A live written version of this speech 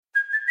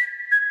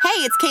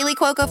Hey, it's Kaylee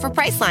Cuoco for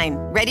Priceline.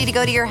 Ready to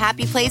go to your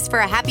happy place for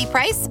a happy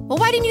price? Well,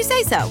 why didn't you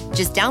say so?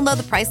 Just download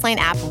the Priceline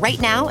app right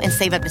now and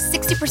save up to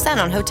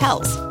 60% on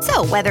hotels.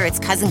 So whether it's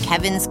Cousin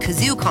Kevin's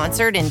Kazoo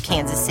Concert in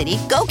Kansas City,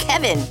 go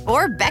Kevin,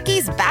 or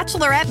Becky's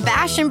Bachelorette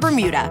Bash in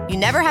Bermuda, you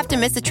never have to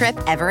miss a trip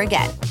ever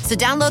again. So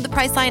download the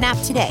Priceline app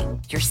today.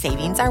 Your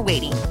savings are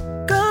waiting.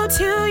 Go to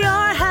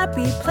your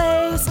happy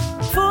place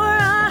for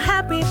a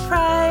happy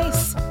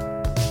price.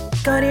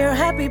 Go to your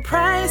happy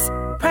price,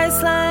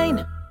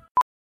 Priceline.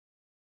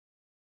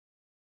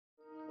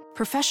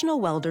 Professional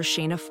welder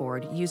Shayna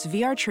Ford used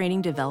VR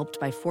training developed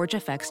by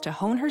ForgeFX to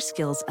hone her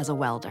skills as a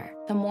welder.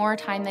 The more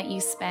time that you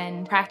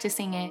spend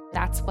practicing it,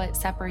 that's what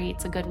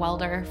separates a good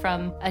welder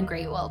from a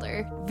great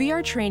welder.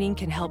 VR training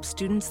can help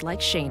students like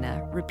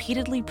Shayna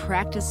repeatedly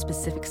practice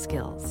specific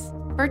skills.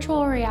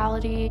 Virtual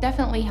reality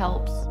definitely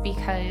helps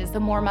because the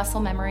more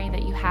muscle memory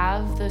that you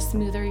have, the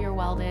smoother your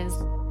weld is.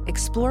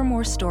 Explore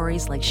more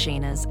stories like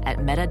Shayna's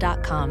at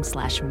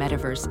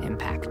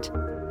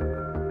meta.com/metaverseimpact.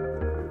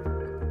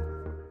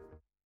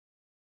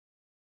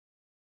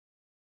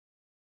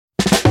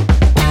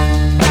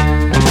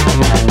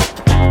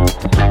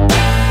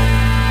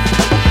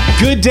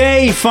 Good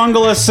day,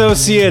 fungal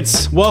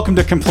associates. Welcome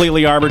to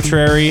Completely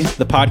Arbitrary,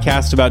 the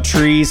podcast about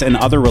trees and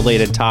other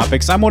related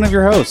topics. I'm one of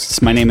your hosts.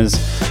 My name is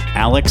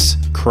Alex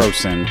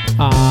Croson.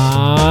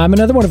 I'm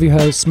another one of your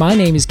hosts. My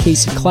name is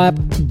Casey Clapp.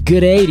 Good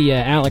day to you,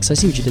 Alex. I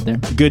see what you did there.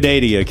 Good day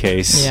to you,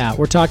 Case. Yeah,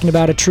 we're talking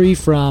about a tree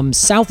from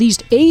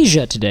Southeast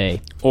Asia today.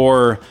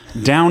 Or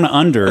down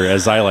under,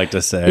 as I like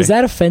to say. Is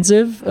that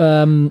offensive?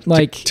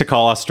 To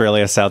call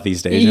Australia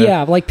Southeast Asia?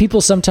 Yeah, like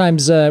people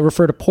sometimes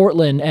refer to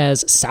Portland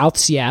as South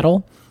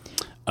Seattle.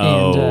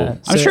 Oh, and,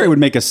 I'm sure it would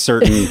make a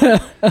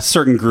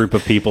certain group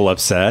of people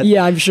upset.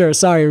 Yeah, I'm sure.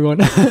 Sorry, everyone.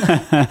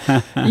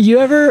 You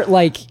ever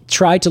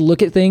try to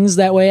look at things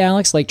that way,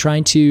 Alex? Like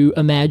trying to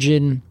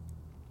imagine,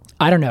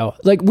 I don't know.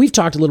 Like we've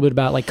talked a little bit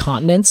about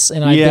continents,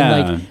 and I've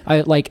been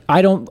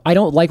I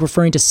don't like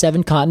referring to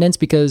 7 continents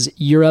because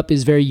Europe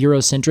is very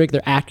Eurocentric.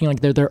 They're acting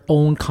like they're their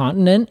own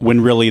continent when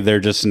really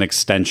they're just an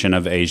extension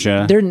of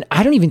Asia.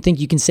 I don't even think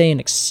you can say an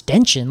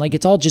extension. Like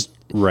it's all just.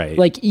 Right.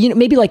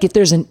 Maybe if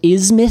there's an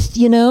isthmus,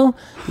 a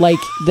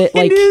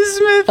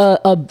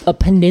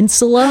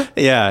peninsula.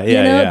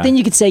 Yeah. Then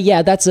you could say,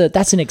 that's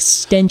an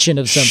extension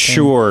of something.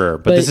 Sure,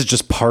 but this is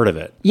just part of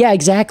it. Yeah,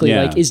 exactly.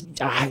 Yeah.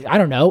 I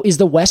don't know, is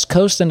the West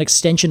Coast an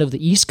extension of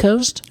the East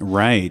Coast?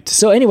 Right.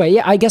 So anyway,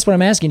 yeah, I guess what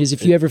I'm asking is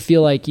if you ever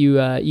feel like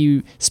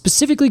you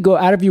specifically go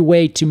out of your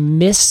way to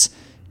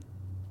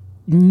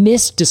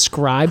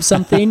misdescribe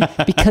something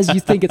because you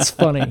think it's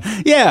funny.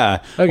 Yeah.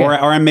 Okay. Or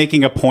I'm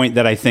making a point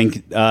that I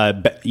think,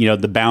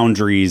 the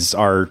boundaries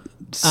are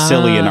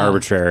silly and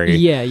arbitrary.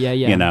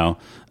 Yeah.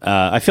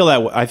 I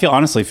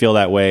honestly feel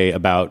that way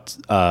about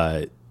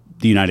the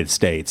United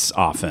States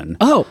often.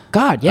 Oh,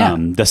 God, yeah.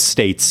 The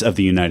states of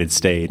the United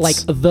States. Like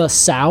the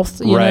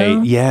South, right.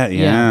 know?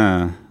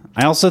 Yeah.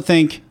 I also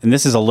think, and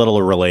this is a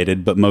little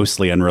related, but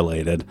mostly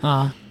unrelated,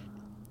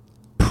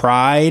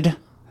 pride.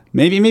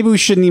 Maybe we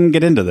shouldn't even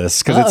get into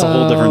this because it's a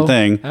whole different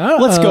thing.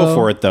 Let's go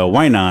for it, though.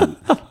 Why not?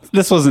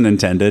 This wasn't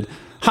intended.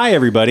 Hi,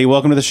 everybody.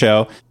 Welcome to the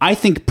show. I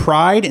think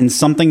pride in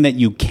something that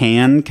you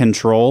can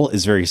control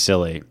is very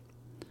silly.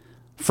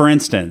 For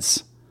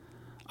instance,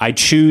 I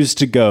choose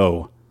to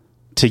go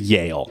to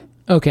Yale.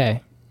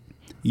 Okay.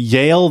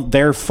 Yale,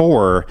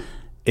 therefore,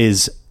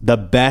 is the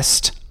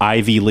best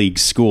Ivy League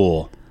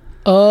school.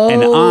 Oh.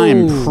 And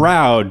I'm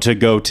proud to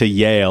go to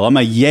Yale. I'm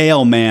a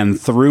Yale man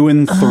through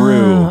and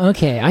through. Oh,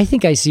 okay. I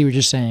think I see what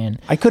you're saying.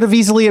 I could have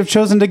easily have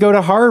chosen to go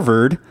to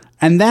Harvard,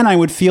 and then I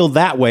would feel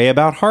that way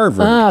about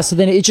Harvard. So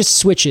then it just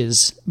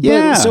switches.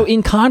 Yeah. So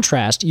in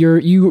contrast,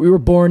 you were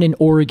born in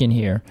Oregon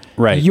here.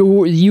 Right. You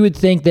would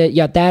think that,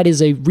 that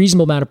is a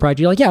reasonable amount of pride.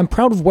 You're like, I'm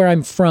proud of where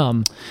I'm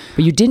from,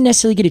 but you didn't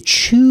necessarily get to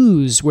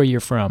choose where you're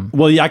from.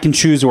 Well, I can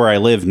choose where I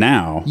live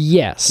now.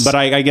 Yes. But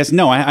I guess,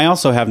 no, I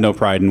also have no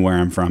pride in where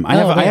I'm from.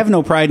 I have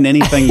no pride in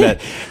anything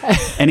that,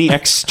 any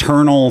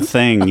external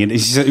thing. You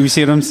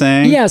see what I'm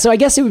saying? Yeah, so I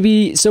guess it would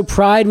be, so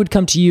pride would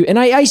come to you. And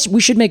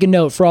we should make a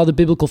note for all the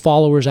biblical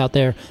followers out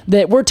there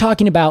that we're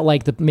talking about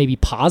the maybe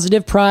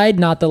positive pride,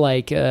 not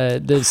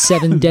the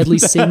 7 deadly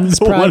sins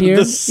pride one here. Of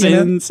the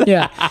sins.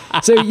 Yeah.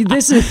 So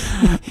this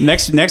is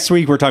next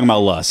week we're talking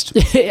about lust.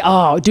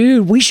 Oh,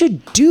 dude, we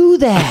should do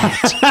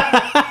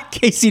that.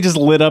 Casey just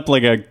lit up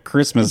like a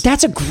Christmas.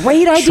 That's a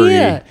great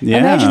idea. Yeah.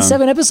 Imagine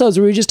 7 episodes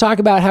where we just talk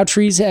about how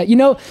trees have,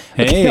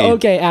 Hey.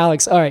 Okay,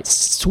 Alex. All right,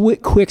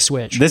 quick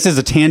switch. This is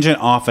a tangent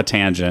off a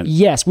tangent.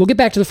 Yes, we'll get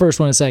back to the first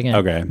one in a second.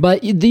 Okay.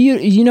 But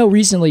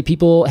recently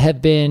people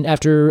have been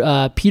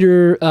after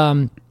Peter.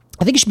 I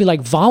think it should be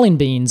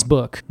Vollenbein's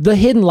book, The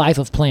Hidden Life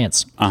of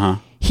Plants.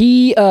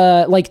 He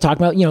talked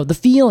about the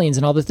feelings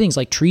and all the things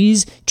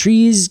trees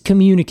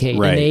communicate,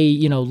 right. And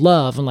they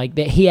love, and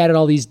he added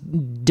all these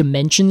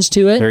dimensions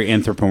to it. Very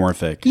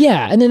anthropomorphic.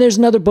 Yeah, and then there's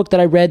another book that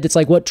I read that's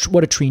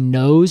what a tree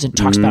knows, and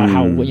talks about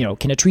how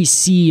can a tree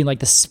see in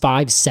the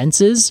 5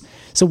 senses.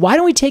 So why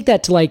don't we take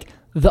that to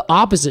the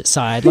opposite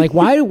side?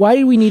 Why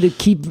do we need to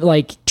keep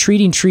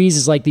treating trees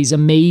as these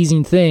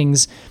amazing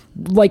things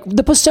like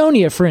the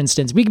Posonia, for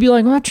instance. We could be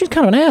like, well, that tree's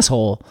kind of an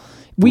asshole.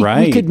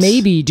 We could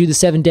maybe do the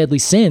 7 deadly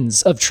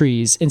sins of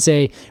trees and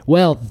say,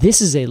 well,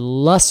 this is a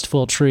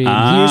lustful tree.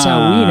 And here's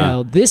how we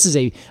know this is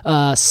a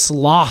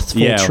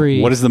slothful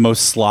tree. What is the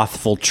most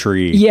slothful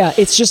tree? Yeah,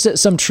 it's just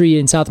some tree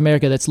in South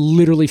America that's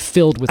literally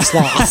filled with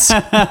sloths.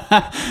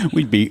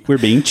 We're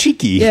being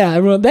cheeky. Yeah,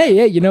 everyone,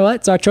 hey, you know what?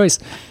 It's our choice.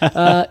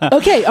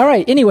 Okay, all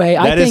right. Anyway,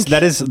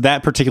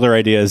 that particular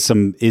idea is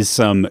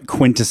some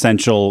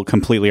quintessential,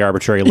 completely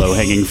arbitrary, low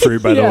hanging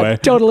fruit. By the way,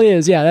 totally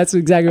is. Yeah,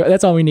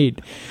 that's all we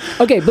need.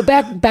 Okay, but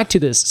back to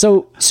this.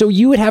 So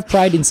you would have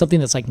pride in something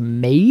that's like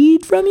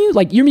made from you,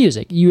 like your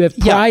music. You have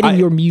pride in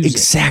your music.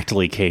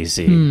 Exactly,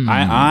 Casey.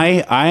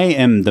 I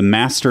am the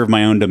master of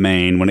my own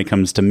domain when it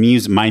comes to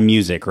my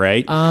music.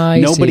 Right?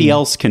 Nobody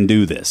else can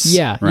do this.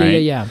 Yeah.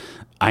 Right? Yeah.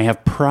 I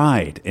have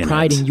pride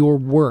in your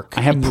work.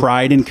 I have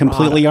pride in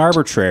completely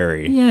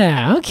arbitrary.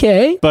 Yeah.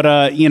 Okay. But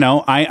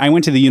I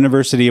went to the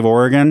University of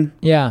Oregon.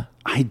 Yeah.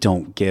 I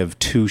don't give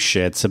two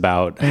shits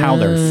about how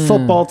their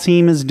football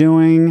team is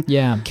doing.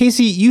 Yeah.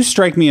 Casey, you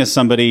strike me as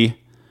somebody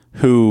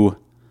who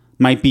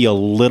might be a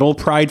little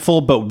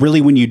prideful, but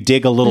really when you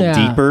dig a little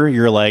deeper,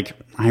 you're like,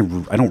 I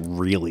don't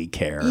really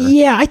care.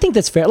 Yeah, I think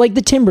that's fair. Like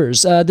the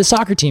Timbers, the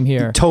soccer team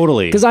here.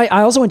 Totally. Because I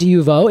also went to U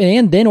of O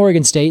and then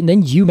Oregon State and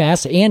then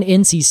UMass and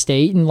NC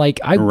State. And like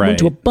I went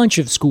to a bunch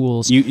of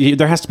schools.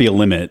 There has to be a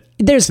limit.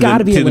 There's got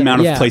to be a limit. To the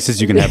amount of places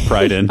you can have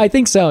pride in. I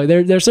think so.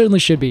 There certainly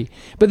should be.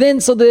 But then,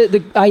 so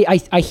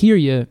I hear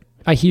you.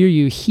 I hear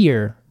you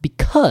here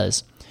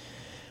because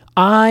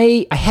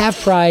I have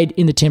pride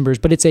in the Timbers,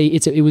 but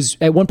it was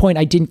at one point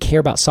I didn't care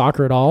about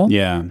soccer at all.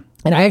 Yeah.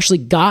 And I actually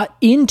got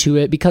into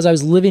it because I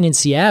was living in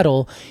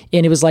Seattle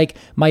and it was like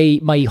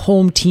my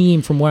home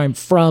team from where I'm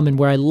from and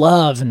where I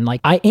love. And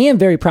like, I am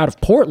very proud of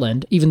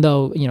Portland, even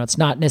though, it's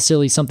not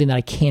necessarily something that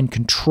I can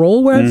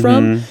control where I'm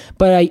from,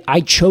 but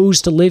I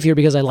chose to live here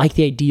because I like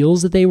the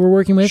ideals that they were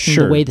working with and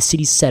the way the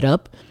city's set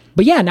up.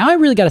 But yeah, now I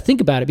really got to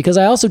think about it because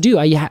I also do.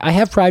 I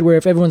have pride where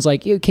if everyone's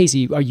like,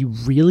 Casey, are you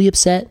really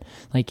upset?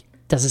 Like,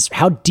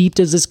 how deep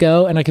does this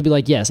go? And I could be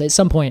like, yes, at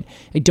some point,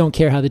 I don't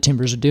care how the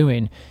Timbers are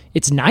doing.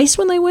 It's nice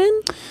when they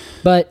win,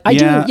 but I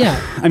do.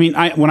 I mean,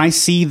 when I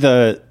see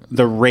the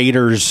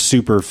Raiders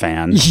super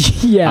fan,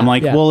 I'm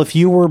like, well, if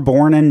you were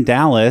born in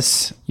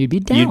Dallas, you'd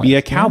be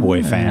a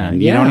Cowboy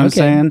fan. You know what I'm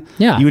saying?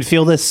 Yeah. You would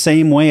feel the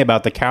same way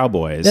about the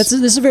Cowboys. This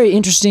is a very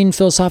interesting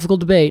philosophical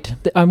debate.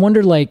 I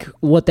wonder like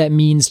what that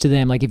means to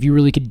them. Like if you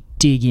really could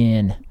dig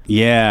in.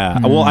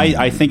 Yeah. Well,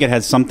 I think it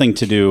has something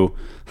to do.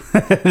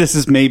 This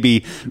is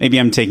maybe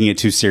I'm taking it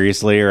too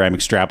seriously or I'm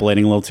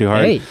extrapolating a little too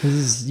hard. Hey, this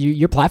is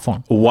your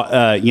platform.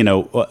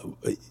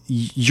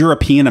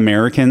 European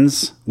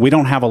Americans, we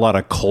don't have a lot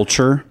of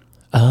culture.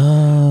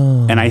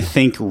 Oh. And I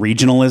think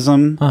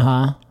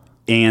regionalism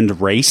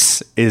and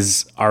race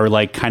are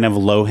like kind of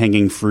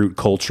low-hanging fruit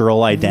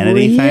cultural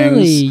identity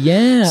things.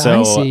 Yeah,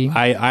 so I see.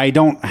 I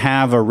don't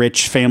have a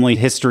rich family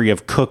history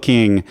of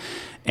cooking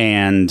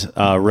and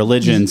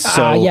religion.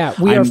 So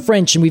we are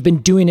French and we've been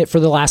doing it for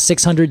the last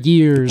 600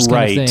 years.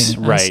 Right.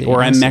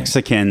 Or I'm see.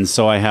 Mexican,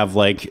 so I have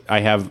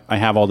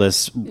all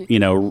this. I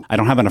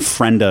don't have an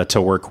ofrenda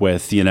to work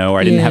with. Or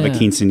I didn't have a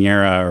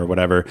quinceañera or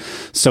whatever.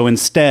 So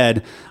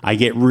instead, I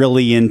get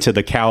really into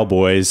the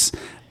Cowboys,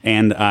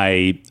 and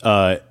I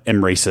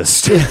am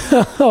racist.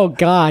 Oh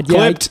God!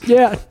 Clipped.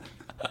 Yeah.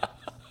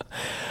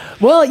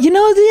 Well,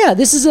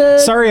 this is a.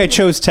 Sorry, I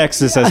chose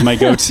Texas as my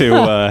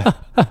go-to.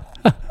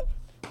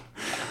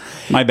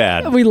 My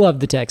bad. We love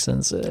the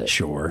Texans.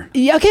 Sure.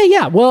 Okay,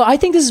 yeah. Well, I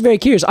think this is very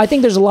curious. I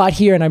think there's a lot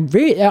here, and I'm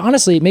very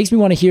honestly, it makes me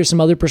want to hear some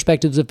other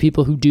perspectives of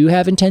people who do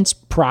have intense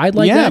pride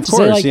like that. Yeah, of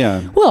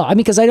course. Well, I mean,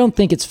 because I don't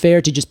think it's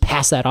fair to just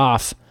pass that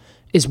off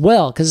as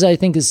well, because I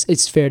think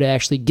it's fair to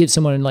actually give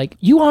someone like,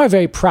 you are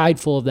very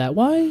prideful of that.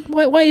 Why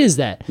is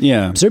that?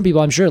 Yeah. Certain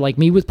people, I'm sure, like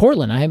me with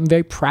Portland, I am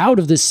very proud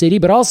of this city,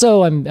 but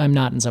also I'm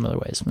not in some other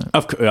ways.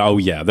 Oh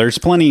yeah, there's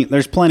plenty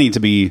to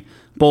be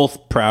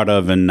both proud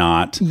of and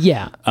not.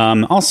 Yeah.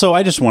 Also,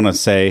 I just want to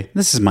say,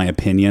 this is my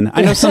opinion.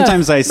 I know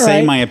sometimes I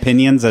say my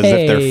opinions as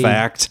if they're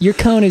fact. Your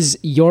cone is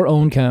your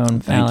own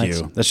cone, Alex. Thank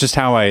you. That's just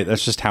how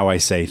I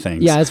say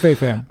things. Yeah, that's very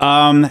fair.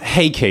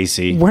 Hey,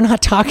 Casey. We're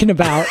not talking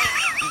about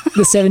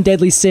the 7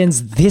 deadly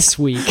sins this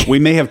week. We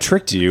may have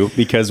tricked you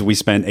because we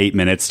spent 8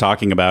 minutes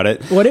talking about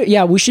it.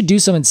 We should do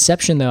some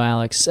Inception though,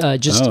 Alex.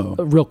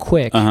 Real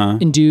quick,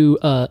 and do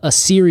a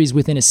series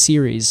within a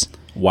series.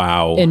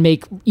 Wow. And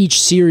make each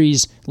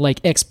series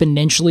like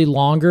exponentially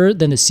longer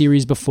than the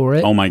series before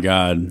it. Oh my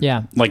God.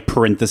 Yeah. Like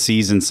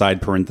parentheses inside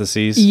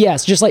parentheses.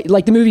 Yes. Just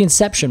like the movie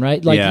Inception,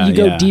 right? Like you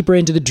go deeper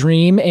into the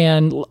dream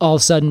and all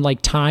of a sudden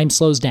like time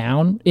slows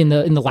down in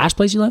the last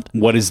place you left.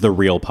 What is the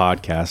real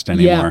podcast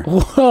anymore? Yeah.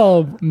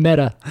 Whoa,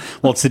 meta.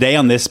 Well, today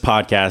on this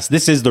podcast,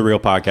 this is the real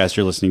podcast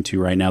you're listening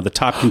to right now. The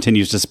top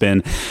continues to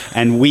spin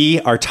and we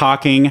are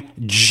talking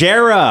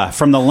Jarrah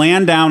from the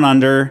land down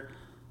under.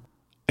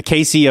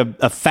 Casey, a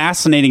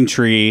fascinating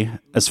tree,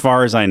 as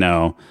far as I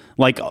know,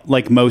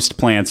 like most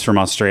plants from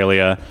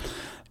Australia.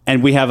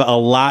 And we have a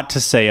lot to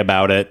say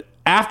about it.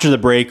 After the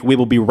break, we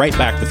will be right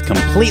back with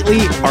Completely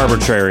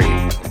Arbitrary.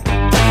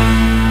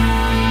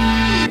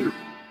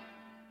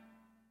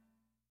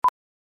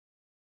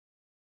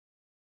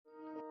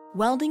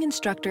 Welding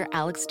instructor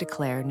Alex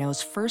DeClaire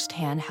knows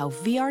firsthand how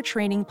VR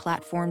training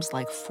platforms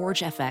like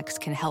ForgeFX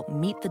can help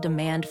meet the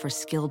demand for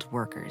skilled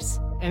workers.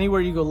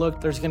 Anywhere you go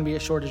look, there's going to be a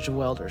shortage of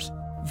welders.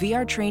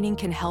 VR training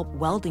can help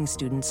welding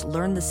students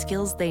learn the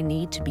skills they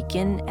need to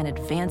begin and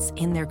advance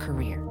in their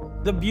career.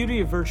 The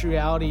beauty of virtual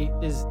reality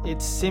is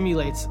it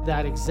simulates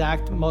that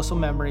exact muscle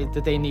memory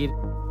that they need.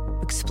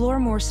 Explore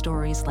more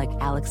stories like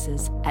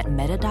Alex's at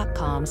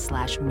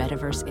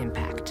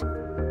meta.com/metaverseimpact.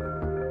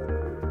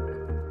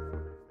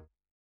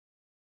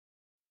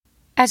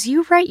 As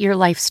you write your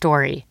life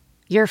story,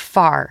 you're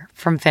far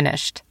from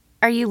finished.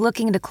 Are you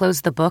looking to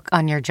close the book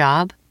on your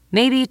job?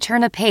 Maybe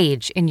turn a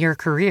page in your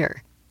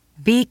career?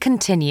 Be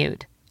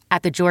continued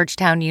at the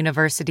Georgetown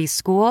University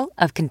School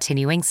of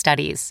Continuing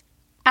Studies.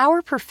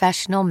 Our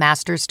professional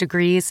master's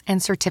degrees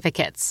and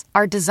certificates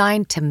are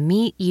designed to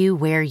meet you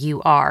where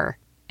you are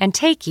and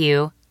take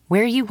you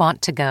where you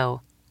want to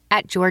go.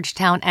 At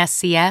Georgetown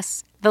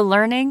SCS, the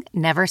learning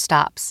never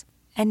stops,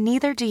 and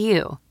neither do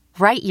you.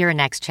 Write your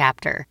next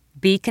chapter.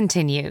 Be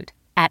continued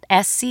at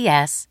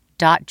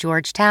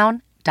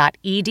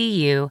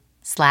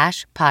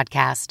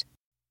scs.georgetown.edu/podcast.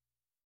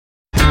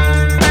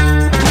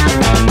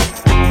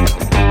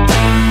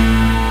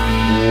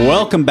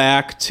 Welcome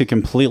back to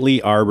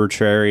Completely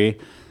Arbitrary.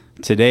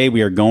 Today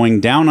we are going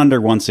down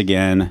under once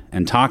again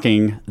and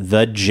talking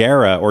the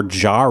Jarrah or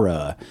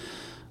Jarrah.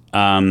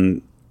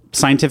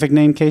 Scientific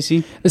name,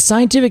 Casey? The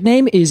scientific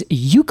name is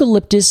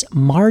Eucalyptus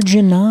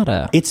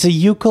marginata. It's a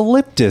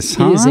eucalyptus,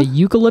 huh? It is a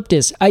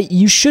eucalyptus.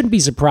 You shouldn't be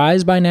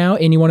surprised by now,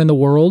 anyone in the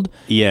world.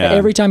 Yeah.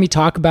 Every time you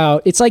talk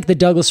about, it's like the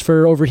Douglas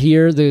fir over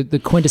here.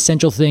 The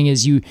quintessential thing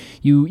is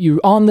you're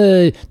on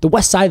the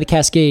west side of the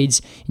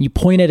Cascades and you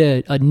point at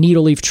a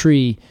needle leaf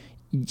tree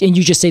and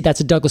you just say that's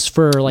a Douglas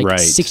fir, like right.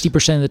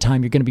 60% of the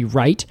time you're going to be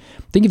right.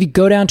 I think if you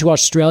go down to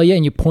Australia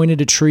and you point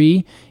at a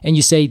tree and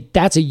you say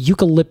that's a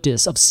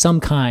eucalyptus of some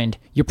kind,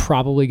 you're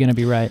probably going to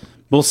be right.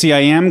 Well, see,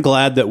 I am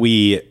glad that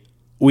I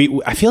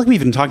feel like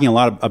we've been talking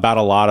about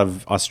a lot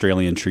of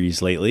Australian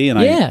trees lately, and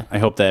yeah. I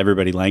hope that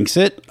everybody likes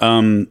it.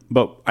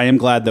 But I am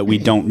glad that we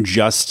don't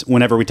just,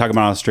 whenever we talk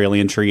about an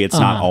Australian tree, it's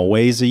not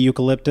always a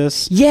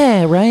eucalyptus.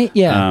 Yeah, right?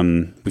 Yeah.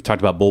 We've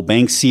talked about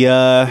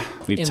Bulbanksia.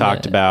 We've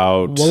talked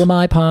about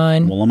Wollemi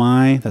pine.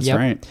 Wollemi, that's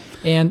right.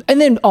 And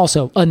then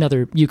also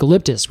another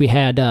eucalyptus. We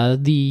had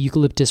the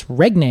Eucalyptus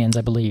regnans,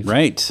 I believe.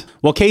 Right.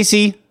 Well,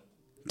 Casey,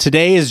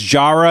 today is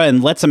Jarrah,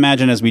 and let's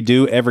imagine, as we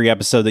do every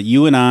episode, that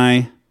you and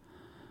I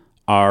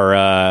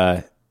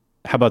are,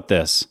 how about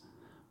this?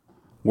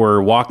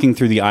 We're walking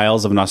through the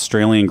aisles of an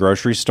Australian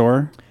grocery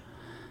store,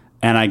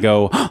 and I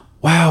go, oh,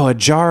 wow, a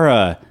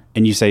Jarrah.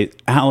 And you say,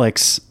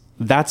 Alex,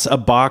 that's a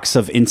box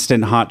of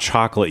instant hot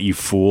chocolate, you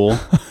fool.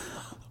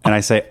 And I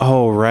say,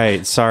 oh,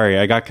 right, sorry,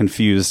 I got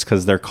confused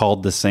because they're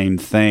called the same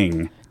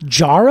thing.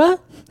 Jarrah?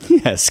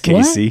 Yes,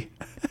 Casey.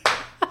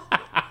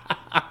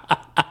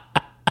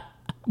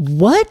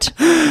 What?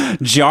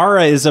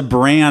 Jarrah is a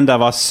brand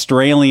of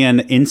Australian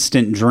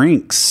instant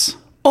drinks.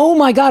 Oh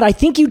my God, I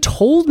think you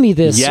told me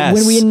this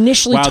when we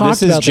initially talked about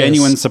this. Wow, this is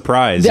genuine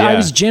surprise. I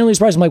was genuinely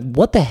surprised. I'm like,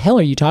 what the hell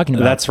are you talking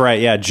about? That's right,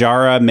 yeah.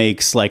 Jarrah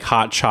makes like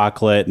hot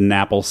chocolate and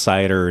apple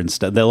cider and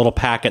stuff. The little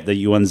packet that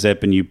you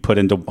unzip and you put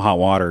into hot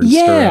water and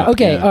stir up.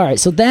 Okay, all right.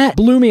 So that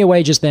blew me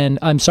away just then.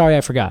 I'm sorry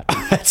I forgot.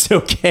 That's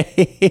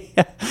okay.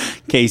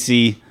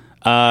 Casey,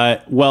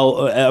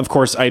 of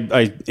course,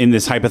 I in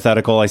this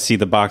hypothetical, I see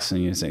the box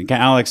and you say,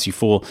 Alex, you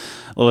fool.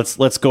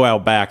 Let's go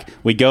out back.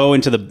 We go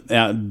into the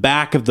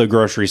back of the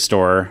grocery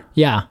store.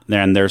 Yeah.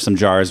 And there's some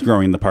jars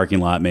growing in the parking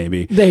lot,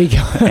 maybe. There you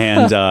go.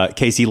 And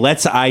Casey,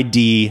 let's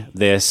ID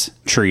this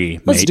tree,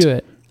 mate. Let's do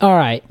it. All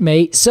right,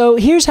 mate. So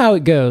here's how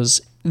it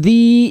goes.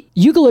 The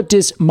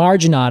Eucalyptus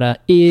marginata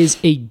is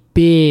a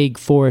big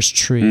forest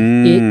tree.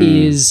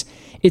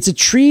 It's a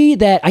tree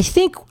that I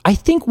think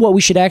what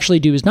we should actually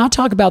do is not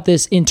talk about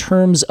this in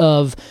terms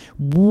of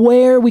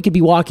where we could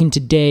be walking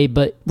today,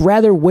 but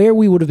rather where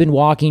we would have been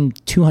walking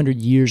 200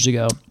 years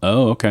ago.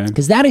 Oh, okay.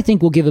 Because that I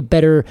think will give a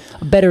better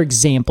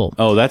example.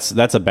 Oh, that's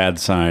a bad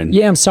sign.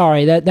 Yeah, I'm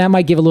sorry. That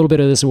might give a little bit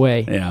of this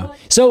away. Yeah.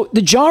 So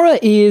the Jarrah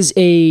is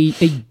a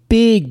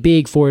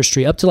big forest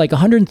tree, up to like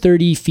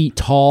 130 feet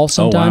tall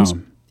sometimes. Oh,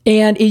 wow.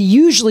 And it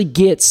usually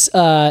gets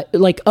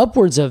like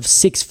upwards of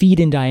 6 feet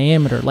in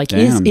diameter. Like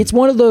it's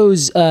one of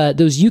those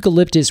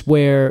eucalyptus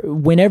where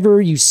whenever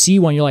you see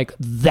one, you're like,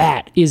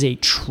 that is a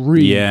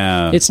tree.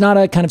 Yeah. It's not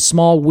a kind of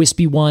small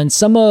wispy one.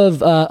 Some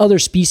of other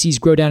species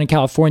grow down in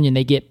California and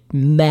they get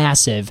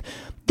massive.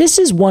 This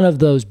is one of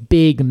those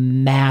big,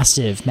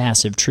 massive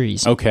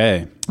trees.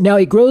 Okay. Now,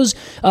 it grows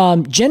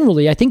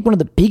generally, I think one of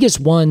the biggest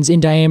ones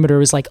in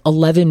diameter is like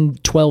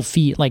 11, 12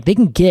 feet. Like they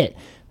can get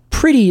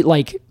pretty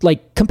like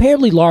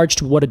comparably large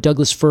to what a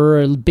Douglas fir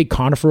or a big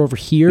conifer over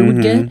here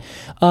would get.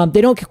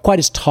 They don't get quite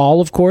as tall,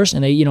 of course,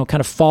 and they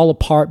kind of fall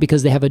apart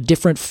because they have a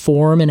different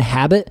form and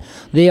habit.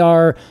 They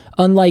are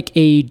unlike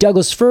a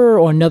Douglas fir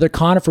or another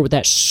conifer with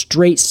that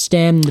straight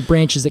stem and the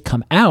branches that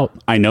come out.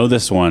 I know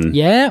this one.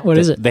 Yeah, what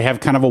is it? They have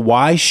kind of a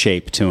Y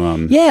shape to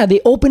them. Yeah, they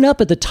open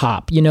up at the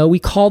top. We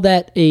call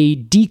that a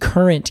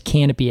decurrent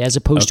canopy as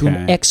opposed to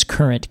an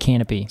excurrent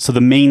canopy. So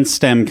the main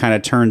stem kind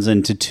of turns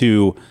into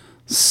two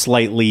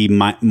slightly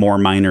more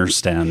minor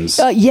stems.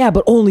 Yeah,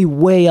 but only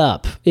way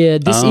up.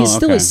 This is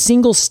still a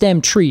single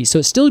stem tree, so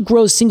it still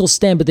grows single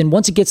stem, but then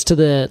once it gets to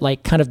the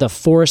kind of the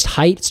forest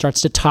height, it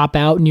starts to top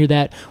out near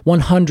that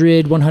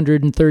 100,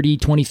 130,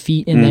 20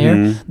 feet in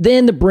there.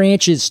 Then the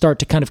branches start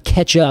to kind of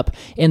catch up,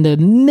 and the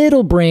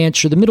middle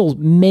branch or the middle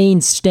main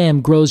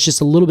stem grows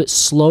just a little bit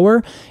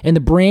slower, and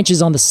the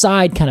branches on the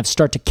side kind of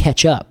start to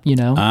catch up,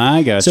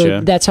 I gotcha.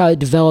 So that's how it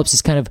develops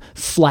this kind of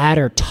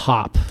flatter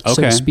top,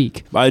 so to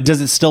speak.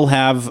 Does it still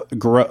have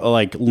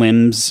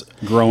limbs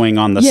growing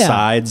on the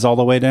sides all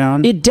the way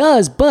down? It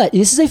does, but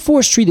this is a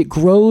forest tree that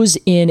grows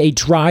in a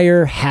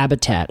drier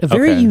habitat, a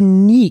very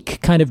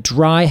unique kind of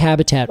dry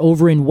habitat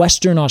over in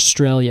Western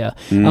Australia.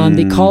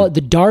 They call it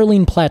the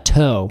Darling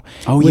Plateau,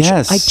 which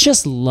I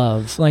just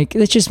love.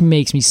 It just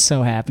makes me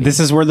so happy. This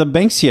is where the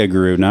Banksia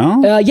grew,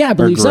 no? Yeah, I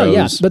believe so,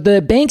 yeah. But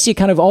the Banksia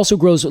kind of also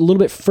grows a little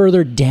bit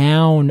further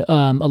down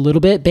a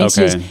little bit.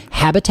 Banksia's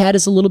habitat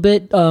is a little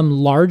bit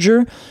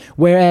larger,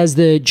 whereas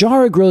the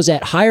Jarrah grows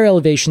at higher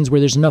elevations where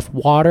there's enough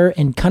water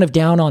and kind of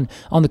down on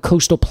the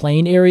coastal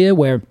plain area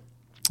where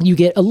you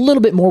get a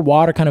little bit more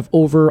water kind of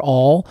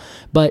overall,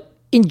 but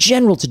in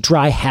general it's a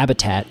dry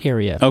habitat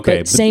area.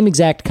 Okay. Same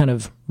exact kind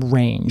of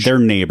range. They're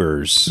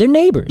neighbors.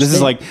 This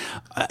is like,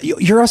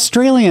 you're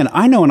Australian.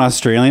 I know an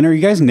Australian. Are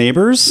you guys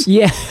neighbors?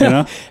 Yeah.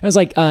 I was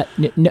like,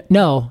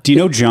 no. Do you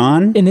know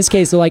John? In this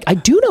case, they're like, I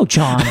do know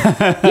John.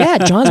 Yeah,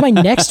 John's my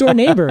next door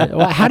neighbor.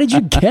 How did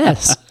you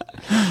guess?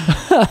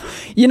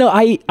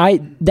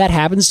 That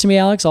happens to me,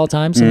 Alex, all the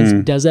time.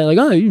 Someone does that, like,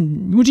 oh, you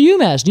went to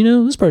UMass, do you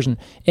know this person?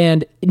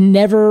 And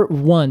never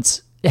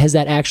once has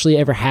that actually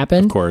ever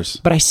happened. Of course.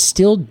 But I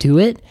still do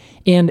it.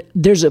 And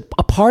there's a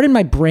part in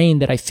my brain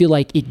that I feel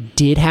like it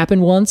did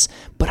happen once,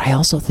 but I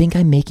also think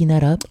I'm making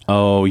that up.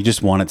 Oh, you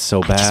just want it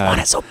so bad. I just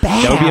want it so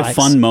bad, That would be Alex. a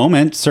fun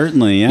moment,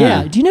 certainly, yeah.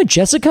 Yeah. Do you know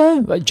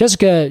Jessica?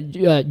 Jessica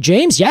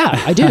James? Yeah,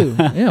 I do.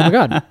 Yeah, oh my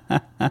God.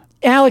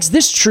 Alex,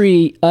 this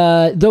tree,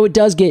 though it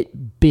does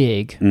get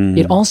big,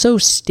 it also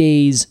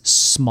stays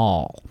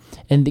small.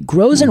 And it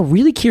grows in a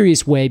really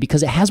curious way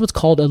because it has what's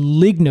called a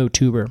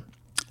lignotuber.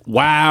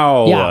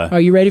 Wow. Yeah.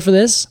 Are you ready for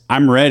this?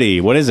 I'm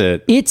ready. What is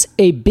it? It's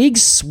a big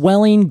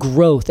swelling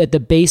growth at the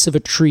base of a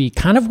tree,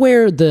 kind of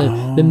where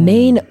the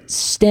main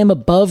stem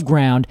above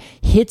ground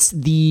hits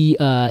the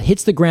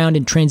ground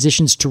and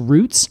transitions to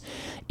roots.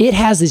 It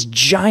has this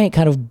giant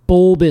kind of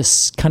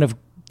bulbous kind of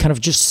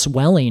just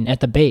swelling at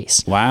the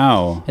base.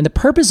 Wow. And the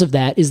purpose of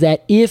that is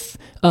that if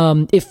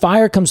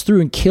fire comes through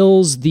and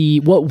kills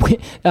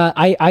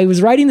I was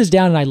writing this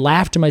down and I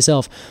laughed to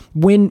myself.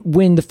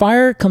 When the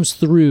fire comes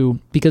through,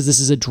 because this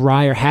is a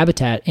drier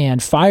habitat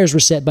and fires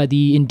were set by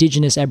the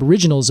indigenous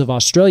aboriginals of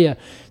Australia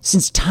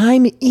since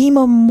time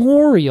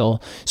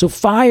immemorial. So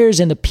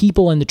fires and the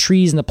people and the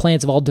trees and the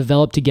plants have all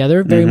developed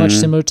together, very much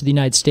similar to the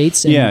United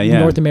States and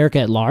North America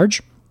at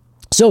large.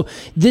 So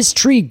this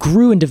tree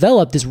grew and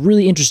developed this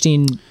really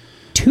interesting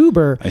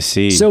tuber. I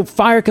see. So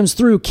fire comes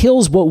through,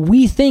 kills what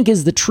we think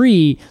is the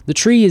tree. The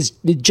tree is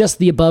just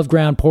the above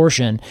ground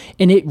portion,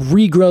 and it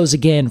regrows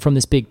again from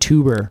this big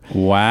tuber.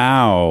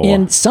 Wow.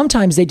 And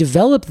sometimes they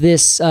develop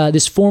this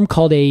form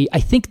called I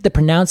think the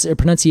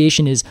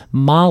pronunciation is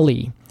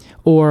Mali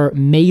or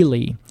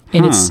Maley,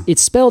 and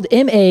it's spelled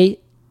Mallee.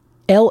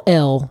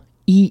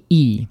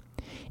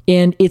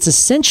 And it's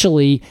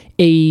essentially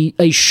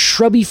a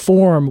shrubby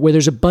form where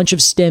there's a bunch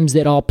of stems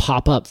that all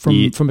pop up from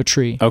a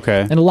tree.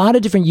 Okay. And a lot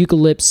of different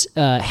eucalypts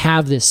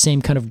have this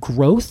same kind of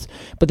growth,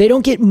 but they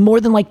don't get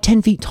more than like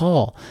 10 feet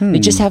tall. They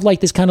just have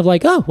like this kind of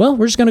like, oh, well,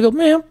 we're just going to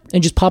go,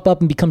 and just pop up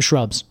and become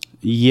shrubs.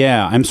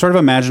 Yeah. I'm sort of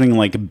imagining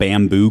like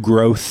bamboo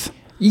growth.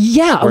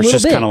 Yeah, a little bit. Or it's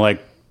just kind of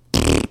like...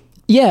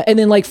 Yeah, and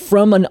then like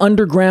from an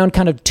underground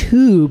kind of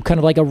tube, kind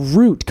of like a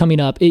root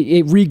coming up,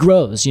 it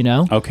regrows,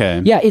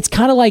 Okay. Yeah, it's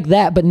kind of like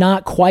that, but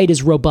not quite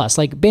as robust.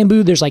 Like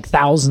bamboo, there's like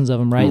thousands of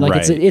them, right?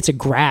 Like it's a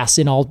grass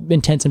in all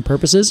intents and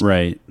purposes.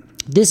 Right.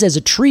 This as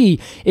a tree,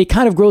 it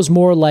kind of grows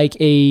more like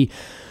a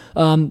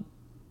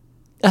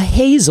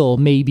hazel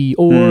maybe,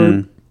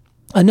 or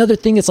another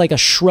thing that's like a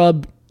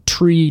shrub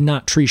tree,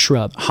 not tree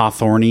shrub.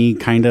 Hawthorny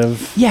kind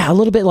of? Yeah, a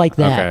little bit like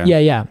that.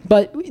 Okay. Yeah.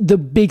 But the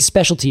big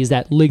specialty is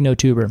that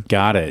lignotuber.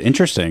 Got it.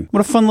 Interesting. What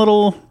a fun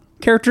little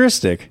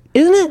characteristic.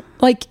 Isn't it?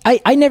 Like,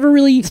 I never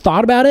really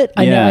thought about it.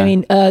 I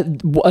mean,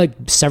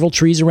 several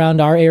trees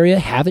around our area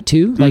have it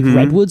too. Like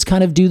redwoods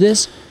kind of do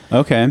this.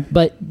 Okay.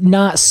 But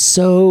not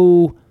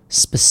so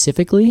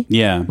specifically.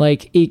 Yeah.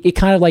 Like, it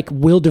kind of like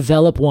will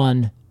develop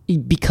one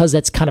because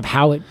that's kind of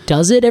how it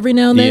does it every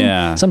now and then.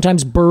 Yeah.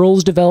 Sometimes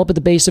burls develop at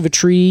the base of a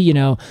tree,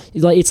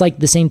 it's like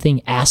the same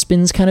thing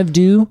aspens kind of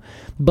do,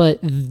 but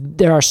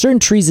there are certain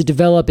trees that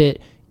develop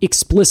it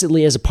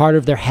explicitly as a part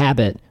of their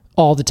habit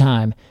all the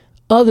time.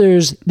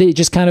 Others, they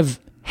just kind of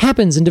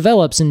happens and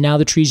develops, and now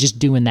the tree's just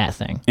doing that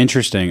thing.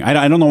 Interesting.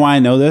 I don't know why I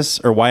know this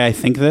or why I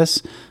think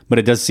this, but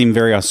it does seem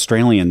very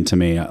Australian to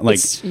me. Like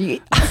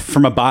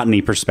from a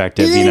botany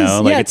perspective,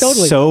 it's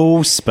totally.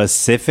 So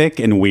specific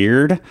and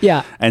weird.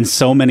 Yeah. And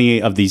so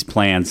many of these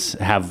plants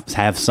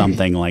have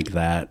something like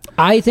that.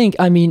 I think,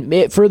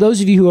 for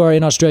those of you who are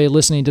in Australia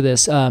listening to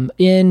this,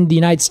 in the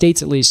United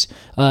States at least,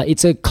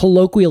 it's a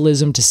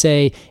colloquialism to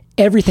say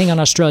everything on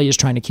Australia is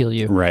trying to kill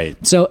you. Right.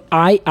 So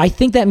I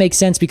think that makes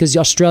sense because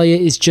Australia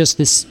is just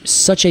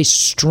such a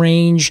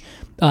strange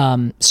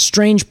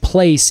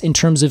place in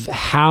terms of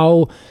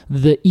how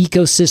the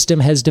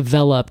ecosystem has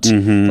developed.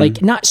 Mm-hmm.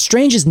 Like, not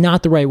strange is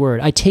not the right word.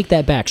 I take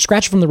that back.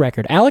 Scratch from the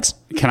record. Alex?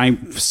 Can I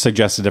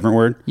suggest a different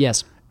word?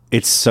 Yes.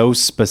 It's so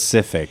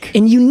specific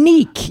and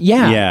unique.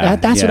 Yeah.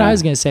 That's what I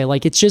was going to say.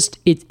 Like, it's just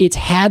it's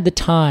had the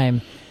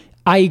time.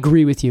 I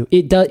agree with you.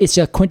 It's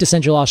a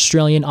quintessential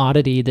Australian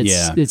oddity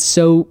it's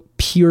so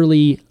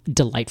purely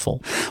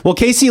delightful. Well,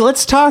 Casey,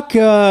 let's talk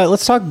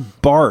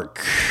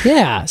bark.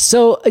 Yeah.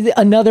 So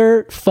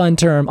another fun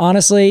term.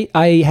 Honestly,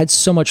 I had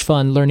so much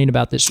fun learning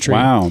about this tree.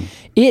 Wow.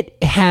 It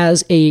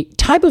has a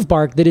type of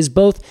bark that is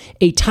both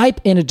a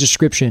type and a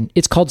description.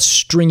 It's called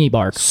stringy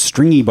bark.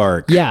 Stringy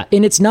bark. Yeah,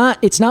 and it's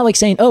not like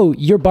saying, "Oh,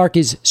 your bark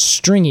is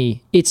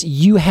stringy." It's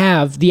you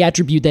have the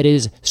attribute that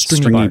is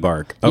stringy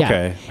bark.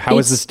 Okay. Yeah. How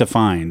is this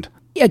defined?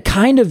 A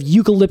kind of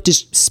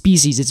eucalyptus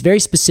species. It's very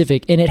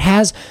specific, and it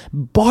has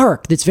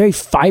bark that's very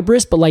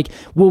fibrous, but like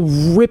will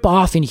rip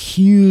off in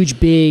huge,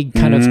 big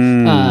kind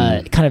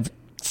of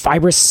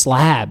fibrous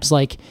slabs.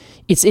 Like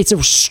it's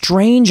a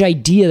strange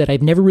idea that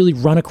I've never really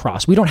run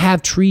across. We don't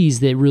have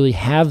trees that really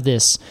have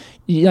this.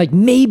 Like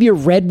maybe a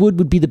redwood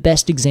would be the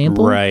best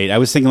example. Right. I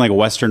was thinking like a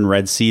western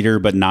red cedar,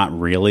 but not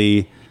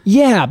really.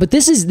 Yeah, but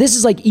this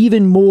is like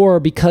even more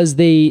because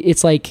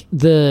it's like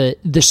the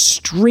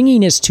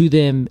stringiness to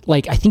them.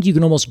 Like I think you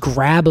can almost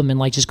grab them and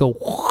like just go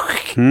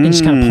and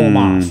just kind of pull them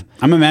off.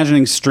 I'm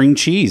imagining string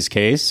cheese,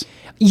 Case.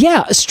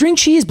 Yeah, a string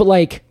cheese, but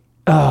like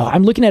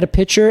I'm looking at a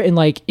picture and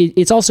like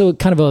it's also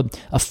kind of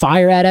a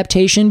fire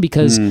adaptation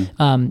because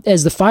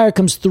as the fire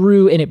comes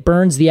through and it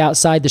burns the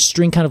outside, the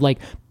string kind of like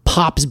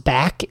pops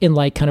back and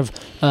like kind of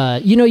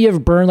you ever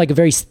burn like a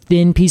very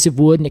thin piece of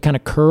wood and it kind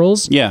of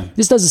curls. Yeah,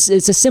 it's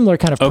a similar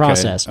kind of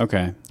process.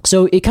 Okay,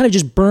 so it kind of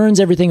just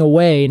burns everything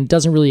away and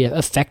doesn't really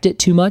affect it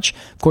too much.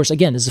 Of course,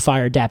 again, this is a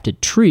fire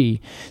adapted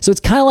tree, so it's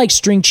kind of like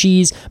string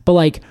cheese but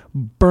like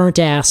burnt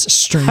ass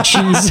string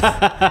cheese.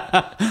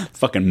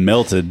 Fucking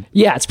melted.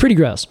 Yeah, it's pretty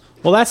gross.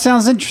 Well, that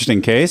sounds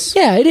interesting, Case.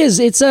 Yeah, it is.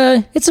 It's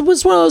one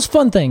of those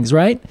fun things,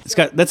 right?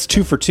 That's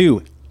 2 for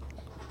 2.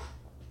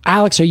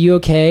 Alex, are you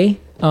okay?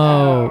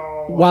 Oh,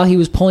 while he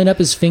was pulling up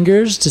his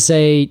fingers to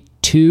say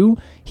 2,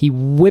 he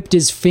whipped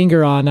his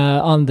finger on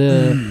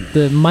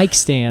the mic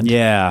stand.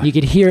 Yeah. You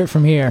could hear it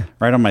from here.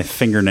 Right on my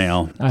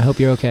fingernail. I hope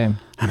you're okay.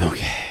 I'm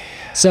okay.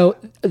 So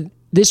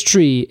this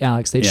tree,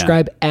 Alex, they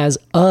describe as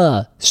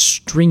a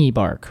stringy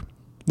bark,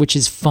 which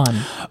is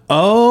fun.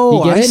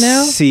 Oh, you get it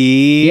now?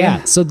 See.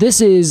 Yeah. So this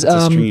is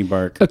a stringy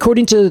bark.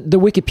 According to the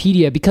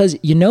Wikipedia, because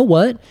you know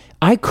what?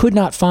 I could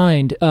not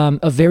find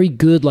a very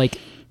good like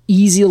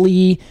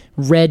easily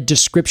read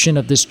description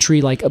of this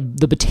tree, like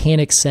the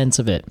botanic sense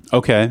of it.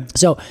 Okay.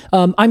 So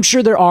I'm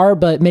sure there are,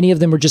 but many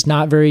of them were just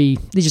they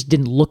just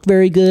didn't look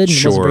very good and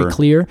it wasn't very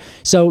clear.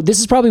 So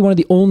this is probably one of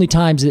the only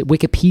times that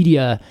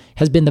Wikipedia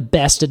has been the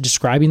best at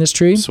describing this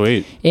tree.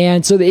 Sweet.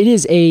 And so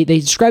they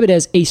describe it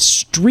as a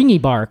stringy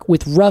bark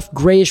with rough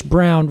grayish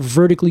brown,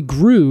 vertically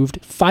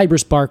grooved,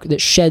 fibrous bark that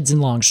sheds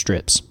in long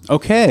strips.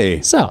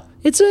 Okay. So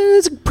it's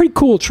a pretty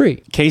cool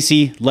tree.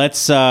 Casey,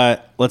 let's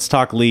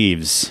talk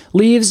leaves.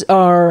 Leaves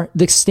are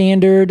the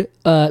standard,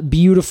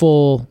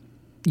 beautiful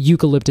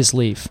eucalyptus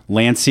leaf.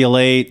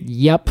 Lanceolate.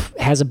 Yep.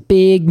 Has a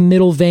big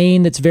middle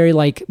vein that's very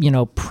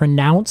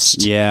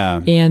pronounced.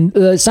 Yeah. And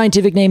the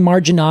scientific name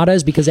marginata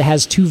is because it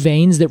has 2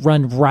 veins that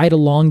run right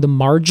along the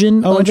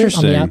margin of it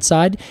on the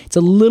outside. It's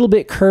a little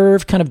bit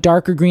curved, kind of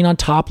darker green on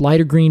top,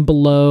 lighter green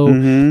below.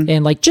 Mm-hmm.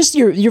 And like just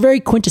your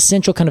very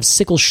quintessential kind of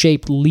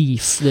sickle-shaped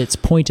leaf that's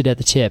pointed at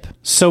the tip.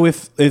 So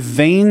if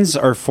veins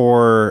are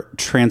for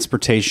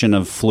transportation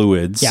of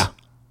fluids. Yeah.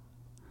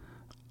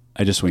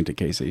 I just winked at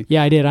Casey.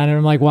 Yeah, I did.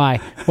 I'm like, why?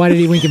 Why did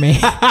he wink at me?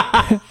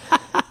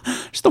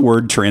 Just the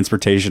word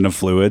transportation of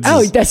fluids.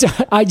 Oh, that's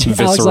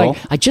Alex. Like,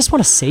 I just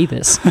want to say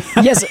this.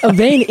 Yes, a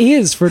vein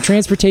is for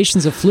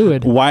transportations of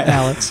fluid. Why,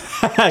 Alex?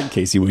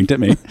 Casey winked at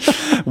me.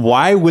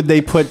 Why would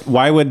they being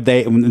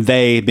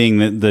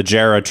the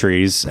Jarrah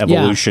trees,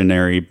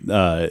 evolutionary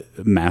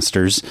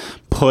masters,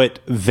 put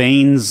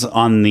veins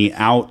on the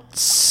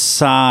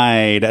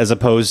outside as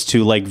opposed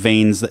to like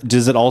veins?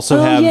 Does it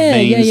also have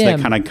veins that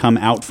kind of come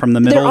out from the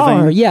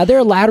middle? There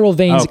are lateral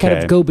veins that kind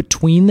of go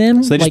between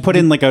them. So they just put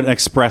in like an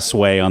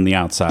expressway on the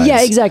outside.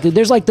 Yeah, exactly.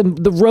 There's like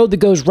the road that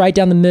goes right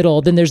down the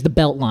middle. Then there's the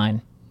belt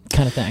line.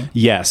 kind of thing.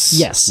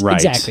 Yes, right.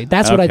 Exactly.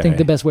 That's what I think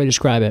the best way to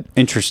describe it.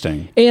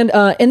 Interesting.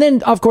 And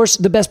then, of course,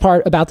 the best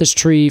part about this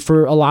tree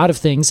for a lot of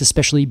things,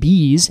 especially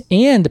bees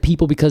and the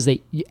people, because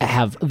they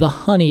have the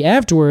honey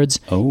afterwards,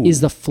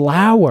 is the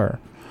flower.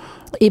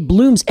 It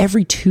blooms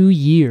every 2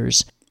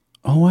 years.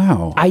 Oh,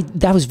 wow.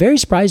 That was very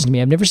surprising to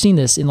me. I've never seen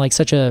this in like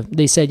such a,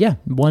 they said,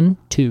 1,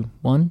 2,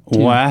 1, 2.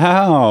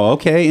 Wow.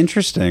 Okay.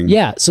 Interesting.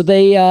 Yeah. So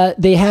they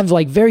have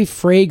like very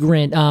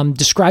fragrant,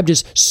 described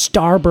as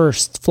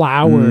starburst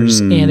flowers,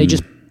 and they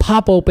just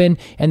pop open,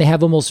 and they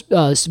have almost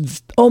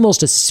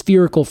a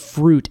spherical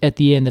fruit at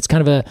the end. That's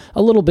kind of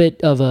a little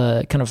bit of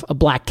a kind of a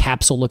black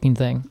capsule looking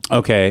thing.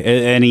 Okay.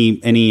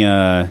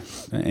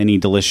 Any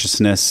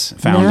deliciousness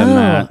found in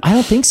that? I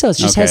don't think so. It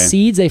just has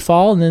seeds. They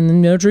fall, and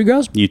then the tree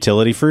grows.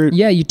 Utility fruit?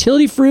 Yeah,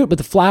 utility fruit, but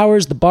the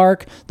flowers, the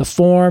bark, the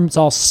form, it's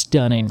all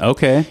stunning.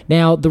 Okay.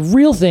 Now, the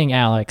real thing,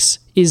 Alex,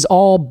 is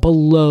all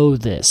below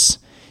this.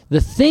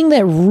 The thing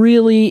that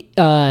really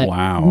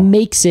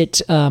makes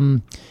it,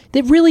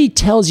 that really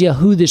tells you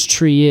who this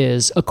tree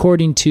is,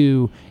 according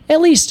to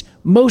at least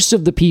most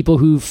of the people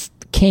who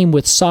came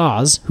with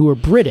saws, who are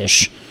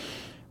British,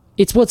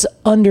 it's what's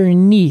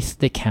underneath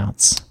that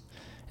counts.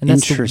 And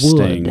that's the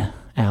wood,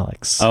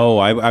 Alex. Oh,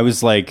 I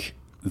was like,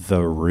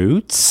 the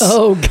roots?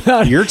 Oh,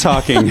 God. You're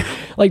talking...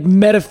 like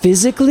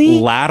metaphysically?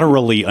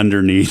 Laterally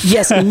underneath.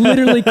 Yes,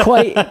 literally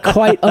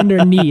quite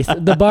underneath.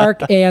 The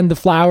bark and the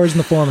flowers and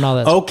the form and all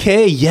that.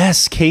 Okay,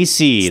 yes,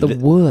 Casey. It's the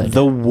wood.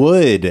 The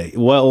wood.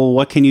 Well,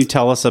 what can you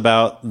tell us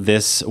about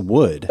this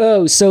wood?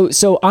 Oh,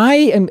 so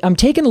I'm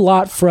taking a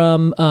lot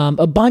from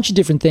a bunch of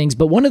different things,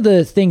 but one of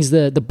the things,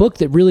 the book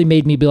that really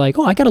made me be like,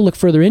 I got to look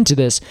further into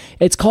this,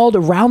 it's called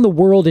Around the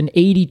World in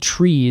 80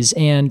 Trees,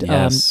 and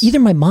either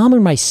my mom or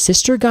my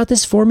sister got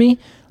this for me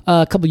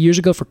a couple years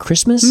ago for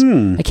Christmas.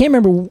 I can't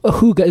remember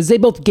who got. They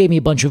both gave me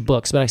a bunch of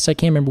books, but I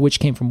can't remember which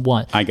came from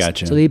what. I got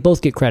you. So they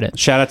both get credit.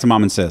 Shout out to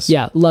Mom and Sis.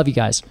 Yeah, love you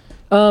guys.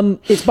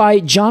 It's by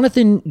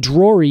Jonathan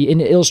Drury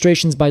and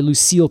illustrations by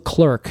Lucille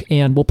Clerk,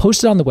 and we'll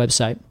post it on the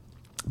website.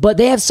 But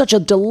they have such a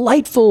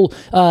delightful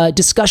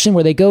discussion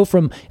where they go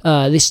from,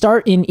 they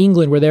start in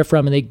England where they're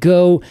from, and they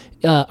go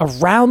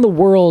around the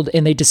world,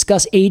 and they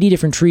discuss 80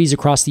 different trees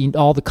across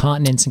all the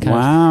continents, and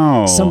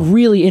kind of some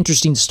really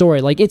interesting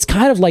story. Like, it's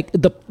kind of like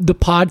the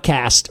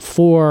podcast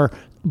for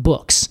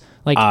books.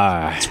 Like,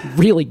 it's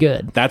really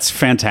good. That's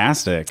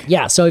fantastic.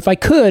 Yeah, so if I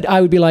could,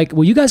 I would be like,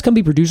 will you guys come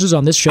be producers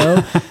on this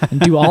show and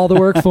do all the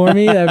work for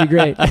me? That'd be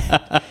great.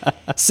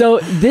 So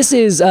this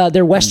is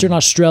their Western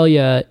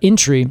Australia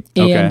entry,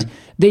 and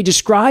they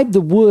describe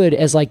the wood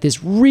as like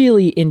this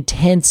really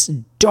intense,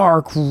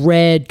 dark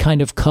red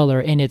kind of color,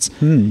 and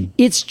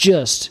it's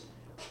just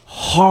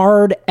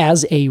hard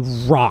as a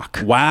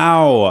rock.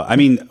 Wow. I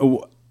mean...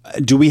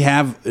 do we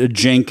have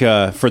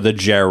Janka for the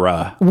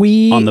Jarrah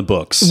on the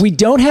books? We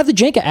don't have the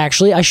Janka,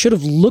 actually. I should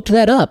have looked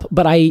that up,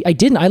 but I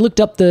didn't. I looked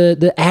up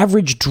the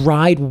average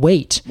dried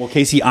weight. Well,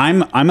 Casey,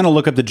 I'm going to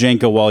look up the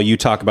Janka while you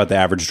talk about the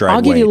average dried weight.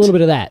 I'll give you a little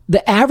bit of that.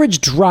 The average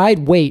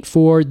dried weight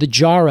for the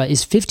Jarrah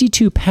is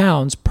 52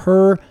 pounds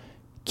per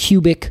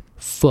cubic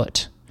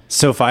foot.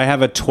 So if I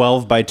have a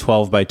 12 by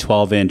 12 by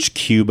 12 inch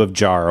cube of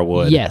Jarrah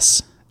wood...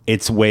 Yes.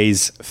 It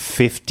weighs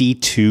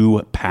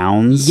 52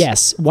 pounds?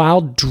 Yes,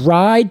 while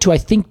dried to, I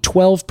think,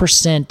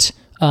 12%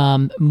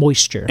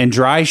 moisture. And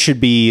dry should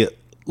be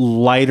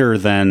lighter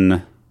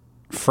than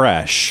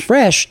fresh.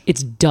 Fresh,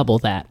 it's double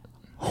that.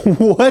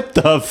 What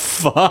the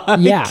fuck?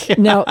 Yeah.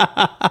 Now,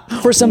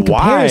 for some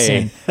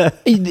comparison,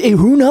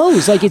 who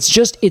knows? Like, it's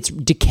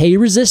decay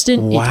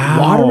resistant, it's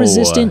water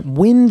resistant,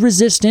 wind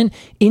resistant,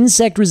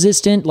 insect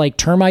resistant. Like,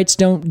 termites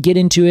don't get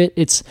into it.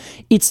 It's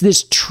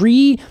this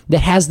tree that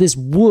has this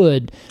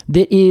wood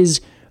that is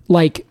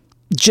like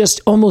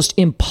just almost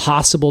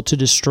impossible to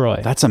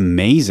destroy. That's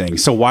amazing.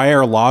 So why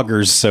are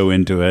loggers so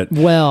into it?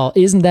 Well,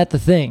 isn't that the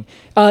thing?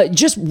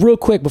 Just real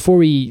quick before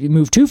we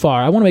move too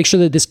far, I want to make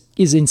sure that this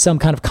is in some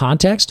kind of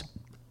context.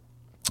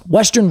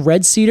 Western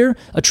red cedar,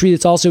 a tree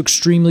that's also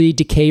extremely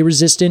decay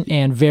resistant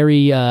and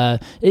very,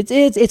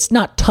 it's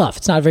not tough.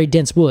 It's not a very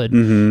dense wood.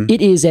 Mm-hmm.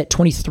 It is at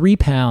 23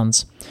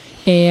 pounds.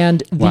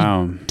 And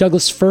the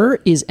Douglas fir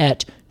is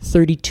at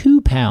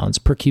 32 pounds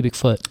per cubic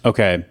foot.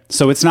 Okay.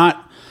 So it's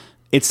not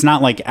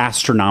like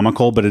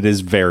astronomical, but it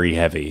is very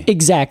heavy.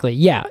 Exactly,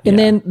 yeah. And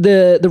then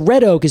the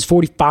red oak is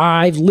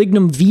 45.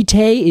 Lignum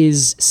vitae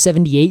is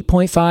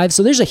 78.5.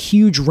 So there's a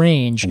huge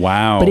range.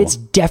 Wow. But it's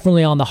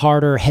definitely on the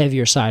harder,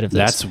 heavier side of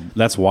this.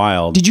 That's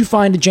wild. Did you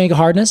find the Janka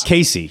hardness?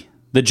 Casey,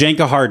 the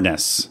Janka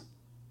hardness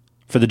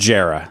for the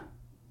Jarrah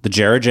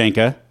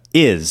Janka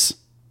is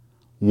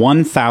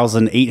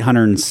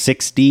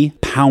 1,860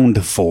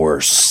 pound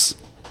force.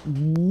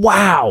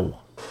 Wow.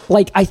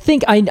 Like, I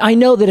think I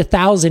know that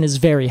 1,000 is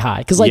very high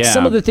because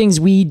some of the things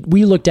we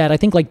looked at, I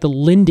think like the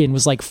linden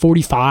was like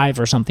 45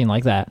 or something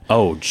like that.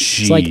 Oh,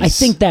 geez. So I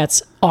think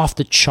that's off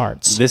the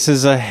charts. This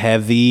is a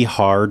heavy,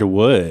 hard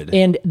wood.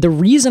 And the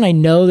reason I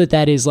know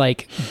that is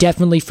like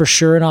definitely for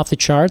sure and off the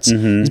charts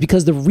is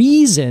because the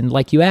reason,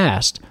 like you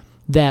asked,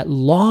 that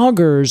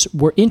loggers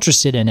were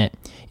interested in it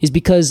is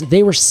because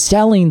they were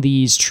selling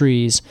these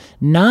trees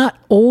not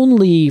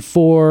only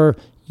for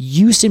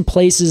use in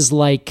places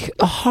like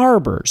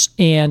harbors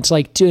and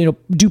like to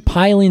do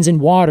pilings in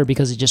water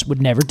because it just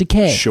would never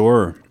decay.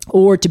 Sure.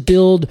 Or to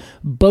build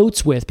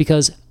boats with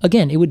because,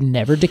 again, it would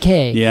never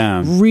decay.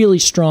 Yeah. Really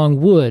strong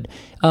wood.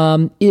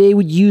 They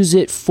would use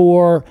it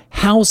for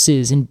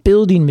houses and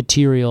building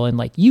material and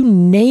like you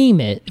name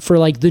it for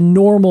like the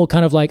normal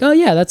kind of like, oh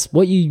yeah, that's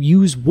what you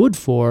use wood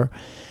for.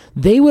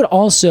 They would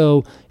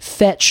also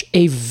fetch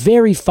a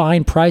very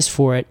fine price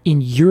for it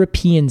in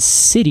European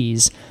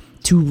cities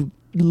to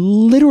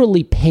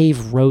literally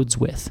pave roads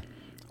with.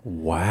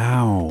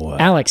 Wow.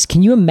 Alex,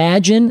 can you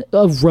imagine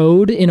a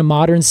road in a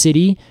modern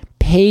city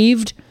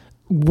paved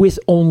with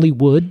only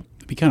wood?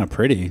 It'd be kind of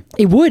pretty.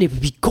 It would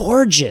be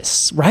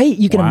gorgeous, right?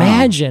 You can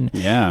imagine.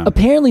 Yeah.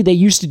 Apparently they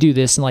used to do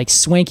this in like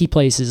swanky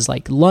places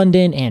like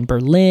London and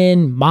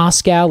Berlin,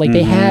 Moscow. Like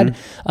they had,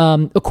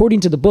 according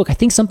to the book, I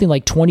think something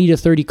like 20 to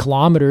 30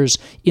 kilometers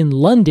in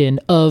London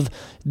of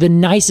the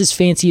nicest,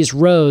 fanciest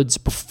roads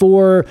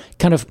before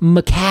kind of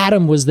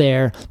macadam was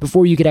there,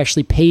 before you could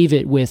actually pave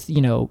it with,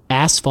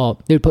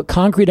 asphalt. They would put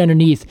concrete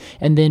underneath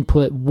and then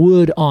put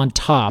wood on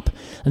top.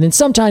 And then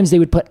sometimes they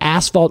would put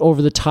asphalt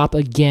over the top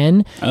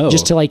again,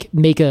 just to like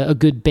make a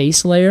good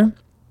base layer.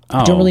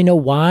 I don't really know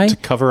why. To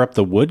cover up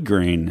the wood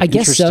grain. I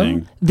guess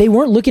so. They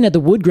weren't looking at the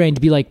wood grain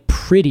to be like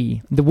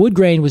pretty. The wood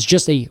grain was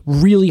just a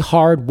really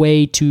hard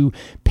way to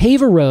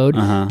pave a road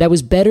that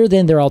was better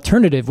than their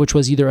alternative, which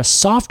was either a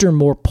softer,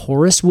 more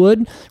porous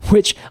wood,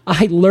 which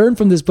I learned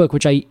from this book,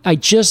 which I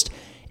just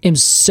am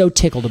so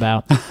tickled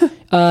about.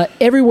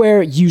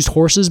 Everywhere used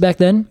horses back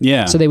then.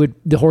 Yeah. So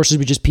the horses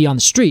would just pee on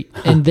the street.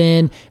 And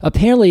then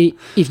apparently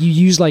if you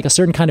use like a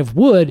certain kind of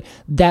wood,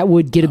 that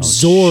would get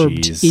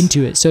absorbed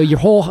into it. So your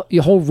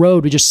whole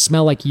road would just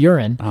smell like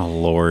urine. Oh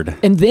Lord.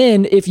 And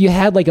then if you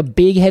had like a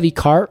big heavy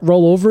cart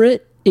roll over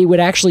it, it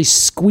would actually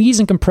squeeze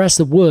and compress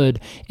the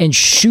wood and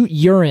shoot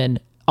urine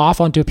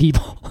off onto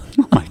people.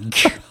 Oh my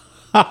God.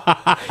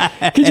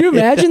 Could you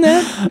imagine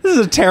that? This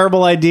is a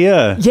terrible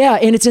idea. Yeah,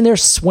 and it's in their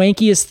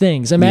swankiest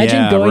things.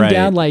 Imagine going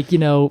down like,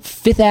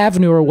 Fifth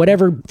Avenue or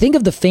whatever. Think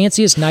of the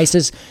fanciest,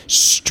 nicest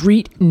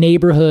street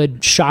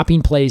neighborhood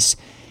shopping place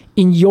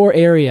in your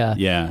area.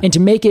 Yeah. And to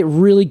make it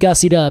really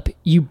gussied up,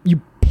 you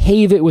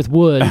pave it with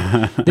wood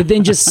that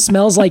then just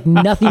smells like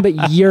nothing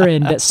but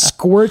urine that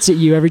squirts at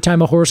you every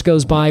time a horse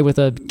goes by with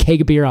a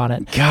keg of beer on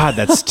it. God,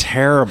 that's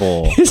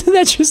terrible. Isn't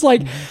that just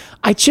like,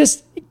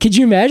 could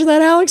you imagine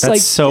that, Alex?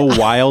 That's so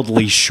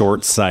wildly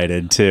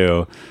short-sighted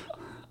too.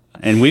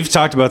 And we've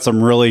talked about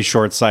some really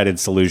short-sighted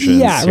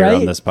solutions here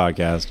on this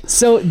podcast.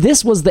 So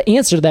this was the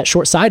answer to that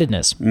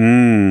short-sightedness.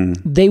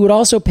 They would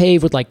also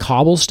pave with like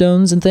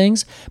cobblestones and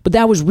things, but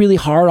that was really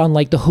hard on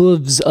like the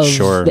hooves of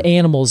the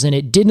animals, and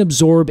it didn't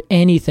absorb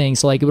anything.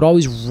 So like it would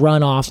always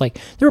run off.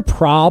 Like there were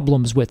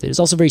problems with it. It's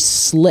also very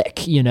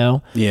slick,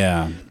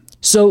 Yeah.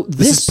 So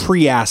this is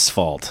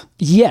pre-asphalt.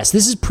 Yes,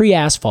 this is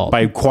pre-asphalt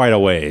by quite a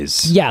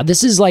ways. Yeah,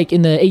 this is like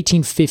in the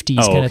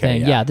 1850s kind of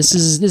thing. Yeah, this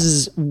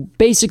is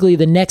basically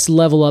the next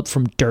level up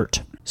from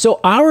dirt. So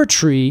our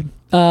tree,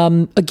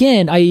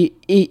 again,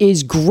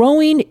 is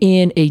growing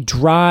in a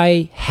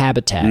dry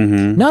habitat.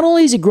 Not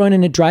only is it growing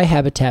in a dry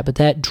habitat, but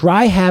that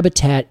dry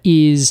habitat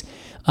is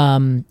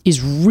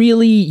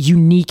really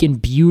unique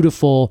and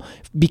beautiful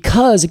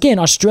because, again,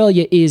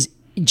 Australia is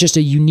just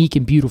a unique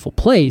and beautiful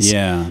place.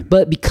 Yeah.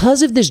 But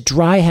because of this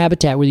dry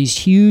habitat where these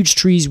huge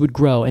trees would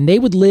grow, and they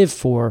would live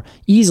for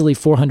easily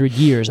 400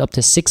 years, up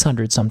to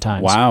 600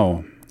 sometimes.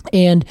 Wow.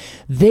 And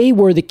they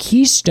were the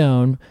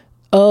keystone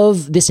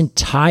of this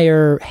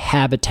entire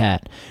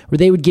habitat, where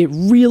they would get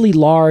really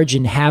large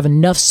and have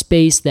enough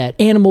space that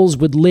animals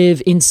would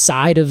live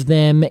inside of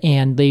them,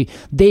 and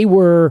they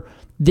were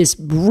this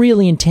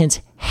really intense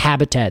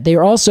habitat. They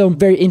are also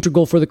very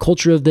integral for the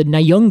culture of the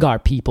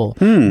Nyungar people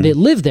that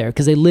live there,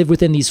 because they live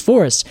within these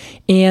forests.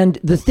 And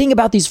the thing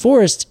about these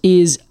forests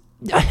is,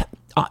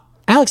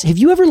 Alex, have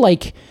you ever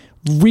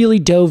really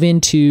dove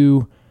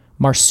into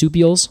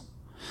marsupials?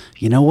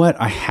 You know what?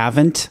 I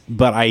haven't,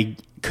 but I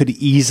could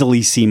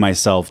easily see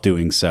myself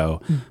doing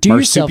so.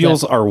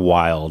 Marsupials are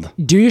wild.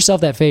 Do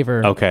yourself that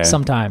favor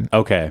sometime.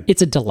 Okay.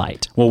 It's a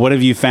delight. Well, what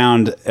have you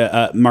found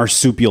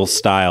marsupial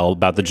style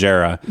about the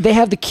Jarrah? They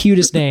have the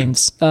cutest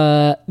names.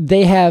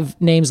 They have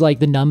names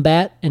like the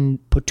Numbat and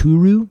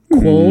Poturu,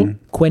 Quol,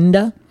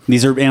 Quenda.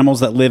 These are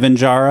animals that live in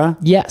Jarrah?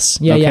 Yes.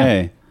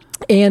 Yeah.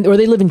 Or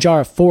they live in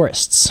Jarrah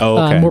forests,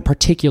 more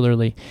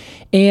particularly.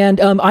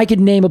 And I could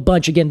name a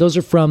bunch. Again, those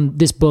are from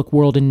this book,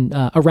 World in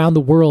Around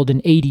the World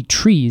in 80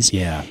 Trees.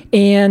 Yeah.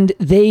 And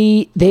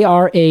they're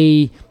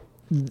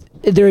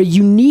a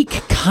unique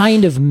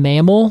kind of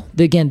mammal.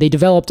 Again, they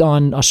developed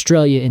on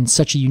Australia in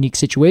such a unique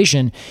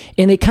situation,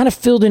 and they kind of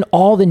filled in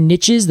all the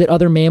niches that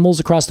other mammals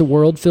across the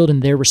world filled in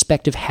their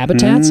respective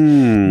habitats.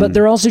 But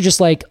they're also just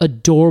like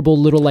adorable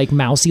little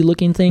mousy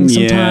looking things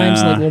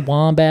sometimes, like little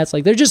wombats.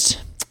 Like they're just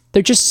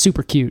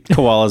super cute.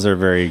 Koalas are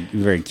very,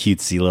 very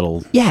cutesy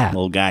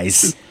little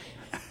guys.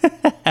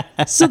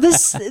 So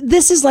this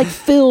is like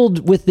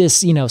filled with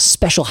this,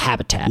 special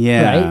habitat,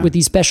 right? With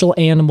these special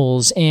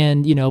animals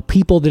and,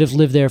 people that have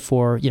lived there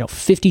for,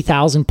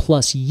 50,000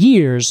 plus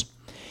years.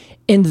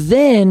 And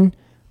then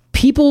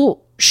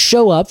people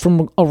show up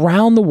from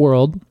around the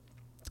world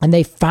and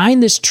they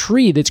find this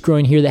tree that's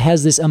growing here that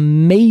has this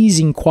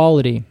amazing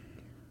quality.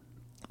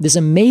 This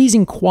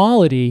amazing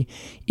quality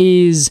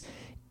is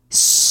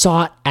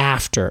sought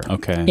after.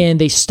 Okay. And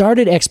they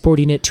started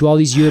exporting it to all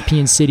these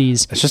European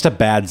cities. It's just a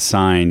bad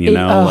sign,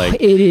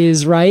 It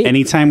is, right?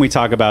 Anytime we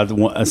talk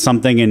about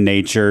something in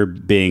nature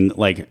being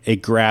like,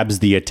 it grabs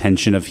the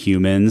attention of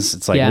humans,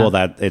 it's like,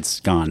 it's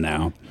gone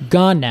now.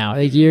 Gone now.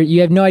 Like you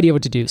have no idea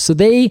what to do. So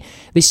they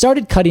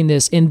started cutting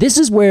this, and this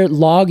is where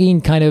logging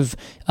kind of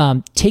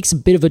takes a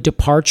bit of a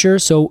departure.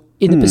 So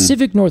in the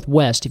Pacific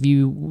Northwest, if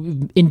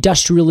you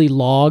industrially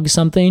log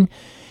something,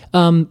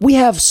 we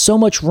have so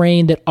much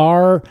rain that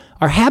our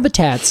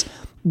habitats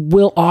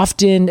will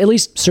often, at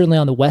least certainly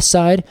on the west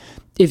side,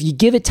 if you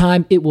give it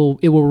time, it will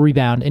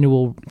rebound and it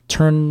will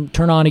turn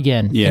on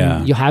again. Yeah.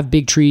 And you'll have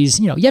big trees.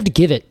 You have to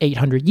give it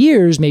 800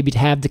 years maybe to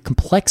have the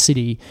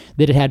complexity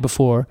that it had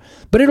before,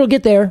 but it'll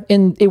get there,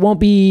 and it won't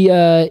be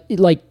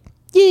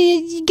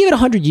you give it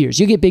 100 years,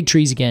 you'll get big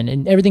trees again,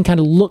 and everything kind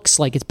of looks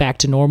like it's back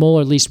to normal,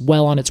 or at least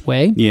well on its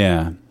way.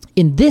 Yeah.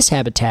 In this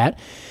habitat,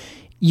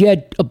 you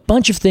had a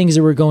bunch of things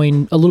that were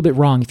going a little bit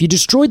wrong. If you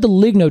destroyed the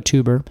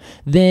lignotuber,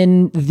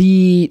 then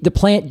the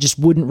plant just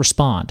wouldn't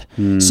respond.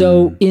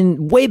 So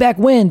in way back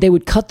when, they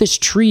would cut this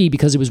tree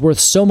because it was worth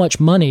so much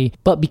money,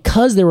 but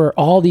because there were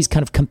all these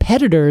kind of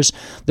competitors,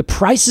 the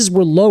prices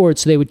were lowered,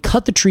 so they would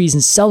cut the trees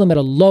and sell them at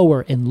a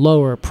lower and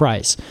lower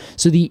price.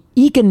 So the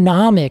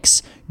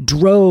economics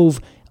drove,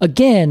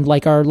 again,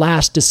 like our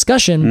last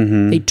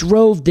discussion, they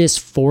drove this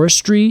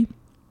forestry,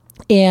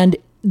 and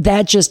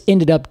that just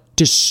ended up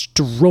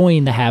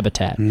destroying the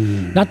habitat.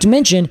 Not to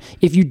mention,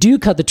 if you do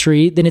cut the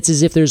tree, then it's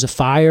as if there's a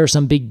fire or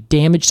some big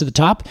damage to the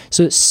top,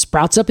 so it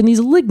sprouts up in these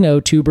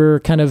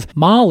lignotuber kind of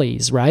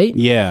mollies, right?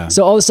 Yeah.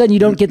 So all of a sudden you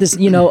don't get this,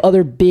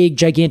 other big,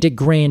 gigantic,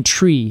 grand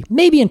tree.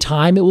 Maybe in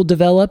time it will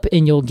develop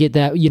and you'll get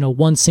that,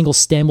 one single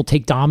stem will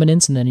take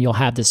dominance, and then you'll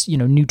have this,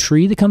 new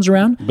tree that comes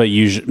around. But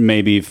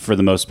maybe for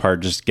the most part,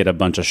 just get a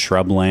bunch of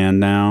shrubland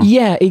now.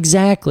 Yeah,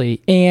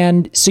 exactly.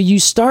 And so you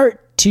start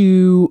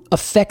to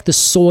affect the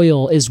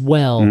soil as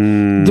well.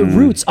 The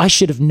roots, I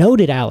should have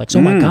noted, Alex.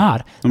 Oh my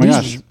God. Oh my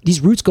gosh.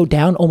 These roots go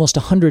down almost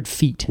 100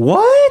 feet.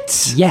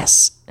 What?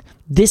 Yes.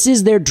 This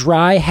is their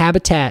dry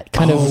habitat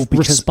kind of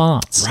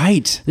response.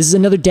 Right. This is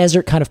another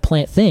desert kind of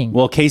plant thing.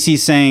 Well,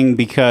 Casey's saying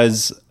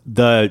because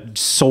the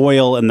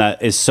soil and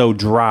that is so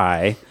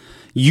dry,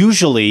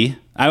 usually...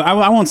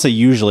 I won't say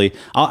usually.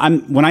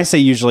 When I say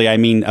usually, I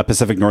mean a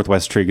Pacific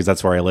Northwest tree, because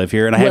that's where I live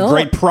here, and I have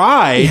great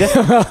pride.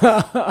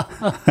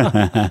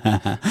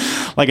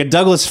 Like a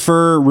Douglas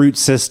fir root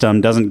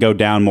system doesn't go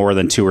down more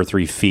than 2 or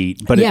 3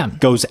 feet, but it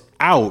goes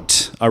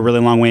out a really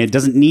long way. It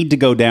doesn't need to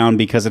go down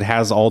because it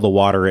has all the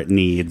water it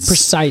needs.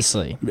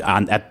 Precisely.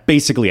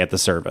 Basically at the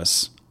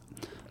surface.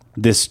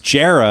 This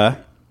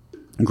Jarrah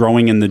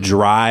growing in the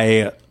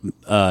dry...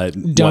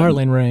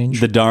 darling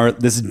range.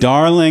 This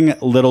darling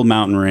little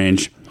mountain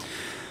range.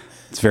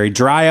 It's very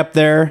dry up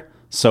there,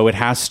 so it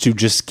has to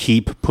just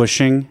keep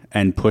pushing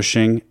and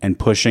pushing and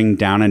pushing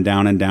down and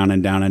down and down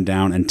and down and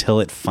down until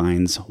it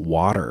finds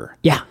water.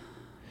 Yeah.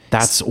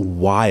 That's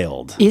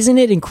wild. Isn't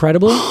it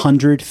incredible?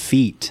 100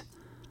 feet.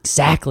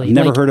 Exactly.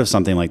 Never heard of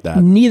something like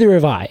that. Neither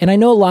have I. And I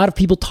know a lot of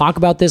people talk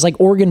about this. Like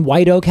Oregon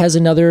white oak has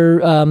another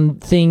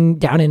thing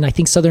down in, I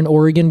think, Southern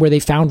Oregon, where they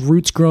found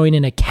roots growing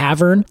in a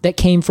cavern that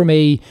came from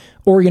a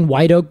Oregon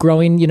white oak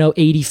growing,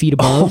 80 feet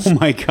above. Oh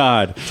my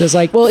God. So it's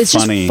like, well, it's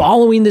funny. Just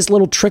following this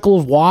little trickle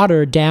of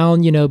water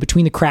down,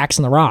 between the cracks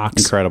in the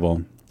rocks.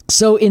 Incredible.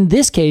 So in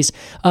this case,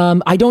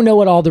 I don't know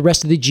what all the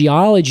rest of the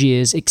geology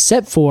is,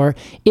 except for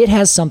it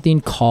has something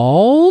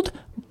called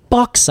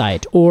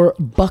bauxite or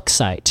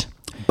bucksite.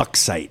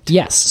 Bauxite.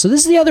 Yes. So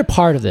this is the other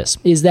part of this,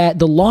 is that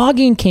the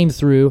logging came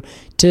through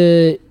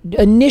to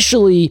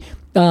initially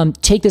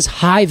take this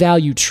high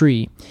value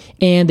tree,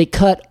 and they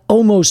cut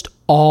almost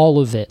all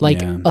of it,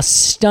 like a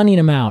stunning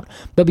amount.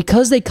 But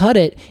because they cut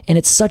it, and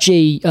it's such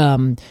a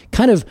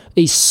kind of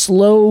a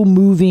slow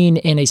moving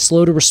and a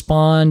slow to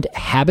respond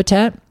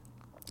habitat,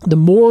 the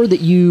more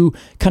that you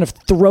kind of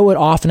throw it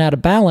off and out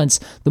of balance,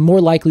 the more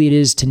likely it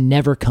is to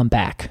never come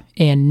back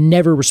and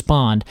never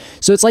respond.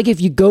 So it's like if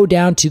you go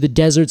down to the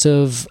deserts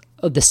of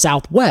the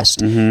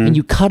Southwest and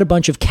you cut a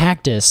bunch of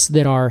cactus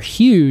that are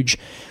huge,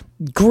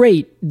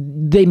 great,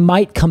 they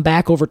might come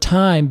back over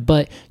time,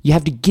 but you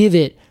have to give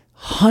it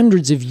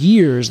hundreds of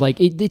years. Like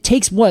it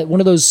takes one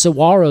of those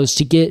saguaros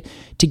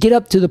to get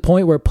up to the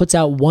point where it puts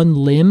out one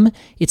limb.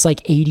 It's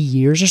like 80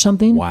 years or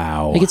something.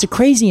 Wow. Like it's a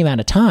crazy amount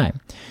of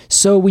time.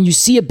 So when you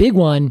see a big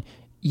one,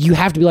 you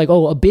have to be like,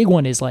 oh, a big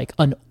one is like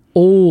an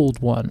old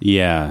one.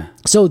 Yeah.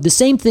 So the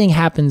same thing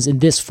happens in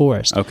this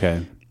forest.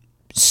 Okay.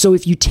 So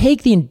if you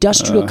take the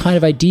industrial kind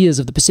of ideas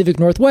of the Pacific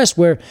Northwest,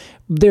 where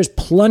there's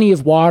plenty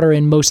of water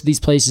in most of these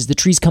places, the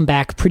trees come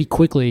back pretty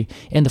quickly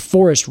and the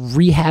forest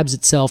rehabs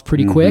itself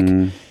pretty quick.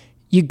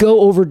 you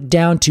go over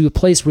down to a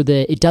place where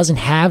it doesn't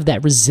have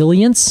that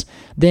resilience,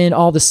 then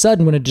all of a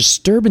sudden when a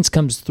disturbance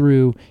comes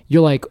through,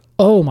 you're like,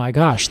 oh my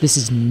gosh, this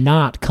is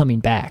not coming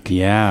back.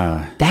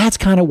 Yeah. That's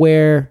kind of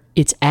where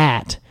it's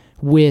at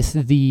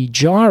with the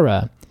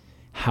Jarrah.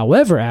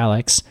 However,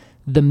 Alex,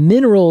 the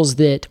minerals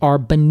that are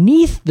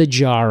beneath the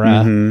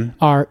Jarrah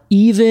are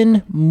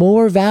even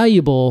more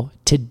valuable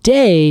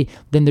today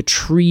than the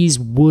tree's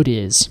wood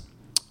is.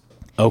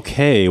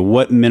 Okay,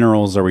 what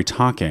minerals are we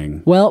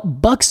talking? Well,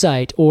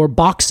 bauxite or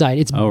bauxite.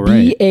 It's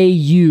right.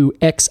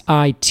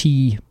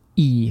 Bauxite.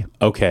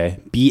 Okay,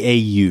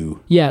 BAU.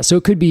 Yeah, so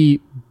it could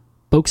be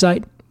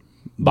bauxite,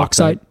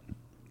 bauxite,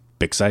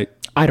 Bixite,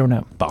 I don't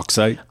know.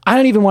 bauxite. I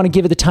don't even want to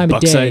give it the time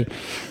Bauxite. of day.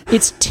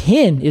 It's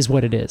tin is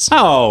what it is.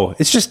 Oh,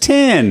 it's just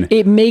tin.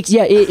 It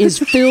is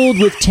filled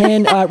with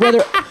tin,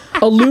 rather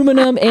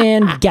aluminum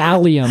and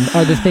gallium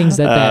are the things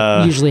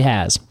that usually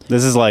has.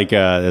 This is like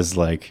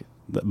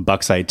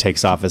Bucksite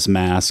takes off his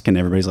mask and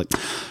everybody's like,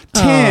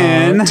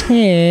 tin. Oh,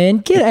 tin,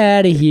 get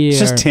out of here. It's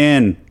just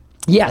tin.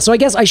 Yeah, so I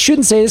guess I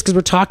shouldn't say this because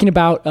we're talking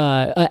about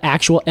an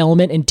actual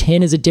element, and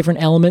tin is a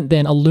different element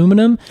than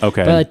aluminum.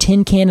 Okay. But a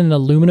tin can and an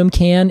aluminum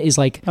can is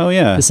like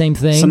the same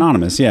thing.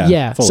 Synonymous, yeah.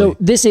 Yeah, fully. so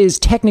this is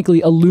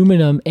technically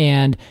aluminum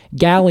and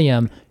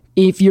gallium.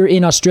 If you're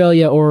in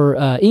Australia or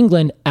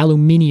England,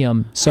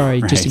 aluminium.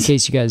 Sorry, just in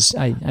case you guys,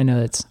 I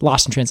know that's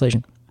lost in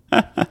translation.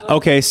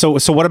 Okay, so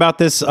what about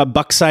this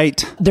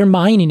Bucksite? They're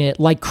mining it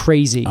like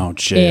crazy. Oh,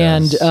 jeez.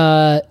 And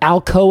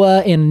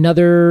Alcoa and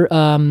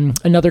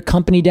another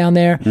company down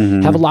there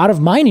have a lot of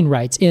mining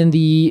rights. And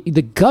the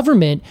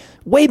government,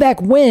 way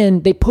back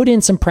when, they put in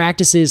some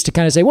practices to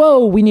kind of say,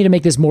 whoa, we need to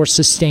make this more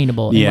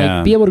sustainable and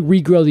like be able to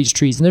regrow these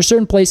trees. And there's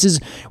certain places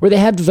where they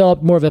have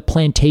developed more of a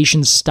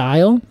plantation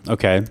style.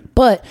 Okay.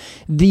 But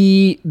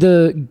the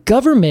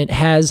government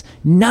has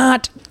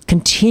not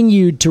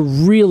continued to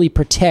really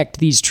protect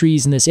these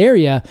trees in this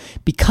area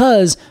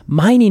because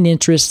mining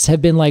interests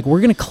have been like, we're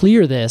going to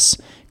clear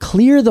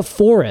the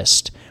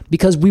forest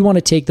because we want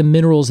to take the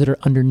minerals that are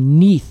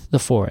underneath the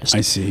forest. I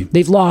see.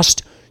 They've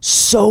lost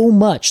so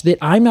much that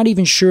I'm not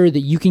even sure that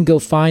you can go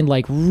find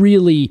like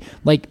really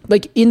like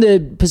in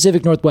the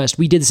Pacific Northwest,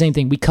 we did the same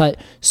thing. We cut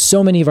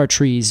so many of our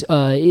trees.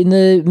 In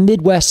the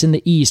Midwest and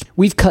the East,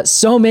 we've cut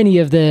so many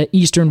of the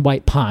eastern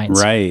white pines.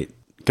 Right.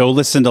 Go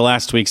listen to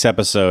last week's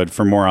episode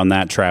for more on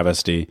that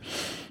travesty.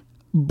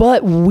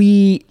 But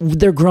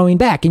they're growing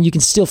back, and you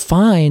can still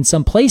find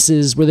some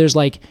places where there's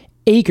like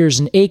acres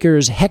and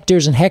acres,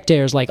 hectares and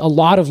hectares, like a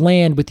lot of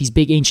land with these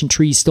big ancient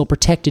trees still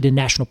protected in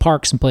national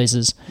parks and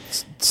places.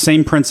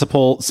 Same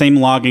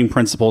logging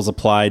principles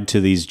applied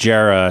to these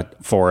Jarrah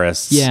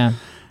forests. Yeah.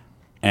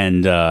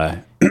 And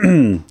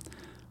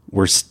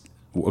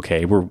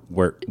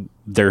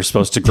they're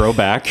supposed to grow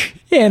back.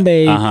 And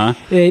they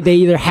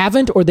either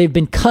haven't or they've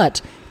been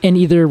cut and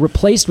either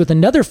replaced with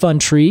another fun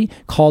tree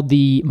called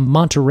the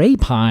Monterey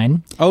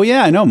pine. Oh,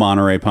 yeah, I know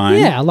Monterey pine.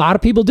 Yeah, a lot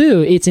of people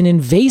do. It's an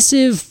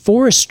invasive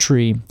forest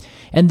tree.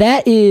 And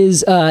that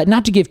is,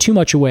 not to give too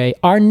much away,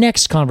 our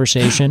next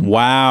conversation.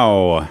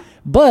 Wow.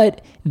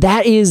 But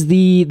that is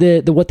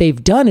the what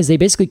they've done is they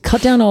basically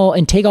cut down all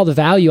and take all the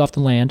value off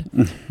the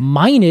land,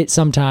 mine it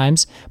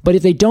sometimes, but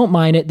if they don't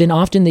mine it, then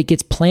often it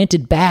gets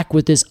planted back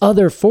with this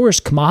other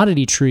forest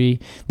commodity tree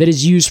that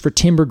is used for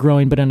timber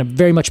growing, but in a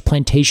very much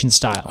plantation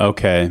style.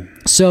 Okay.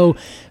 So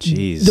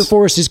the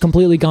forest is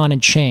completely gone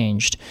and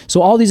changed.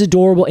 So all these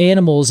adorable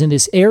animals in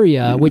this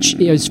area, which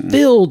is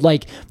filled,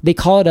 like they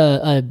call it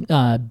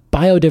a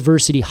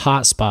biodiversity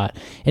hotspot.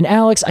 And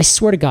Alex, I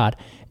swear to God,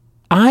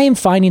 I am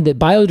finding that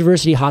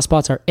biodiversity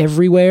hotspots are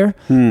everywhere.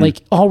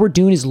 Like all we're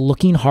doing is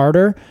looking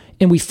harder,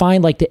 and we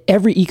find like that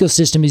every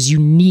ecosystem is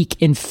unique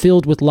and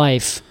filled with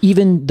life,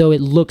 even though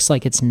it looks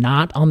like it's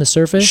not on the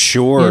surface.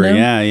 Sure. You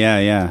know?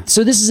 Yeah.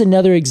 So this is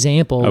another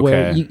example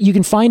where you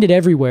can find it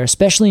everywhere,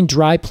 especially in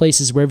dry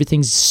places where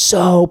everything's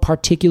so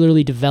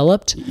particularly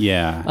developed.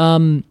 Yeah.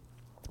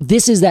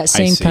 This is that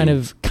same kind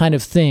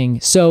of thing.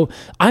 So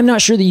I'm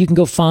not sure that you can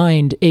go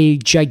find a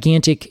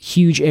gigantic,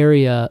 huge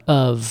area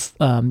of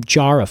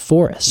Jarrah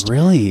forest.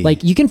 Really?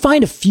 Like you can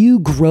find a few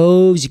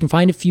groves, you can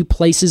find a few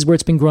places where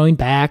it's been growing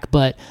back,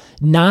 but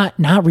not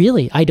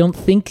really. I don't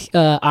think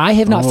I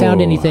have not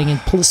found anything.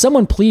 And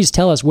someone please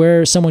tell us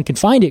where someone can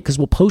find it because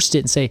we'll post it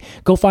and say,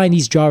 go find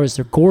these Jarrahs.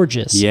 They're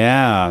gorgeous.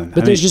 Yeah.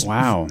 But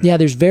wow. Yeah,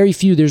 there's very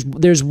few.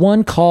 There's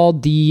one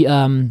called the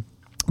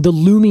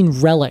looming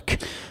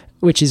relic,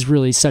 which is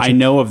really such I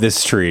know of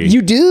this tree.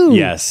 You do?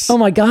 Yes. Oh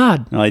my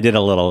God. Well, I did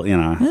a little,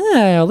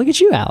 Oh, look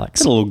at you, Alex.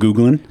 Did a little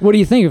Googling. What do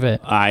you think of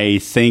it? I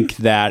think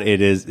that it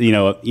is,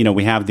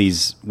 we have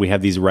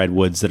these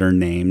redwoods that are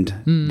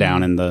named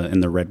down in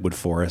the redwood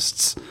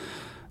forests.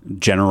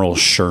 General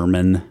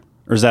Sherman.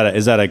 Or is that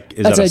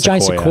a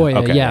giant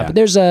sequoia? Okay, yeah. But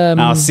there's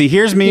see,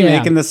 here's me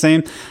making the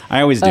same.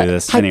 I always do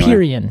this.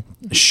 Hyperion.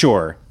 Anyway.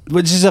 Sure.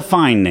 Which is a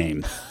fine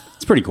name.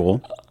 It's pretty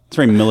cool. It's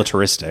very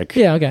militaristic.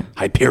 Yeah, okay.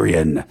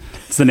 Hyperion.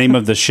 It's the name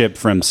of the ship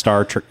from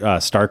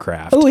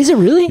StarCraft. Oh, is it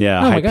really?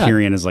 Yeah, oh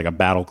Hyperion is like a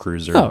battle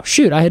cruiser. Oh,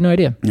 shoot. I had no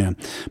idea. Yeah.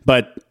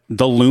 But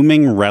the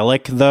looming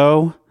relic,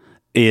 though,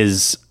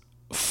 is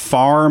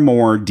far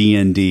more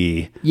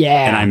D&D.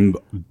 Yeah. And I'm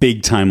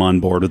big time on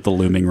board with the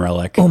looming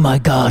relic. Oh my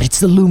God, it's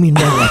the looming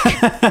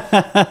relic.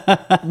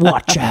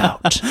 Watch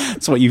out.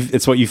 It's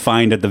what you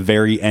find at the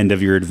very end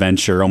of your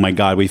adventure. Oh my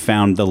God, we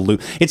found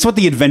the it's what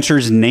the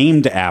adventure's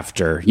named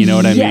after. You know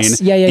what I mean?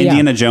 Yeah.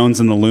 Indiana Jones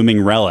and the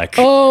looming relic.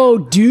 Oh,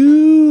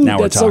 dude. Now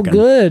we're that's so talking.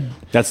 good.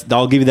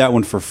 I'll give you that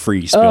one for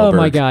free, Spielberg. Oh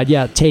my God,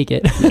 yeah, take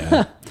it.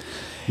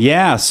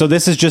 Yeah, so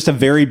this is just a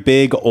very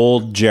big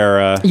old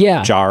Jarrah,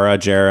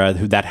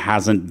 who that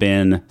hasn't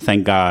been,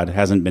 thank God,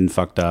 hasn't been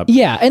fucked up.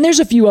 Yeah, and there's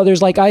a few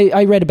others. Like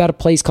I read about a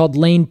place called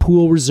Lane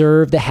Pool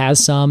Reserve that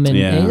has some,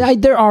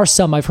 and there are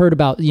some I've heard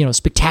about.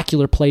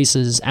 Spectacular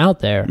places out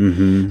there.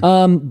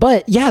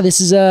 But yeah, this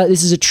is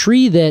a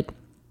tree that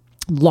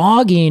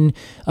logging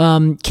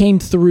came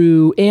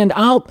through, and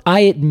I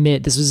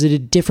admit this was at a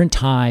different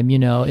time,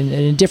 in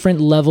a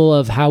different level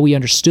of how we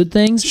understood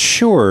things.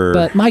 Sure.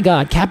 But my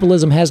God,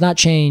 capitalism has not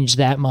changed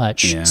that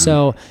much. Yeah.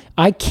 So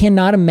I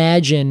cannot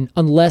imagine,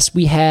 unless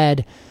we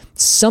had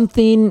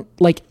something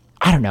like,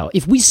 I don't know,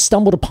 if we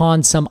stumbled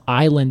upon some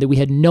island that we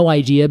had no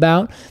idea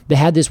about that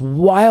had this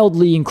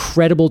wildly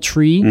incredible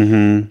tree,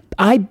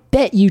 I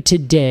bet you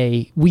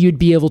today we would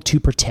be able to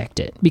protect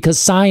it, because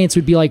science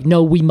would be like,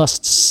 no, we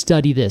must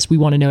study this. We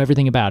want to know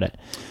everything about it.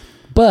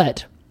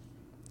 But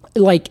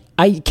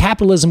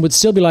capitalism would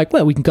still be like,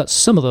 well, we can cut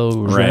some of those,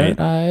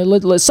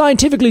 right?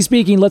 Scientifically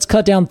speaking, let's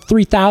cut down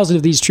 3,000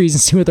 of these trees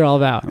and see what they're all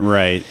about.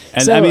 Right.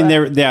 And so,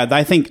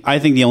 I think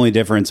the only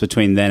difference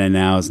between then and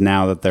now is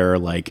now that there are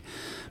like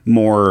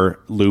more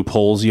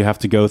loopholes you have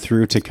to go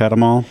through to cut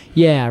them all.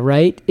 Yeah,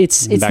 right.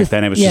 It's back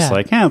then it was just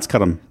like, let's cut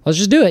them. Let's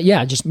just do it.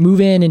 Yeah, just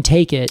move in and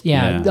take it.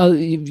 Yeah.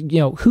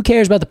 Who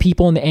cares about the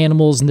people and the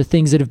animals and the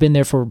things that have been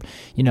there for,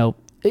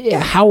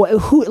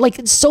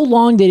 so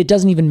long that it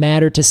doesn't even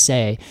matter to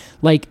say,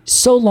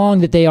 so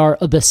long that they are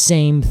the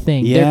same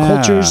thing. Yeah. Their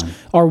cultures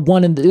are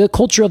one, and the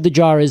culture of the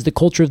Jarrah is the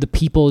culture of the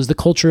people, is the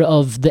culture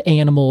of the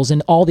animals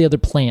and all the other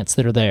plants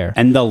that are there.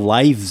 And the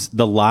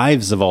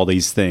lives of all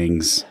these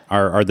things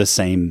are the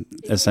same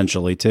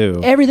essentially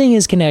too. Everything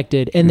is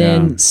connected, and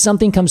then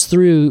something comes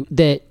through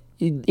that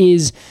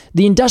is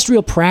the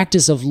industrial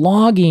practice of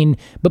logging,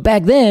 but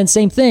back then,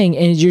 same thing,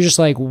 and you're just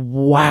like,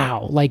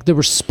 wow, like the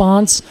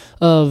response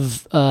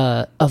of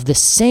the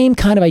same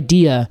kind of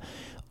idea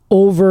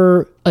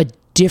over a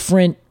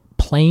different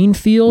playing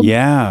field.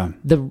 Yeah,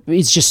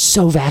 it's just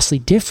so vastly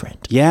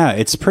different. Yeah,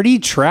 it's pretty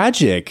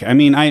tragic. I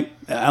mean, I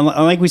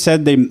like we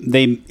said, they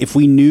if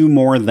we knew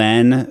more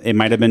then, it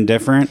might have been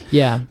different.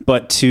 Yeah,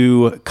 but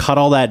to cut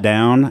all that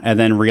down and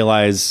then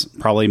realize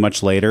probably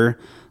much later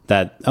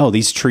that,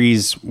 these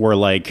trees were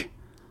like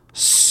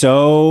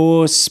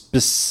so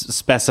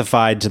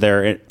specified to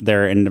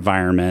their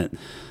environment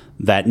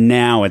that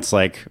now it's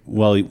like,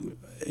 well,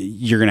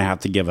 you're going to have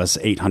to give us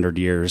 800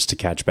 years to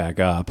catch back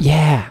up.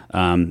 Yeah.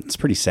 It's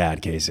pretty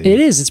sad, Casey. It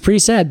is. It's pretty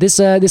sad. This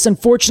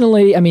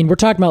unfortunately, I mean, we're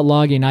talking about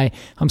logging.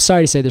 I'm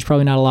sorry to say there's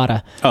probably not a lot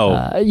of,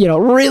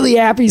 really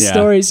happy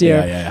stories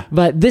here. Yeah.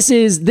 But this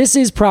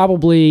is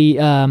probably,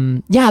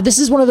 this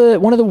is one of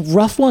the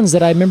rough ones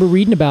that I remember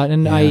reading about.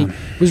 And I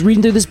was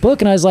reading through this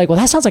book and I was like, well,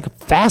 that sounds like a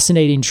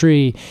fascinating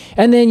tree.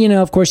 And then,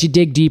 of course you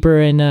dig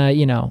deeper and,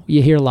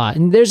 you hear a lot.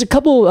 And there's a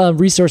couple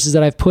resources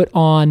that I've put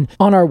on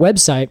our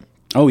website.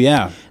 Oh,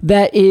 yeah.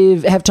 That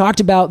have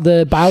talked about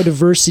the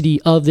biodiversity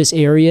of this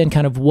area and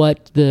kind of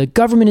what the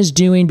government is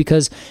doing,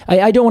 because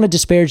I don't want to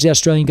disparage the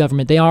Australian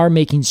government. They are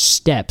making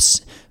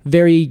steps,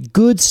 very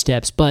good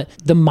steps, but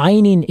the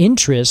mining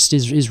interest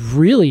is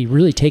really,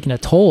 really taking a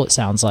toll, it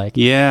sounds like.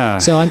 Yeah.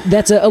 So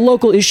that's a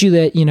local issue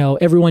that,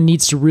 everyone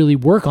needs to really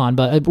work on.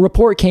 But a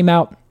report came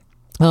out.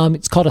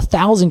 It's called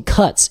 1,000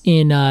 Cuts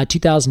in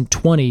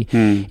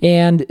 2020,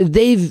 and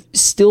they've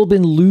still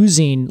been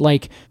losing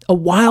like a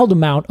wild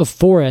amount of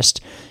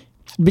forest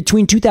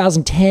between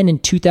 2010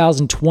 and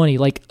 2020.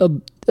 Like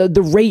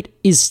the rate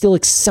is still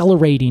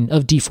accelerating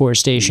of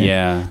deforestation.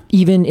 Yeah,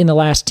 even in the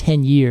last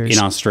 10 years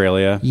in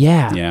Australia.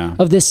 Yeah,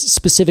 of this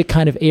specific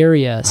kind of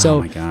area. So,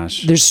 oh my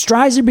gosh, there's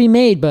strides to be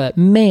made, but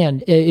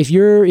man, if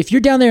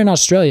you're down there in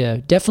Australia,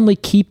 definitely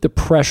keep the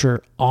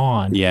pressure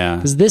on. Yeah,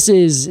 because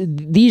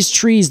these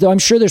trees, though I'm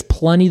sure there's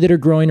plenty that are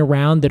growing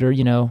around that are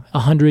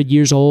 100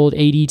 years old,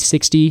 80,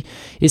 60.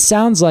 It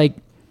sounds like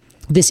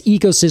this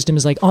ecosystem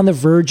is like on the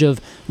verge of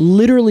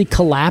literally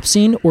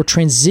collapsing or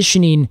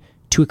transitioning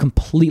to a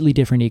completely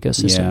different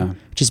ecosystem,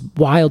 which is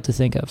wild to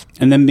think of.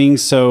 And then being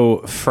so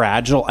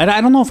fragile. And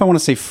I don't know if I want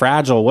to say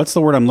fragile. What's the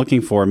word I'm looking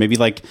for? Maybe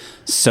like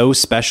so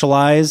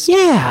specialized.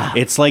 Yeah.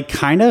 It's like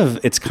kind of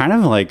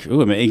like,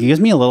 it gives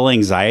me a little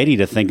anxiety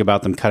to think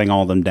about them cutting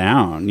all of them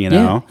down,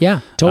 Yeah,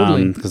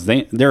 totally. Because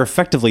they're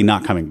effectively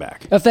not coming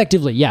back.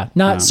 Effectively, yeah.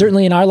 Not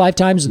certainly in our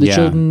lifetimes, or the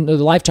children, or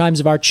the lifetimes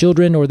of our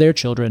children or their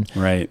children.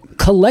 Right.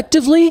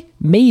 Collectively,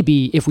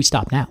 maybe if we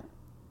stop now.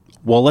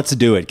 Well, let's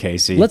do it,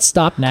 Casey. Let's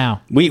stop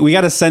now. We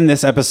got to send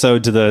this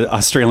episode to the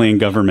Australian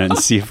government and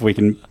see if we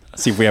can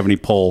See if we have any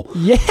poll.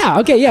 Yeah.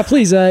 Okay. Yeah.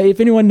 Please. If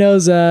anyone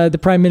knows the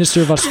Prime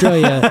Minister of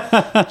Australia,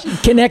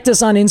 connect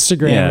us on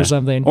Instagram or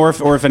something.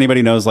 Or if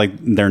anybody knows like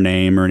their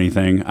name or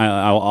anything,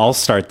 I'll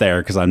start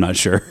there because I'm not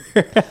sure.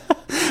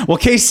 Well,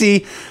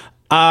 Casey,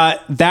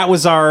 that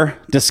was our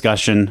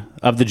discussion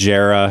of the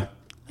Jarrah.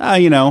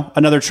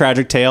 Another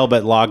tragic tale,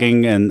 but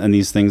logging and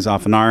these things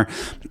often are.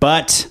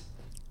 But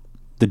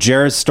the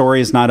Jarrah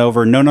story is not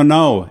over.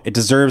 No. It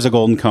deserves a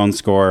golden cone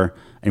score,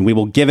 and we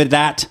will give it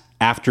that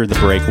after the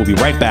break. We'll be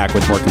right back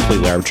with more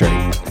Completely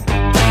Arbitrary.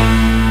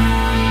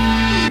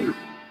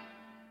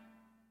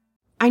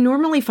 I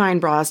normally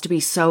find bras to be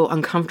so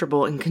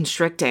uncomfortable and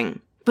constricting,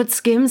 but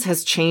Skims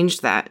has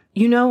changed that.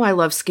 You know I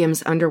love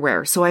Skims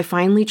underwear, so I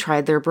finally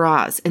tried their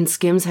bras, and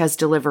Skims has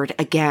delivered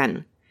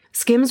again.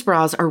 Skims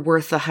bras are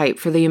worth the hype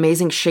for the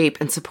amazing shape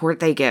and support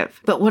they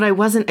give, but what I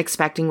wasn't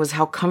expecting was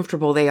how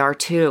comfortable they are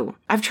too.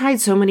 I've tried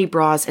so many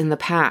bras in the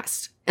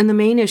past, and the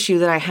main issue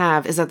that I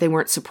have is that they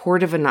weren't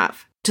supportive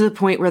enough, to the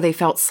point where they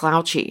felt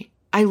slouchy.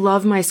 I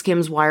love my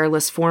Skims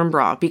wireless form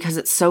bra because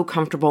it's so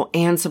comfortable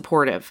and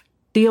supportive.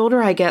 The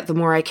older I get, the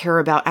more I care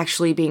about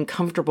actually being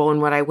comfortable in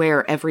what I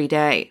wear every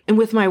day. And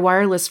with my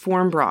wireless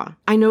form bra,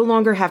 I no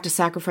longer have to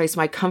sacrifice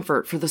my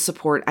comfort for the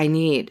support I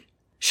need.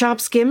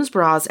 Shop Skims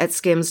bras at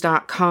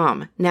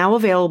skims.com, now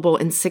available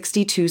in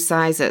 62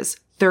 sizes,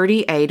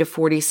 30A to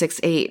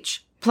 46H.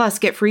 Plus,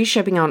 get free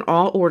shipping on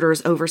all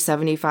orders over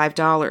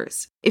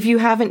 $75. If you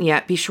haven't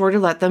yet, be sure to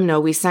let them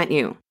know we sent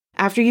you.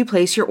 After you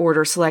place your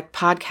order, select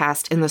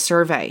podcast in the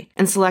survey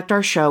and select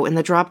our show in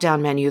the drop-down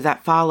menu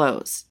that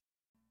follows.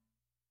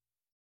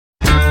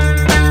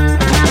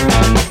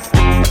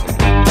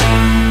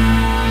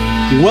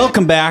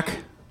 Welcome back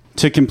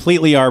to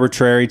Completely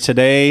Arbitrary.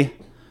 Today,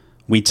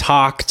 we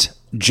talked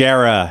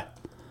Jarrah,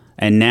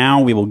 and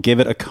now we will give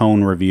it a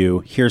cone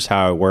review. Here's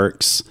how it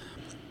works.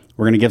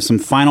 We're going to give some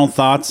final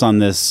thoughts on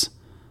this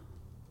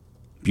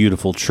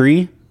beautiful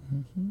tree.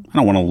 I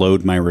don't want to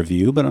load my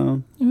review, but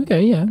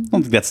okay, yeah. I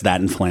don't think that's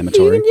that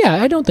inflammatory.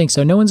 Yeah, I don't think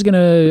so. No one's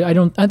gonna. I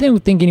don't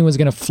think anyone's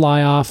gonna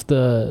fly off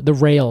the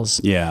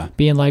rails. Yeah,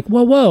 being like,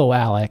 whoa,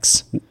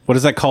 Alex. What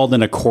is that called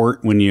in a court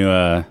when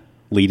you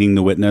leading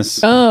the witness?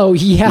 Oh,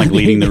 yeah. Like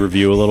leading the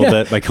review a little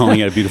bit by calling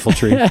it a beautiful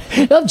tree.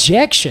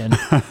 Objection.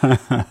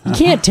 You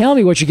can't tell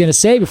me what you're going to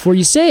say before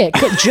you say it.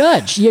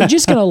 Judge, you're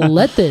just going to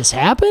let this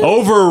happen?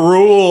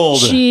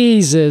 Overruled.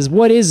 Jesus,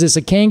 what is this,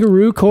 a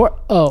kangaroo court?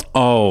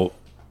 Oh,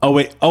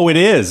 wait. Oh, it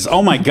is.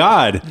 Oh, my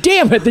God.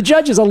 Damn it, the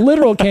judge is a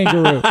literal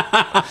kangaroo.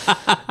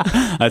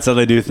 That's how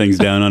they do things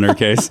down on her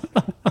case.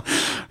 I'm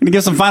going to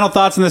give some final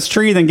thoughts on this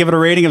tree, then give it a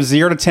rating of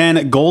 0 to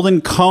 10 golden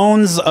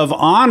cones of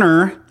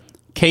honor.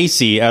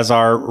 Casey, as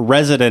our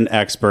resident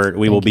expert,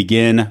 we will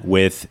begin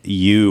with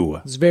you.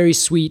 It's very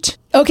sweet.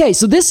 Okay,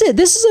 so this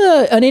is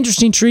an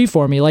interesting tree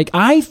for me. Like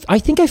I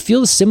think I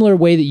feel a similar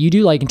way that you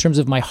do, like in terms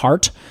of my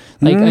heart.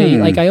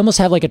 Like I almost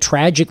have like a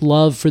tragic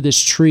love for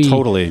this tree.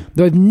 Totally.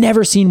 Though I've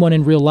never seen one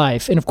in real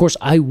life, and of course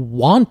I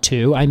want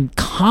to. I'm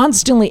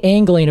constantly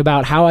angling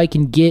about how I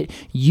can get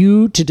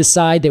you to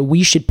decide that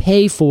we should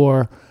pay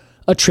for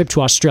a trip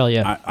to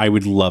Australia. I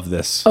would love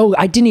this. Oh,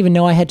 I didn't even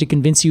know I had to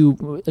convince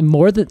you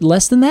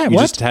less than that. You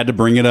just had to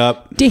bring it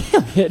up.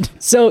 Damn it.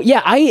 So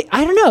yeah, I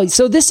don't know.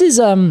 So this is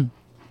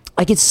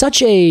like it's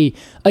such a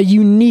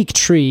unique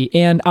tree,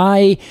 and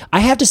I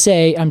have to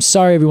say, I'm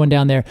sorry everyone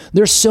down there.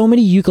 There's so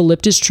many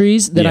eucalyptus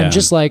trees that I'm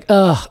just like,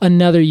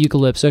 another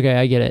eucalyptus. Okay,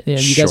 I get it. Yeah,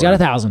 you guys got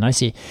 1,000. I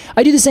see.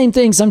 I do the same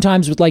thing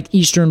sometimes with like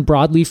eastern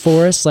broadleaf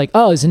forests. Like,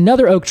 it's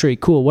another oak tree.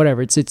 Cool,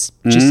 whatever. It's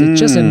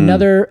just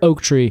another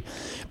oak tree.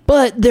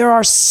 But there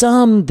are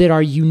some that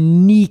are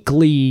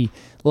uniquely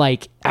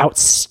like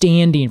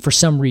outstanding for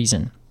some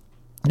reason.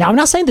 Now, I'm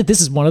not saying that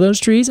this is one of those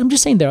trees. I'm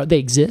just saying they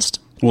exist.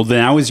 Well,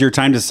 now is your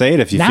time to say it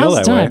if you feel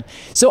that way.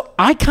 So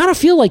I kind of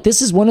feel like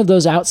this is one of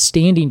those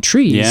outstanding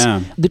trees.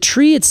 Yeah. The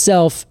tree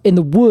itself in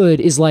the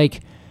wood is like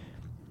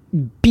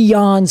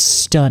beyond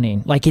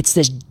stunning. Like it's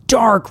this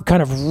dark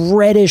kind of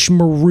reddish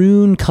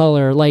maroon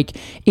color. Like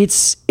it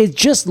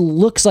just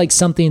looks like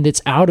something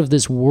that's out of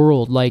this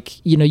world.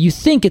 Like, you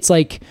think it's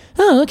like,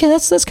 oh, okay,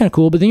 that's kind of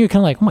cool. But then you're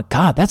kind of like, oh my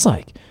God, that's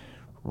like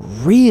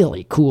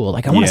really cool.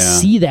 Like I want to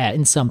see that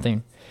in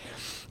something.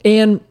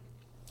 And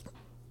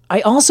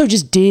I also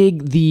just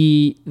dig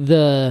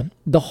the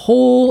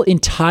whole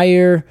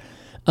entire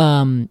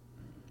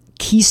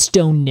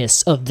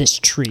keystone-ness of this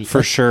tree.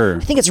 For sure. I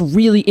think it's a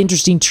really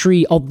interesting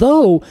tree,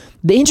 although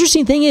the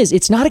interesting thing is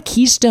it's not a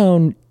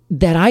keystone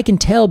that I can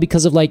tell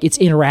because of like its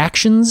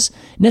interactions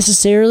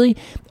necessarily,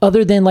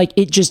 other than like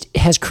it just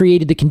has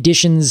created the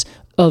conditions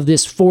of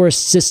this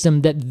forest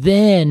system that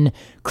then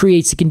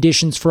creates the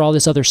conditions for all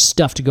this other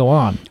stuff to go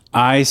on.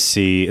 I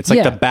see. It's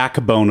like the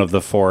backbone of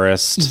the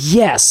forest.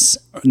 Yes.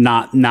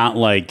 Not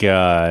like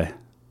an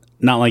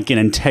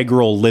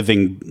integral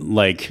living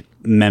like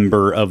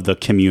member of the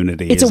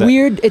community. It's a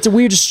weird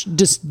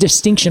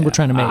distinction we're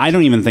trying to make. I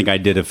don't even think I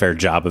did a fair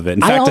job of it.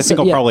 In fact, I think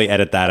I'll yeah. probably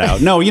edit that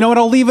out. No, you know what?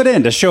 I'll leave it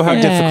in to show how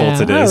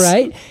difficult it is. All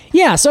right.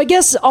 Yeah. So I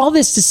guess all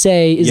this to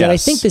say is that I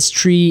think this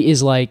tree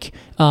is like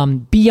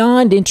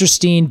beyond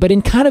interesting, but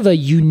in kind of a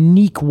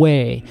unique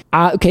way.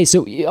 Okay.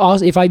 So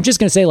if I'm just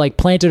going to say like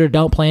plant it or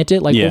don't plant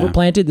it, like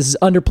overplanted, this is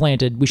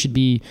underplanted.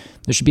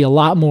 There should be a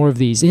lot more of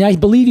these. And I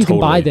believe you can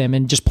buy them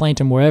and just plant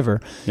them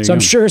wherever. So I'm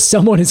sure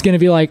someone is going to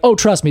be like, oh,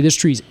 trust me, this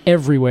tree's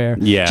everywhere.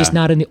 Yeah. Just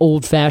not in the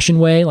old fashioned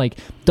way. Like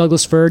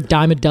Douglas fir,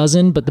 dime a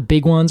dozen, but the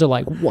big ones are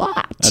like,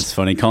 what? That's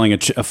funny. Calling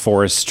a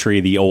forest tree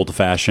the old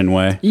fashioned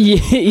way.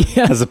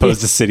 Yeah. As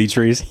opposed to city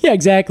trees. Yeah,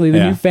 exactly. The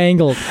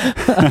newfangled.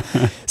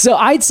 So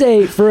I'd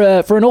say for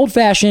an old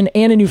fashioned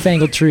and a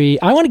newfangled tree,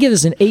 I want to give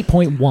this an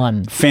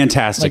 8.1.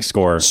 Fantastic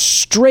score.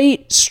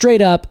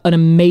 Straight up an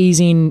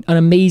amazing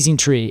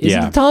tree. Is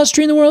it the tallest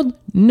tree in the world?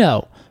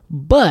 No.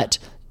 But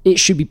it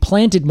should be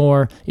planted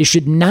more. It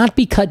should not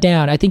be cut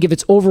down. I think if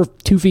it's over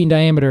 2 feet in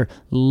diameter,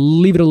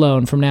 leave it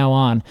alone from now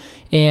on.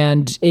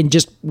 And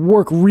just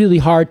work really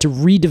hard to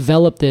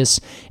redevelop this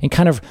and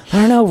kind of, I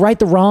don't know, right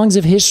the wrongs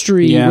of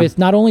history with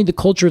not only the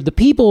culture of the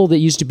people that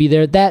used to be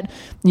there, that,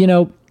 you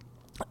know,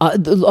 a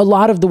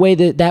lot of the way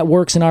that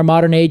works in our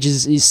modern age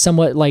is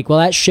somewhat like, well,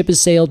 that ship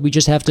has sailed. We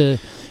just have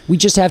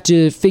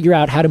to figure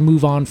out how to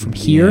move on from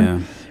here.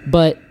 Yeah.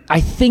 But I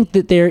think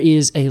that there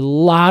is a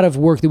lot of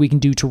work that we can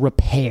do to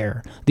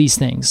repair these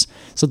things.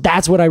 So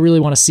that's what I really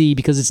want to see,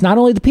 because it's not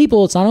only the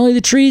people, it's not only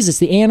the trees, it's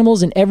the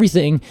animals and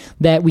everything,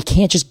 that we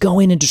can't just go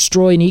in and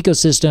destroy an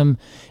ecosystem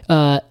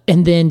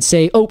and then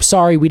say, oh,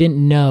 sorry, we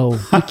didn't know.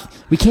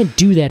 We can't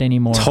do that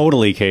anymore.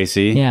 Totally,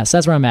 Casey. Yeah, so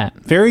that's where I'm at.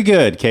 Very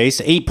good,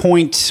 Case.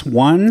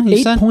 8.1,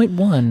 you said?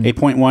 8.1.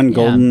 8.1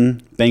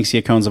 golden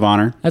Banksia cones of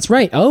honor. That's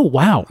right. Oh,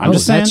 wow. I'm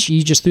just saying.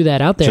 You just threw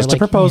that out there. Just a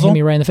proposal. You hit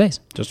me right in the face.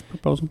 Just a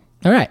proposal.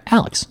 All right,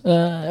 Alex,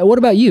 what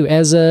about you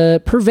as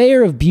a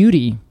purveyor of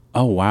beauty?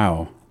 Oh,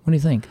 wow. What do you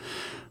think?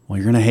 Well,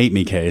 you're going to hate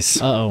me, Case.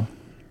 Uh-oh.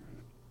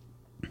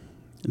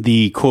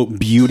 The, quote,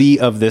 beauty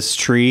of this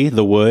tree,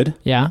 the wood.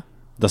 Yeah.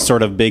 The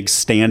sort of big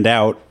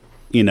standout,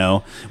 you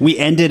know. We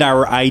ended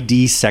our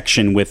ID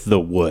section with the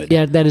wood.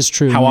 Yeah, that is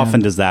true. How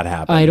often does that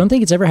happen? I don't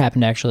think it's ever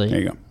happened, actually.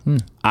 There you go.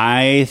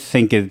 I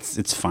think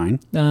it's fine.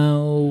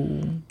 Oh.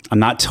 I'm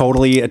not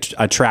totally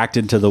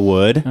attracted to the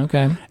wood.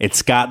 Okay.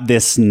 It's got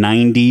this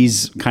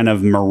 90s kind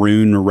of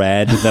maroon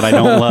red that I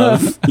don't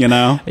love, you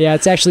know? Yeah,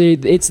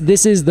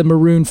 this is the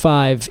Maroon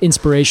 5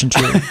 inspiration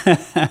tree.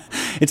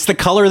 It's the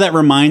color that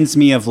reminds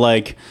me of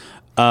like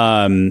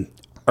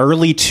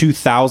early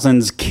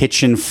 2000s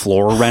kitchen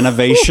floor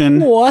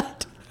renovation.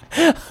 What?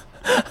 I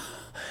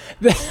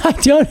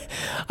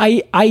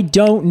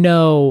don't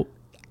know.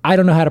 I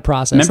don't know how to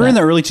process Remember that. in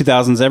the early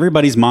 2000s,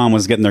 everybody's mom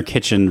was getting their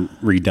kitchen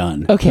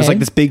redone. Okay. It was like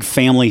this big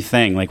family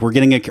thing. Like, we're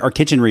getting our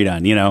kitchen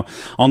redone, you know,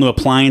 all new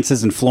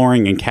appliances and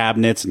flooring and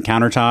cabinets and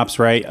countertops,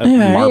 right?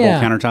 Marble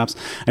countertops.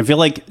 I feel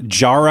like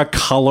Jarrah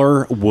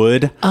color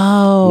wood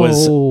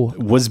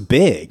was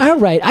big. All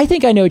right. I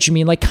think I know what you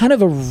mean. Like kind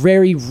of a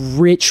very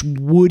rich,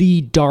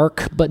 woody,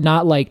 dark, but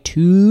not like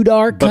too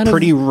dark. But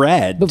pretty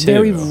red, but too.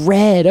 Very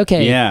red.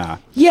 Okay. Yeah.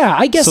 Yeah,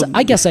 I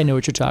guess I know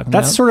what you're talking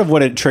about. That's sort of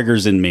what it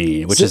triggers in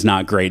me, which is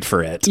not great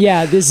for it.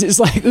 Yeah, this is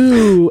like,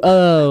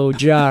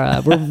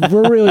 Jarrah,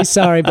 we're really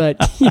sorry,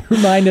 but you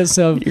remind us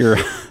of your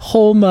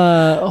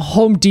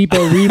Home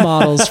Depot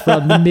remodels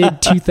from the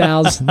mid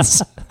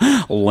 2000s.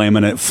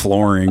 Laminate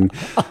flooring,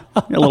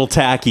 a little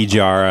tacky,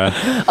 Jarrah.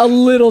 A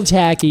little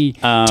tacky.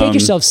 Take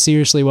yourself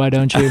seriously, why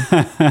don't you?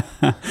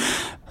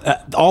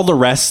 All the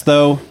rest,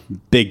 though,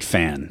 big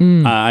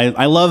fan.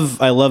 I love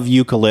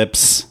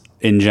eucalypts.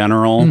 In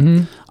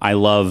general, I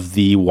love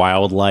the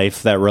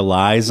wildlife that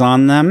relies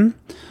on them.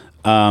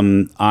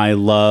 I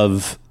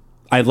love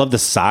the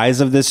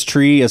size of this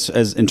tree as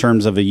in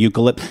terms of a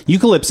eucalypt.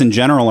 Eucalypts in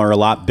general are a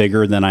lot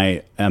bigger than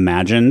I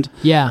imagined.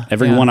 Yeah.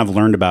 Every one I've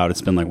learned about,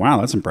 it's been like,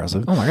 wow, that's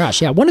impressive. Oh my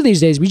gosh. Yeah. One of these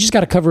days, we just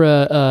got to cover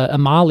a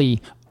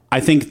Mali.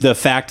 I think the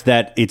fact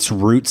that its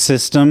root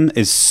system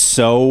is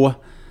so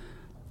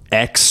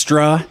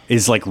extra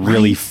is like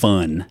really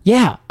fun.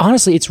 Yeah.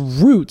 Honestly, its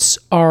roots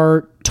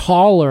are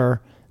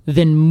taller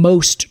than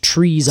most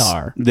trees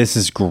are. This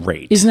is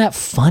great. Isn't that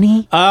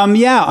funny?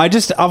 Yeah, I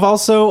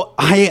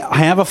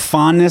have a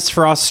fondness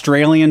for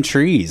Australian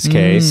trees,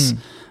 Case.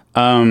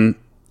 I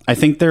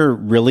think they're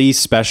really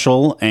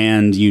special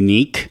and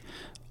unique.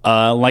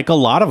 Like a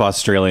lot of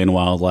Australian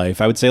wildlife.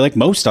 I would say like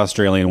most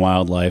Australian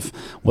wildlife.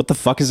 What the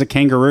fuck is a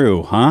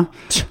kangaroo, huh?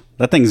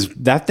 That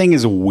thing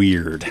is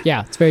weird.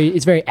 Yeah, it's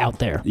very out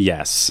there.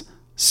 Yes.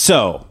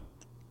 So,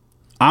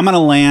 I'm going to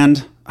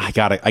land, I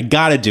got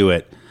to do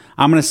it.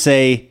 I'm going to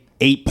say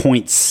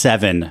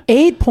 8.7.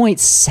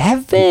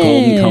 8.7?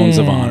 Golden cones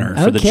of honor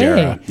for the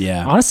Jarrah.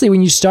 Yeah. Honestly,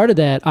 when you started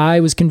that,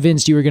 I was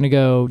convinced you were going to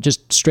go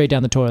just straight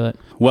down the toilet.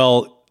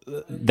 Well,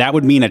 that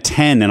would mean a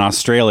 10 in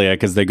Australia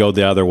because they go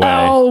the other way.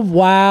 Oh,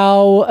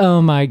 wow.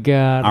 Oh, my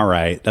God. All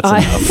right. That's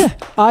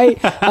enough. I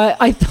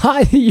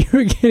thought that you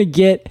were going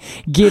to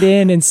get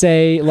in and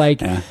say,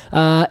 like,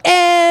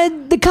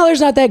 and the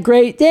color's not that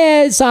great.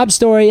 Yeah, sob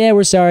story. Yeah,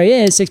 we're sorry.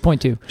 Yeah,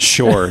 6.2.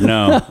 Sure.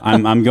 No,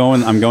 I'm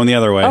going the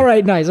other way. All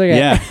right, nice. Okay.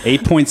 Yeah,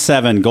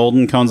 8.7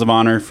 golden cones of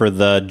honor for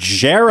the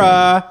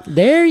Jarrah.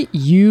 There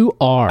you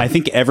are. I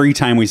think every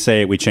time we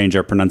say it, we change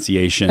our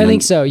pronunciation. I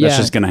think so. Yeah, that's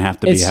just going to have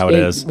to be how it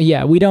is.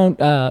 Yeah, we don't.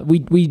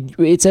 We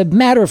it's a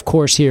matter of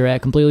course here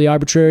at Completely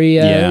Arbitrary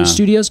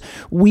Studios.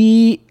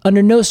 We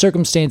under no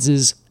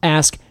circumstances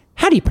ask,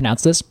 how do you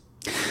pronounce this?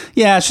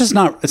 Yeah, it's just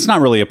not. It's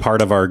not really a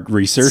part of our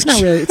research.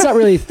 It's not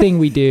really a thing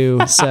we do.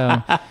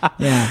 So,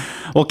 yeah.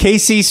 Well,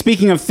 Casey,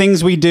 speaking of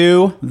things we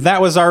do,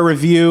 that was our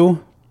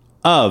review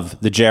of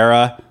the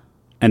Jarrah.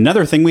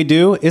 Another thing we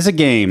do is a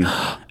game,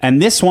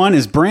 and this one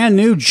is brand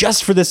new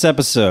just for this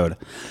episode.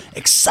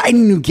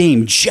 Exciting new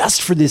game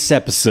just for this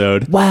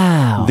episode.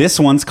 Wow. This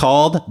one's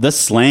called the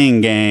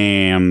Slang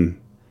Game.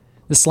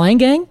 The Slang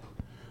Gang?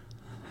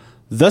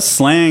 The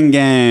Slang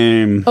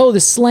Game. Oh,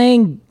 the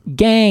Slang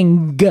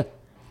Gang.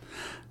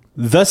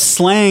 The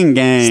Slang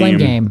Game. Slang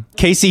Game.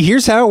 Casey,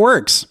 here's how it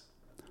works.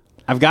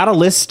 I've got a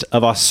list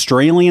of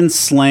Australian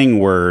slang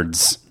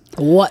words.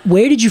 What?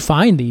 Where did you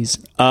find these?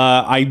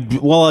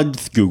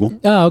 Google.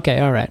 Oh, okay.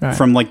 All right.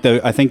 From like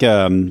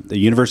the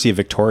University of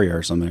Victoria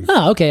or something.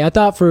 Oh, okay. I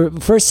thought for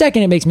a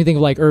second it makes me think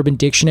of like Urban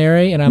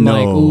Dictionary, and I'm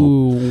like,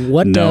 ooh,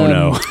 what?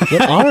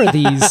 What are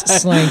these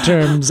slang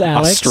terms,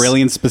 Alex?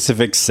 Australian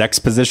specific sex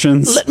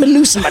positions. Let me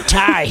loosen my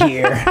tie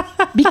here,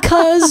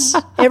 because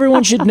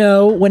everyone should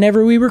know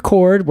whenever we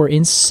record, we're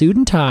in suit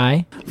and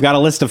tie. I've got a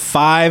list of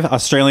 5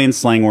 Australian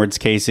slang words,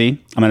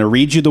 Casey. I'm going to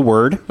read you the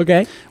word.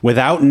 Okay.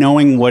 Without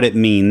knowing what it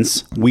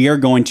means, we are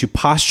going to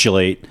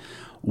postulate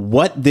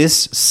what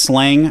this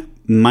slang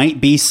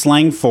might be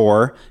slang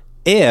for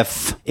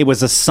if it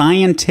was a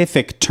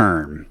scientific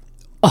term.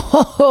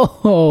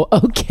 Oh,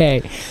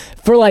 okay.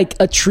 For like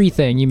a tree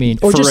thing, you mean?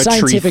 Or just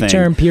scientific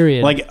term,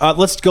 period. Like,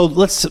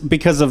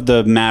 because of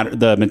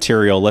the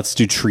material, let's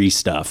do tree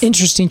stuff.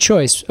 Interesting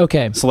choice.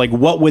 Okay. So like,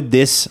 what would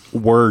this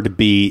word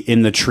be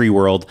in the tree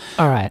world?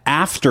 All right.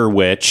 After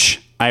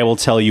which, I will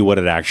tell you what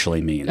it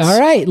actually means. All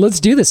right. Let's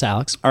do this,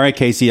 Alex. All right,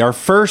 Casey. Our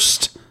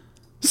first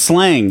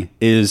slang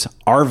is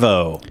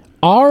arvo.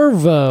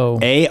 Arvo.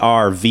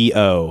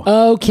 ARVO.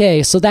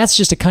 Okay, so that's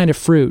just a kind of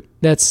fruit.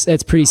 That's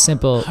pretty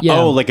simple. Yeah.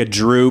 Oh, like a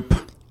drupe,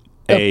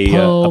 a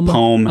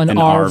poem, an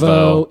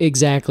arvo.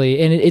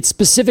 Exactly. And it's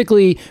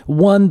specifically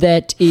one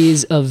that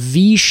is a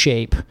V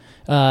shape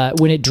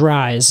when it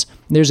dries.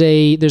 There's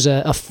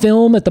a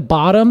film at the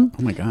bottom.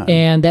 Oh my God.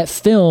 And that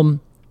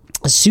film,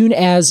 as soon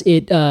as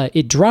it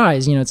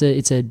dries, it's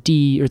a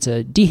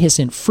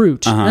dehiscent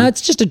fruit.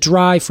 It's just a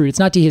dry fruit. It's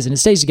not dehiscent. It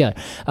stays together.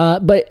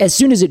 But as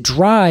soon as it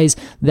dries,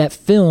 that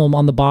film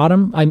on the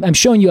bottom, I'm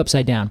showing you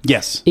upside down.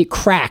 Yes. It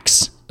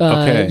cracks.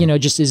 Okay.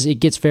 Just as it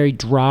gets very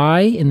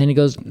dry, and then it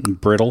goes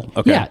brittle.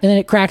 Okay. Yeah, and then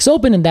it cracks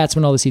open, and that's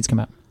when all the seeds come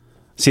out.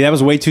 See, that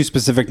was way too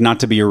specific not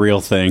to be a real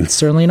thing. It's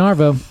certainly an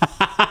arvo.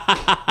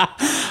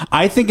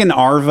 I think an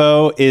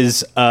arvo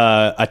is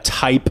a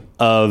type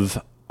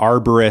of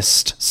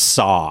arborist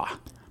saw.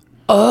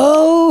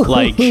 Oh,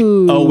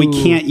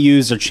 we can't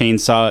use a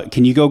chainsaw.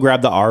 Can you go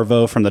grab the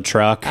arvo from the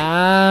truck?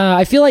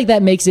 I feel like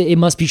that makes it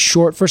must be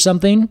short for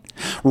something.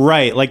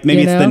 Right, like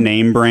maybe it's the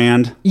name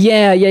brand.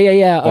 Yeah.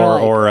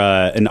 Or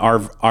an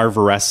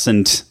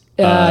arborescent.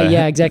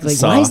 Yeah, exactly.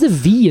 Saw. Why is the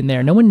V in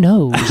there? No one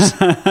knows.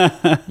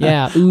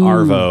 Yeah. Ooh.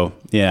 Arvo.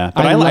 Yeah.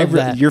 But I love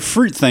that. Your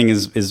fruit thing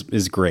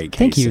is great,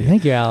 Casey.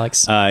 Thank you,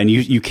 Alex. And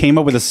you came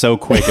up with it so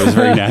quick. It was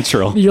very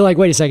natural. You're like,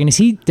 wait a second.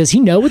 Does he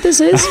know what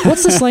this is?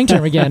 What's the slang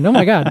term again? Oh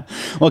my God.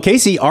 Well,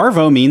 Casey,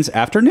 arvo means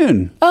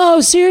afternoon.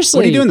 Oh, seriously?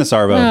 What are you doing this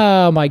arvo?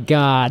 Oh my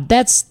God.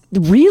 That's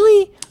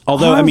really?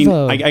 Although, arvo. I mean,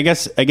 I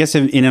guess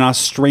in an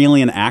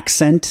Australian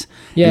accent,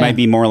 it might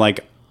be more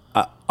like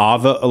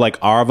avo, like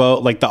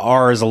arvo, like the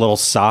R is a little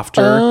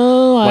softer.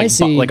 Oh, I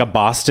see. Like a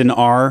Boston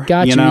R.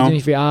 Gotcha. You know?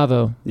 For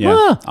avo.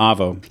 Yeah,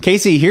 avo.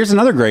 Casey, here's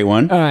another great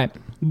one. All right.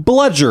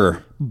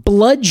 Bludger.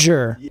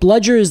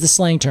 Bludger is the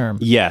slang term.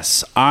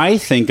 Yes. I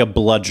think a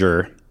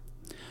bludger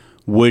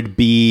would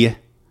be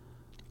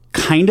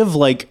kind of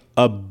like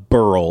a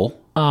burl.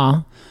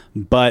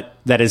 But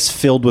that is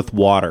filled with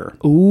water.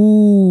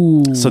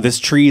 Ooh. So this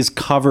tree is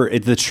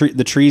covered. The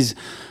tree's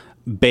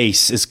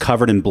base is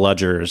covered in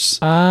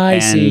bludgers. I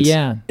see.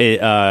 Yeah.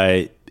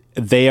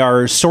 They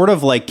are sort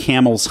of like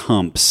camel's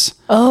humps.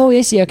 Oh,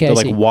 I see. Okay. They're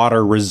like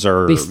water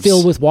reserves. They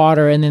fill with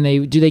water, and then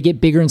do they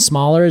get bigger and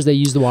smaller as they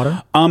use the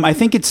water? I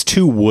think it's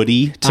too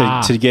woody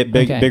to get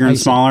bigger and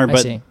smaller.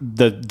 But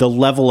the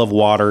level of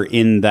water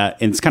in that,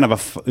 it's kind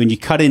of when you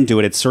cut into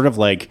it, it's sort of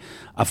like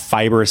a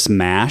fibrous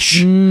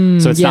mash.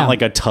 So it's not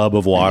like a tub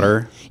of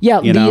water. Yeah,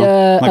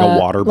 like a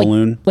water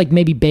balloon. Like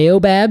maybe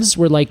baobabs,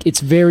 where like it's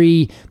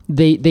very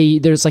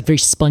there's like very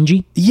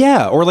spongy.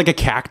 Yeah, or like a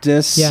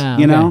cactus. Yeah,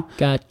 you know.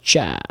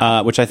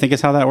 Gotcha. Which I think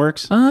is how that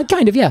works.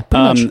 Kind of. Yeah.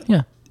 Pretty much.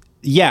 Yeah.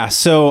 Yeah,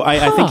 so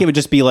I think it would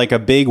just be like a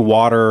big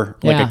water,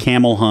 like a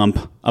camel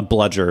hump, a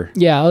bludger.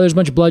 Yeah, there's a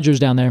bunch of bludgers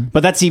down there.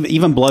 But that's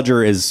even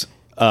bludger is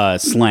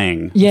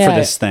slang for Yeah,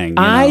 this thing. You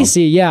I know?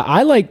 see. Yeah,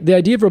 I like the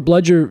idea for a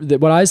bludger. That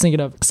what I was thinking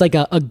of. It's like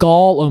a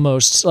gall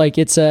almost. Like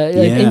it's an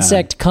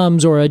insect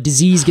comes or a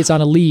disease gets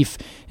on a leaf,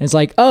 and it's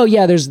like, oh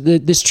yeah, there's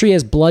this tree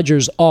has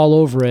bludgers all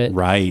over it.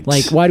 Right.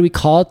 Like, why do we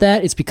call it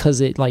that? It's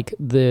because it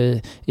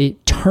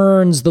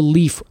turns the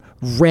leaf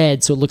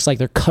red, so it looks like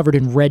they're covered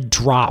in red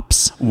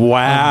drops.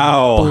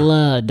 Wow. Of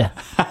blood.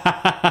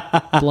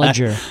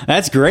 Bludger.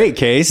 That's great,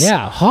 Case.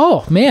 Yeah.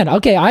 Oh man.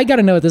 Okay, I got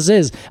to know what this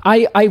is.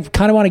 I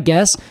kind of want to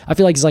guess. I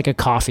feel like it's like a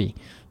coffee.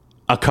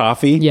 A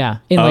coffee? Yeah.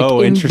 In the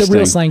interesting.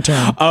 real slang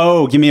term.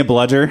 Oh, give me a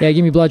bludger. Yeah,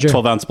 give me bludger.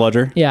 12-ounce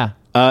bludger. Yeah.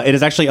 It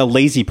is actually a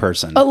lazy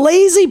person. A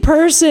lazy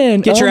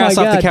person. Get your Oh ass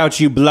my off the God. couch,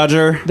 you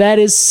bludger. That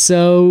is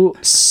so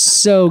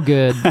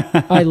good.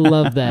 I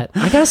love that.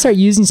 I gotta start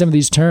using some of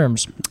these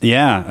terms.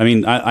 Yeah, I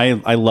mean,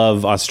 I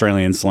love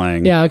Australian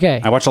slang. Yeah, okay.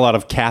 I watch a lot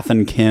of Kath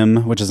and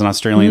Kim, which is an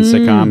Australian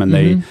sitcom,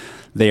 and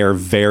they are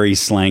very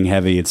slang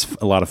heavy. It's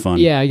a lot of fun.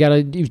 Yeah, you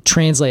gotta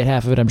translate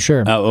half of it, I'm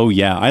sure. Oh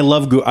yeah, I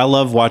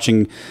love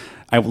watching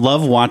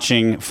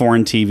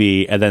foreign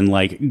TV and then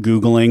like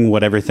Googling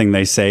what everything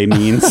they say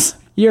means.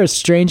 You're a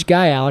strange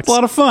guy, Alex. It's a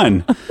lot of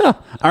fun. All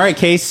right,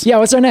 Case. Yeah,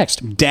 what's our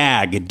next?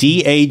 DAG.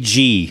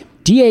 D-A-G.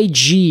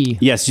 D-A-G.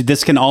 Yes,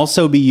 this can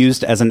also be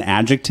used as an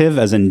adjective,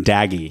 as in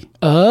daggy.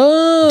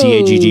 Oh.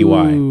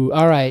 D-A-G-G-Y.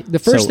 All right. The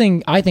first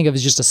thing I think of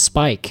is just a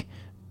spike.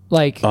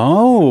 Like,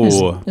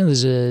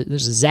 there's a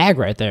zag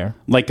right there.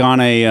 Like on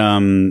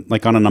an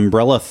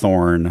umbrella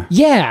thorn.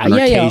 Yeah, an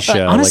yeah.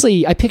 acacia,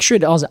 Honestly, I picture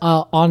it as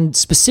on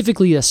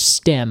specifically a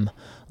stem.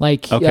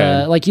 Like,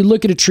 Okay. like you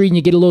look at a tree and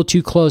you get a little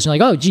too close, and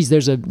you're like, oh, geez,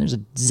 there's a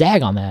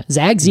zag on that.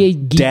 Zag,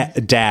 Z-A-G.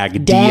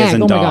 Dag. D as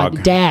in oh dog. my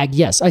God, dag.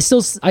 Yes, I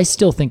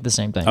still think the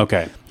same thing.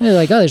 Okay. And they're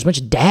like, oh, there's a bunch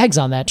of dags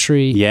on that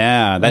tree.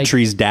 Yeah, that Like-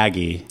 tree's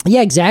daggy.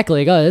 Yeah,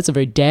 exactly. Like, oh, that's a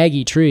very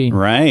daggy tree.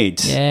 Right.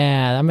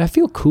 Yeah, I mean, I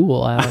feel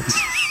cool, Alex.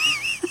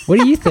 What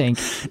do you think?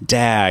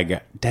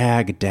 Dag.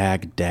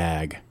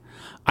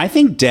 I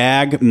think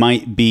dag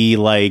might be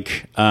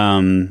like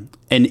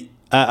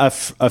a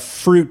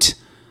fruit,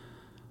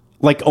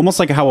 like almost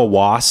like how a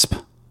wasp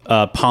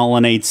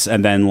pollinates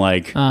and then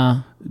like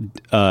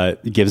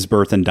gives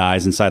birth and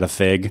dies inside a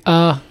fig.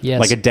 Yes.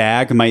 Like a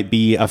dag might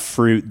be a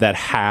fruit that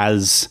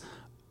has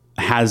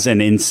an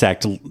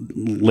insect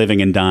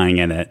living and dying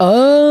in it.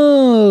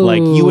 Oh,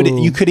 Like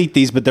you could eat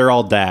these, but they're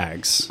all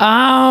dags.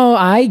 Oh,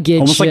 I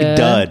get Almost ya. like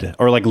dud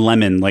or like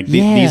lemon. Like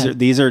Yeah.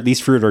 these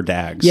fruit are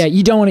dags. Yeah,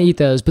 you don't want to eat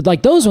those, but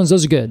like those ones,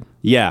 those are good.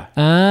 Yeah.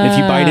 If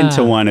you bite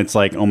into one, it's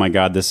like, oh my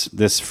God,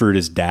 this fruit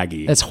is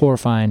daggy. That's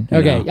horrifying.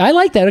 Okay, know? I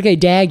like that. Okay,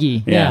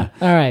 daggy. Yeah.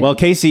 All right. Well,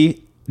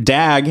 Casey,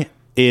 dag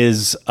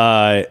is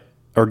or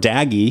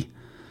daggy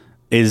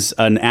is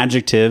an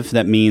adjective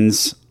that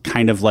means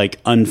kind of like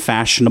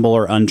unfashionable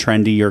or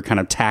untrendy or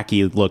kind of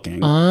tacky looking.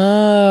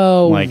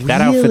 oh, Like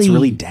that outfit's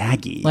really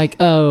daggy. Like,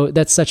 oh,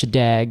 that's such a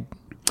dag.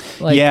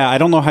 Like, yeah, I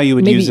don't know how you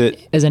would maybe use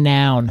it. as a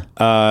noun.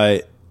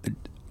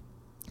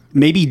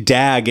 Maybe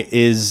dag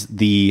is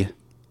the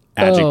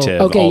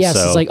adjective. Oh, okay, also. yes.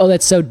 It's like, oh,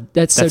 that's so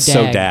dag.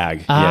 so dag.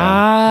 Yeah.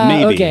 Ah,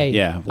 Maybe. okay.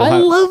 Yeah. I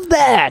love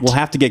that. We'll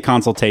have to get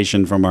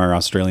consultation from our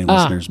Australian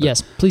listeners. But,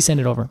 yes, please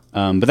send it over.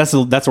 but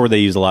that's where they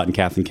use a lot in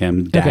Kath and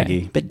Kim. Daggy.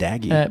 Okay. Bit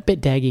daggy.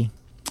 Bit daggy.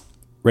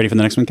 Ready for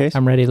the next one, Case?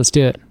 I'm ready. Let's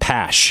do it.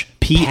 Pash.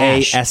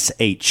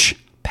 P-A-S-H.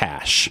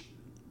 Pash.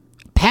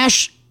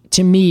 Pash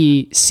to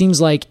me seems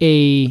like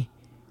a.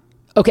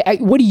 Okay,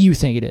 what do you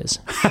think it is?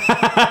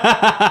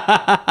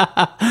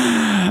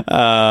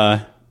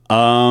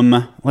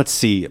 Let's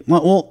see.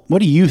 Well, what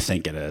do you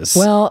think it is?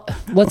 Well,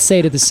 let's say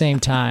it at the same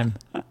time.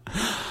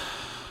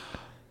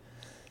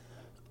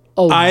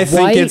 I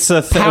think it's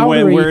a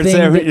powdery where it's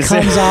thing that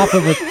comes off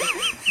of a.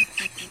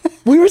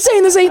 We were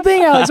saying the same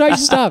thing, Alex. Why'd you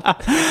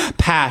stop?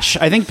 Pash.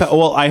 I think.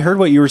 Well, I heard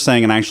what you were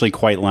saying, and I actually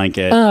quite like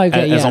it. Oh,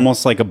 okay, As yeah.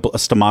 almost like a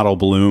stomato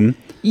bloom.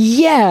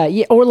 Yeah,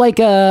 or like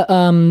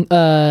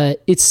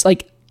it's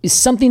like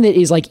something that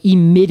is like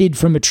emitted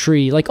from a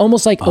tree, like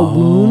almost like a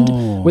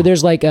wound where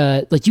there's like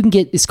you can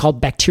get, it's called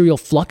bacterial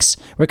flux,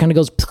 where it kind of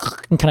goes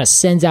and kind of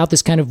sends out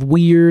this kind of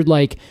weird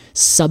like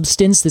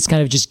substance that's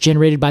kind of just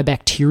generated by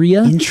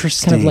bacteria.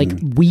 Interesting. Kind of like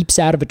weeps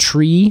out of a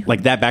tree.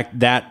 Like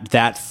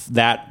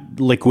that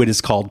liquid is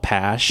called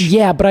pash.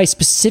 Yeah, but I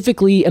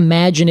specifically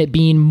imagine it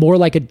being more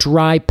like a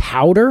dry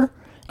powder.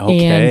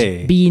 Okay.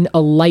 And being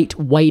a light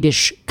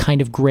whitish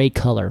kind of gray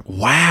color.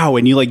 Wow,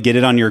 and you like get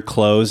it on your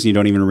clothes, and you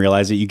don't even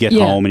realize it. You get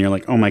home, and you're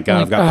like, "Oh my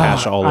God, I've got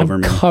pash all over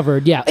me."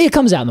 Covered. Yeah, it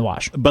comes out in the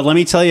wash. But let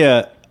me tell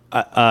you,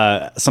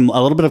 a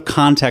little bit of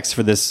context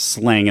for this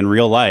slang in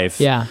real life.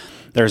 Yeah,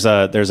 there's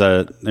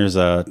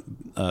a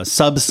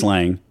sub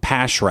slang,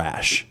 pash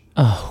rash.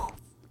 Oh.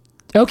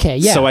 Okay,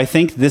 yeah. So I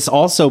think this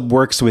also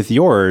works with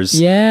yours.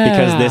 Yeah.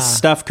 Because this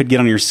stuff could get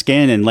on your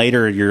skin, and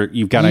later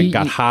you've got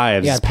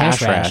hives. Yeah, pash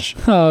rash.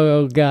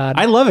 Oh God.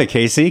 I love it,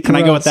 Casey. Can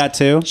I go with that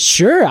too?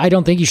 Sure. I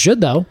don't think you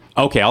should though.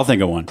 Okay, I'll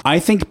think of one. I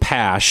think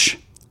pash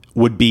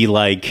would be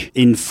like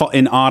in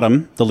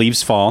autumn, the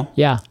leaves fall.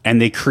 Yeah.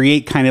 And they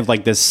create kind of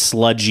like this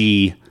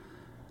sludgy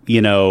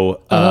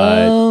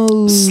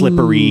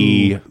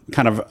slippery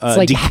kind of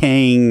like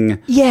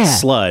decaying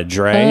sludge,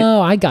 right?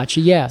 Oh, I got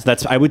you. Yeah. So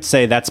I would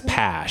say that's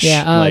pash.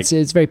 Yeah.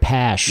 It's very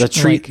pash.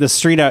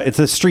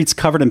 The street's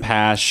covered in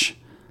pash.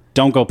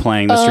 Don't go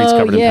playing. The street's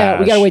covered in pash.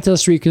 We got to wait till the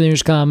street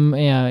cleaners come.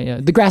 Yeah.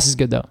 The grass is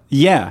good though.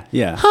 Yeah.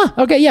 Huh.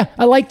 Okay. Yeah.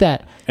 I like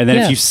that. And then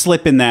if you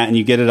slip in that and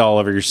you get it all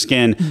over your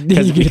skin,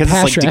 because it's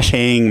like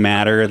decaying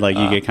matter, like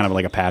you get kind of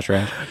like a pash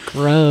rash.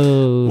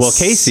 Gross. Well,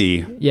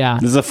 Casey. Yeah.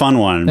 This is a fun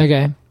one.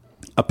 Okay.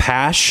 A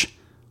pash.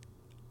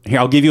 Here,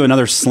 I'll give you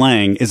another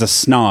slang, is a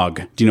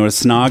snog. Do you know what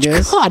a snog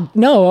is? God,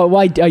 no,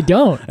 I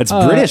don't. It's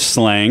British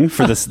slang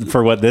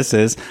for what this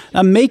is.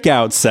 A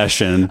makeout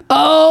session.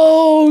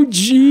 Oh,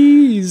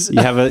 jeez.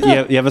 You have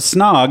a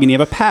snog and you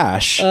have a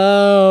pash.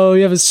 Oh,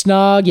 you have a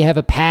snog, you have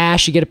a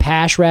pash, you get a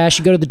pash rash,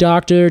 you go to the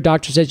doctor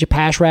says your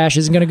pash rash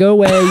isn't going to go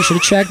away. You should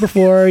have checked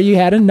before you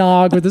had a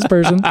nog with this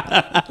person.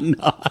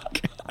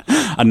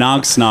 A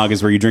nog snog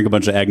is where you drink a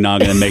bunch of eggnog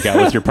and then make out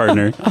with your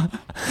partner.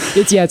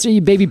 It's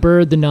you baby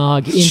bird the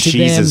nog into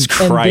Jesus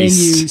them, Christ.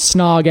 and then you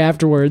snog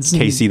afterwards.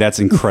 Casey, that's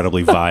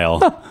incredibly vile.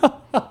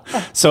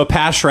 So a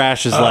pash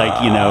rash is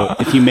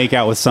like, if you make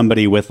out with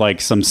somebody with like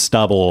some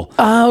stubble,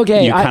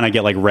 okay, you kind of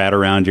get like red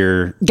around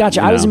your...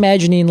 Gotcha. I was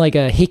imagining like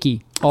a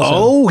hickey also.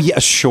 Oh, yeah,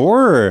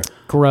 sure.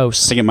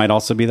 Gross. I think it might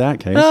also be that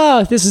case.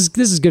 Oh, this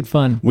is good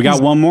fun. We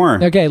got one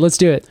more. Okay, let's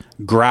do it.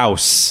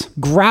 Grouse.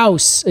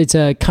 Grouse. It's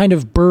a kind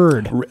of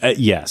bird.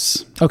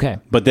 Yes. Okay.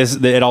 But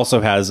it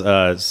also has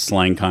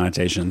slang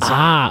connotations.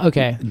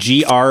 Okay.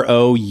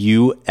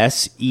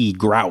 Grouse.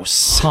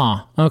 Grouse.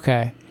 Huh.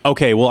 Okay.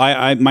 Okay. Well,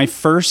 I my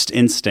first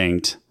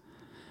instinct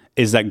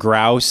is that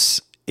grouse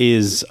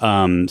is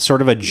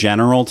sort of a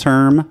general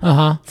term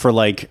for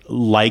like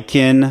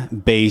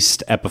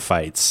lichen-based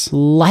epiphytes.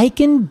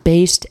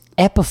 Lichen-based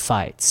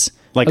epiphytes.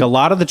 Like a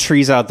lot of the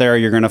trees out there,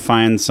 you're going to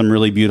find some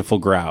really beautiful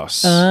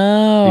grouse.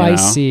 Oh, I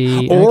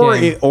see.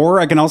 Or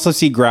I can also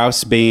see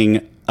grouse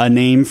being a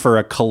name for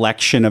a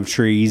collection of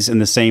trees in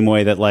the same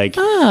way that like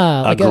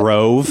a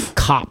grove.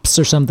 Copse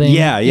or something.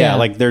 Yeah.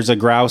 Like there's a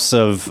grouse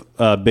of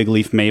big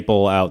leaf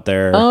maple out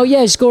there. Oh,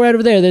 yeah. Just go right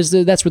over there.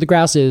 That's where the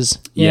grouse is.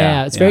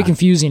 Yeah. It's very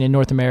confusing in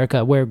North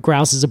America where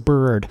grouse is a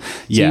bird. So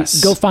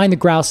yes. Go find the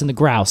grouse in the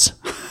grouse.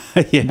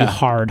 Yeah. It'd be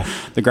hard.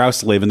 The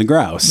grouse live in the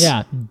grouse.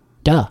 Yeah.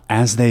 Duh.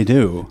 As they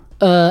do.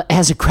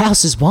 As a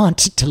grouse is wont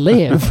to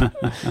live.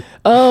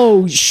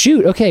 Oh,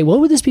 shoot. Okay, what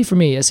would this be for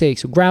me? I say,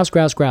 so grouse.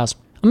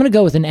 I'm going to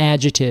go with an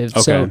adjective.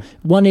 Okay. So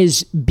one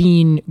is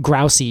being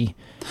grousey.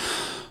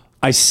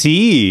 I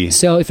see.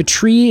 So if a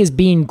tree is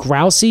being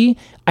grousey,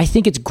 I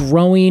think it's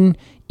growing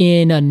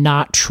in a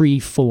not tree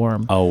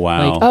form. Oh,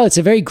 wow. Like, it's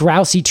a very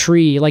grousey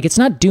tree. Like it's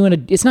not being a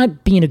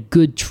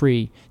good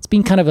tree. It's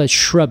being kind of a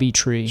shrubby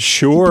tree.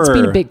 Sure. It's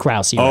being a bit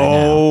grousey right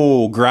now.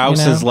 Oh,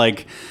 grouse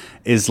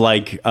is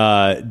like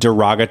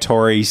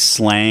derogatory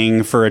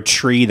slang for a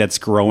tree that's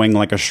growing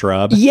like a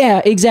shrub.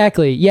 Yeah,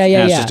 exactly. Yeah.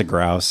 It's just a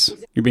grouse.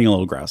 You're being a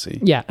little grousey.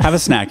 Yeah. Have a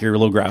snack. You're a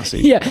little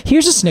grousey. Yeah.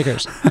 Here's a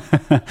Snickers.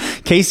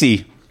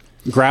 Casey,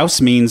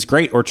 grouse means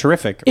great or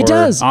terrific. It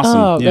does. Awesome.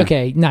 Oh, yeah.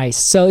 Okay. Nice.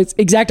 So it's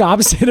exact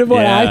opposite of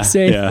what I'd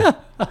say. Yeah.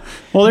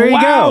 Well, there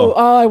you go.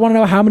 Oh, I want to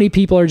know how many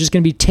people are just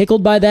going to be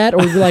tickled by that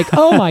or be like,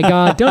 oh my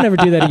God, don't ever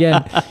do that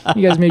again.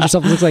 You guys made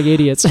yourself look like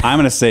idiots. I'm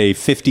going to say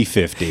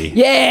 50-50.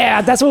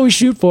 Yeah, that's what we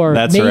shoot for.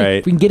 That's right.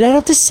 If we can get it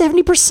up to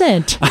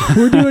 70%,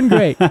 we're doing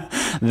great.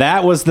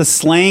 That was the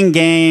slang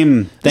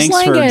game.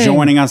 Thanks for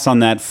joining us on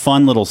that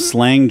fun little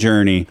slang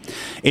journey.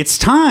 It's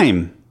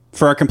time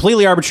for our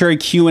completely arbitrary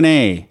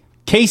Q&A.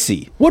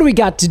 Casey. What do we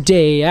got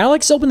today,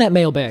 Alex? Open that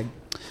mailbag.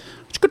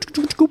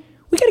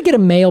 We got to get a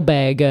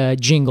mailbag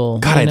jingle.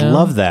 God, I'd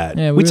love that.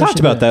 Yeah, we talked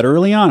about that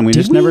early on. We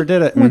just never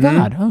did it. Oh, my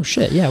God. Oh,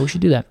 shit. Yeah, we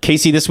should do that.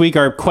 Casey, this week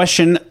our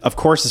question, of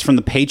course, is from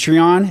the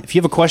Patreon. If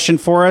you have a question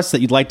for us that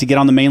you'd like to get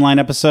on the mainline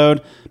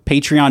episode,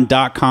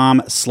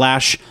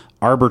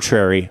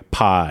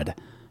 patreon.com/arbitrarypod.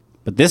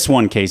 But this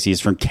one, Casey,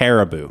 is from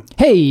Caribou.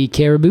 Hey,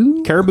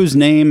 Caribou. Caribou's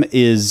name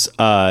is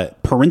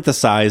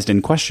parenthesized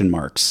in question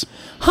marks.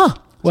 Huh.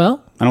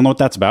 Well, I don't know what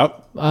that's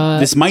about.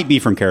 This might be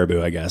from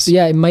Caribou, I guess.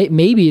 Yeah, it might.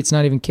 Maybe it's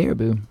not even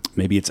Caribou.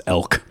 Maybe it's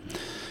elk.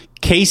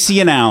 Casey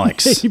and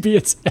Alex. Maybe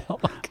it's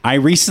elk. I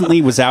recently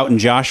was out in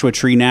Joshua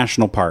Tree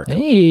National Park.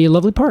 Hey,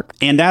 lovely park.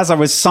 And as I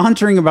was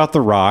sauntering about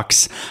the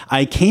rocks,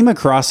 I came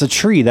across a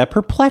tree that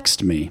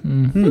perplexed me.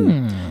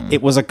 Mm-hmm.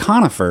 It was a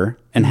conifer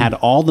and had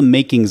all the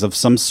makings of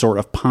some sort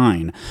of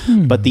pine.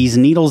 But these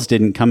needles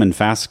didn't come in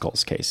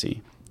fascicles,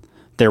 Casey.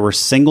 There were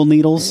single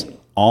needles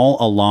all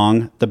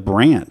along the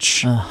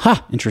branch.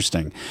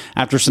 Interesting.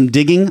 After some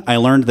digging, I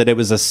learned that it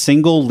was a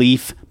single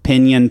leaf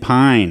pinyon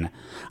pine.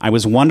 I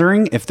was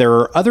wondering if there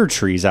are other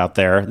trees out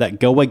there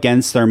that go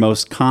against their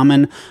most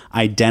common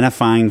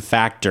identifying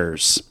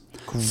factors.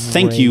 Great.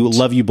 Thank you.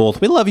 Love you both.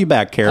 We love you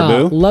back,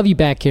 Caribou. Love you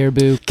back,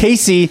 Caribou.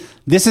 Casey,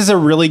 this is a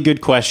really good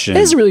question.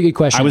 It is a really good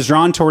question. I was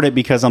drawn toward it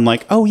because I'm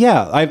like, oh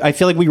yeah, I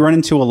feel like we run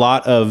into a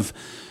lot of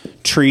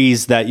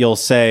trees that you'll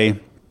say,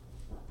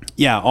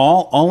 yeah,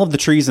 all of the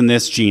trees in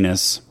this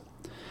genus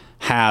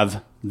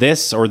have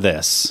this or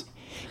this.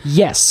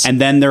 Yes.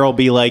 And then there'll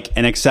be like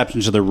an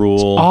exception to the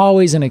rule.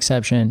 Always an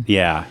exception.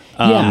 Yeah.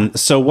 Yeah.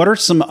 So what are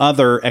some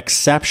other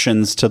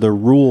exceptions to the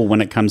rule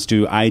when it comes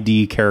to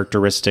ID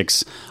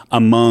characteristics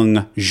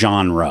among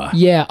genre?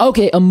 Yeah.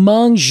 Okay.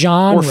 Among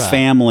genre. Or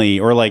family,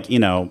 or like,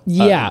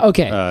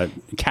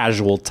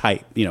 casual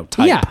type,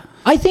 type. Yeah.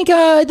 I think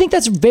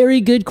that's a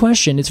very good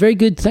question. It's a very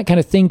good kind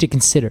of thing to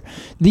consider.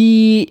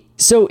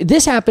 So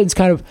this happens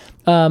kind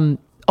of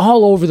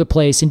all over the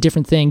place in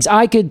different things.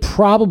 I could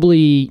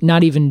probably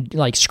not even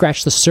like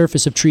scratch the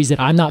surface of trees that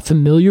I'm not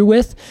familiar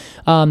with,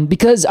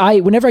 because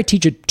whenever I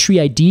teach a tree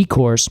ID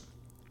course,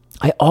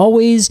 I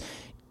always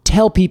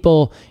tell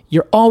people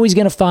you're always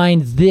going to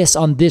find this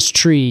on this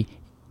tree,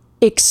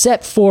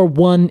 except for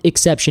one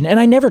exception. And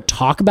I never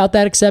talk about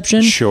that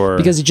exception. Sure.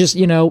 Because it just,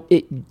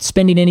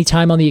 spending any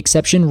time on the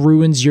exception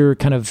ruins your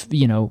kind of,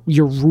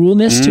 your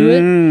ruleness to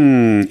it.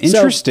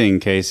 Interesting,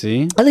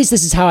 Casey. At least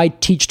this is how I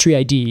teach tree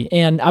ID.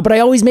 But I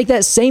always make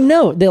that same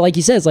note that, like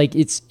you said,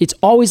 it's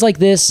always like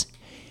this,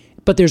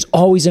 but there's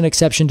always an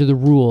exception to the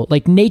rule.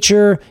 Like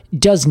nature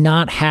does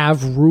not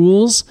have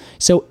rules.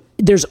 So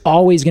there's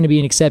always going to be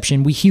an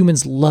exception. We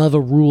humans love a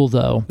rule,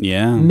 though.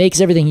 Yeah.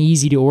 Makes everything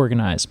easy to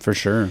organize. For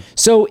sure.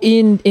 So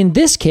in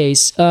this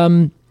case,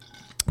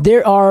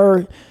 there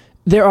are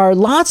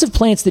lots of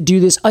plants that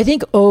do this. I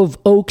think of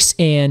oaks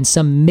and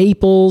some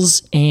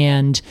maples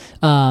and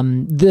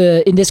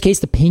in this case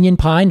the pinyon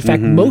pine. In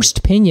fact,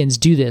 most pinions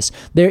do this.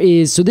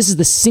 So this is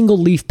the single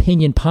leaf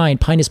pinyon pine,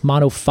 Pinus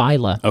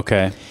monophylla.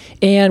 Okay.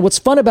 And what's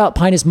fun about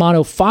Pinus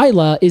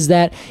monophylla is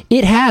that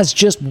it has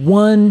just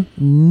one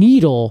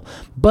needle.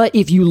 But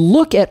if you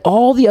look at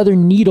all the other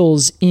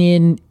needles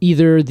in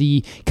either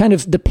the kind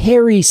of the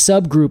Perry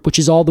subgroup, which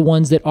is all the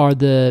ones that are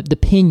the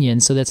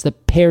pinyon, so that's the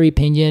Perry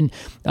pinyon,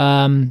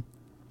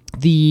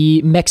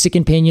 the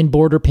Mexican pinyon,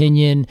 border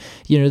pinyon,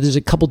 there's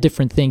a couple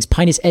different things.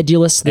 Pinus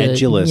edulus,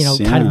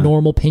 kind of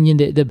normal pinyon,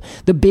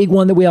 the big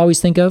one that we always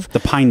think of. The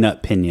pine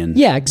nut pinyon.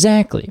 Yeah,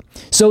 exactly.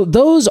 So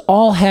those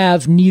all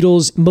have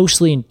needles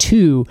mostly in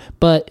 2,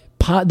 but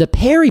the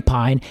Perry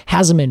pine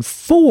has them in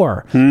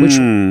 4, which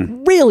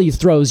really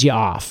throws you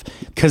off.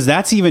 Because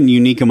that's even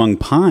unique among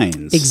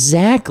pines.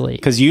 Exactly.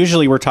 Because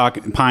usually we're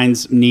talking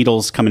pines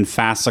needles come in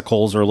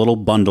fascicles or little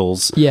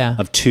bundles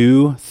of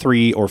 2,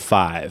 3, or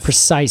 5.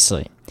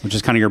 Precisely. Which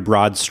is kind of your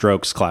broad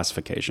strokes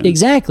classification.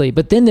 Exactly.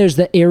 But then there's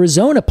the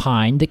Arizona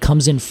pine that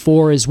comes in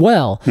 4 as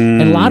well.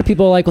 And a lot of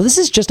people are like, well, this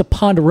is just a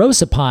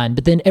ponderosa pine.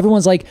 But then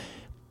everyone's like,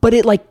 but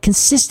it like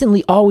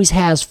consistently always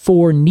has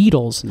 4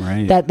 needles.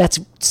 Right. That's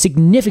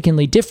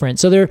significantly different.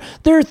 So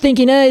they're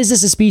thinking, is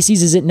this a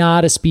species? Is it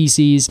not a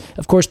species?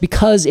 Of course,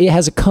 because it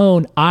has a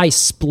cone, I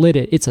split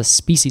it. It's a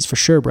species for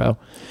sure, bro.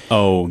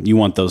 Oh, you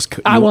want those?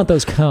 I want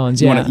those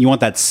cones. Yeah. You want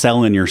that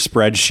cell in your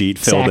spreadsheet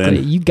filled in.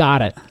 Exactly. You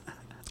got it.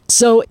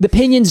 So the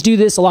pinions do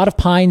this, a lot of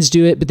pines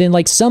do it, but then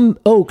like some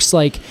oaks,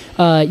 like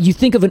you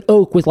think of an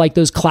oak with like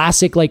those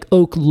classic like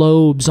oak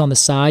lobes on the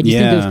side. You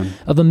think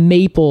of a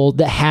maple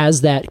that has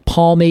that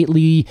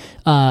palmately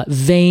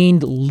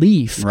veined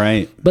leaf.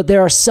 Right. But there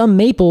are some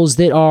maples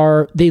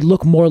that they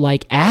look more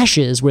like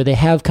ashes, where they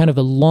have kind of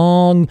a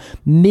long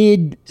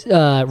mid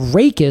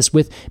rachis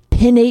with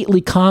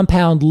pinnately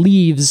compound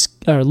leaves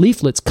or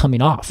leaflets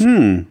coming off.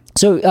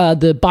 So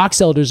the box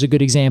elder is a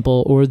good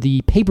example, or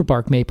the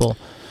paperbark maple.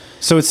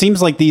 So it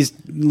seems like these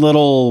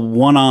little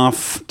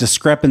one-off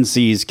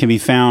discrepancies can be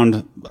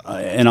found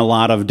in a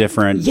lot of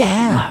different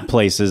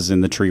places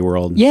in the tree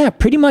world. Yeah,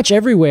 pretty much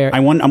everywhere.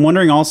 I'm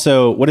wondering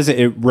also, what is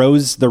it?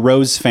 The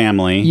rose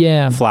family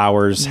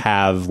flowers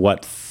have,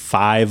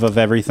 5 of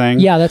everything?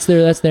 Yeah, that's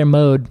their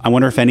mode. I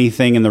wonder if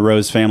anything in the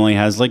rose family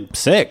has like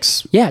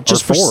 6. Yeah,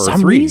 just for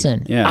some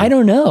reason. Yeah. I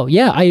don't know.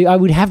 Yeah,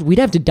 we'd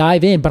have to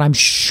dive in, but I'm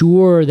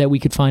sure that we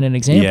could find an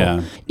example.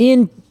 Yeah.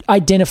 In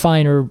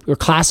identifying or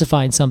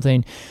classifying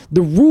something,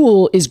 the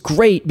rule is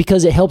great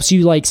because it helps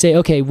you like say,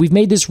 okay, we've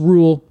made this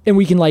rule and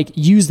we can like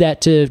use that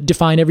to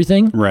define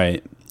everything.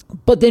 Right.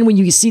 But then when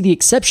you see the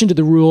exception to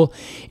the rule,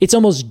 it's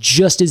almost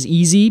just as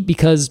easy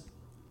because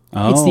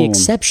it's the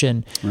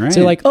exception. Right. So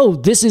you're like, oh,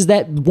 this is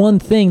that one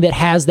thing that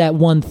has that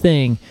one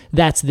thing.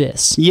 That's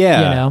this.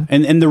 Yeah.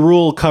 And the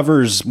rule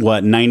covers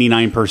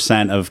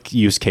 99% of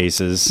use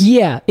cases.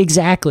 Yeah,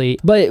 exactly.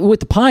 But with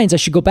the pines, I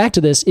should go back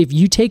to this. If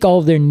you take all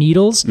of their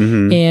needles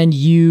and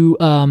you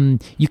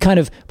kind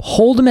of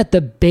hold them at the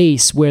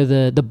base where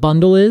the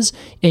bundle is,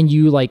 and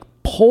you like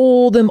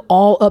pull them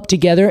all up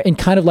together and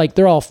kind of like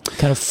they're all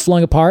kind of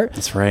flung apart.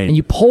 That's right. And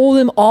you pull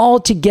them all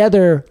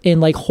together and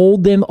like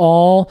hold them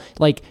all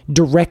like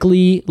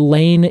directly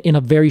laying in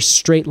a very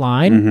straight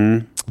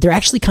line. They're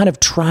actually kind of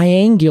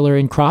triangular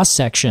in cross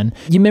section.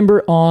 You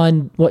remember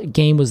on what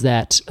game was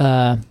that?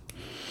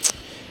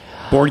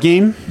 Board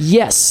game?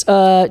 Yes.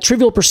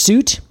 Trivial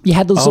Pursuit. You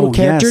had those little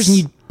characters and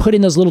you put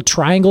in those little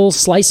triangle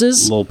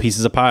slices. Little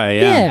pieces of pie,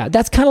 Yeah,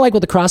 that's kind of like what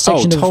the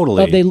cross-section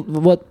of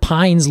what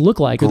pines look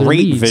like.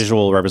 Great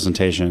visual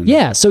representation.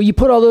 Yeah, so you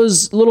put all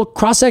those little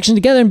cross-sections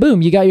together and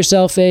boom, you got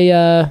yourself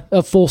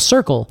a full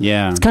circle.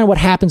 Yeah. It's kind of what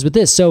happens with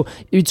this. So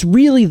it's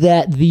really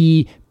that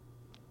the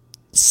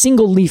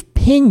single leaf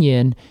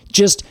pinion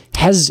just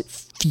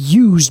has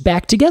fused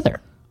back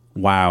together.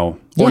 Wow.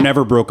 Or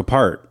never broke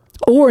apart.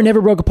 Or never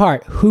broke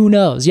apart. Who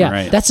knows? Yeah,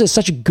 Right. that's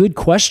such a good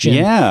question.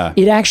 Yeah.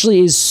 It actually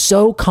is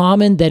so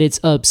common that it's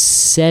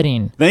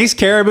upsetting. Thanks,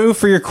 Caribou,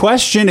 for your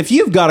question. If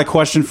you've got a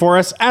question for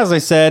us, as I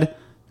said,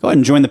 go ahead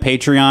and join the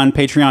Patreon,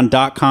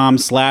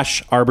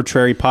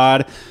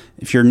 patreon.com/arbitrarypod.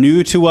 If you're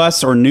new to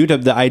us or new to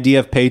the idea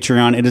of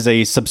Patreon, it is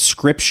a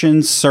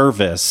subscription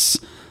service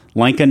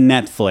like a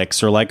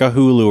Netflix or like a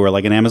Hulu or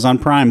like an Amazon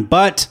Prime,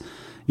 but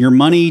your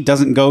money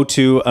doesn't go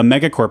to a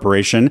mega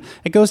corporation.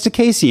 It goes to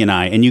Casey and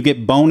I, and you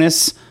get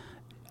bonus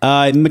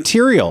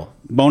material,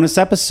 bonus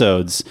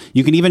episodes.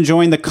 You can even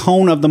join the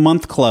Cone of the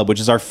Month Club,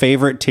 which is our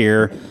favorite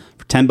tier,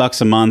 for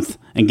 $10 a month,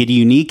 and get a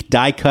unique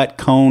die-cut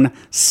cone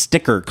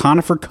sticker,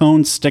 conifer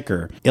cone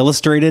sticker,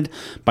 illustrated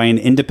by an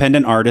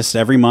independent artist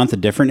every month, a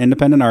different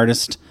independent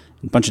artist,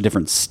 a bunch of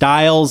different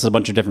styles, a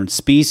bunch of different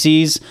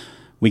species.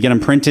 We get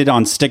them printed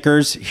on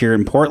stickers here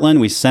in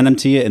Portland. We send them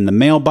to you in the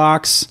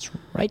mailbox. That's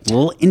right. A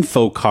little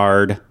info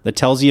card that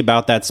tells you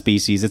about that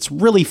species. It's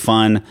really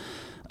fun.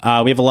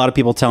 We have a lot of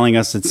people telling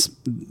us it's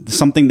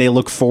something they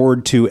look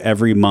forward to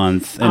every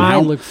month. And I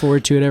look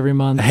forward to it every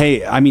month.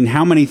 Hey, I mean,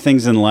 how many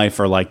things in life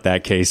are like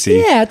that,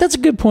 Casey? Yeah, that's a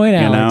good point,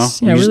 Alex.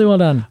 You know? Yeah, really well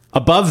done.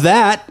 Above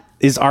that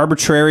is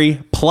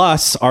Arbitrary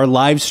Plus, our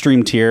live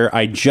stream tier.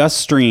 I just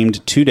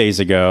streamed 2 days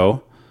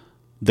ago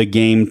the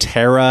game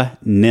Terra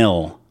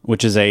Nil,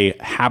 which is a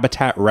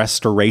habitat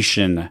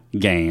restoration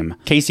game.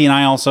 Casey and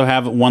I also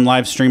have one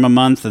live stream a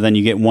month, and then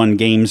you get one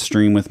game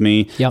stream with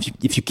me. Yep.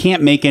 If you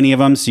can't make any of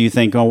them, so you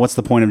think, oh, what's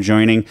the point of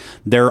joining?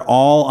 They're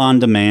all on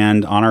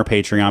demand on our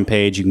Patreon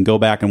page. You can go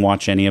back and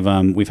watch any of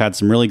them. We've had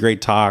some really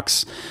great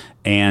talks,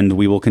 and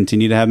we will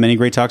continue to have many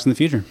great talks in the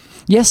future.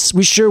 Yes,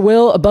 we sure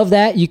will. Above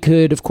that, you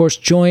could, of course,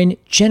 join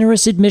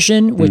Generous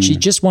Admission, which you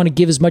just want to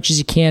give as much as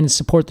you can and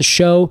support the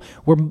show.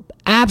 We're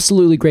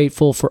absolutely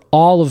grateful for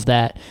all of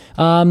that.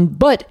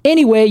 But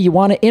anyway, you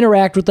want to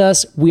interact with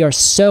us, we are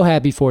so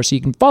happy for. So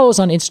you can follow us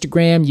on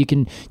Instagram. You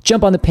can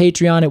jump on the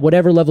Patreon at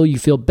whatever level you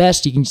feel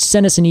best. You can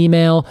send us an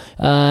email.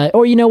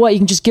 Or you know what? You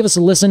can just give us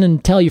a listen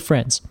and tell your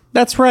friends.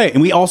 That's right.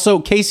 And we also,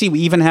 Casey, we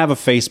even have a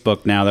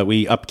Facebook now that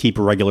we upkeep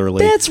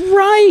regularly. That's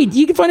right.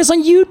 You can find us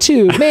on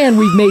YouTube. Man,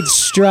 we've made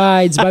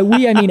strides. By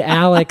we, I mean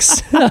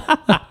Alex.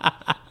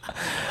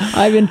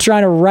 I've been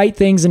trying to write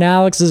things, and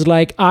Alex is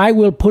like, I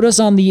will put us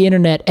on the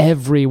internet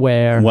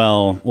everywhere.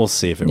 Well, we'll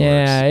see if it works.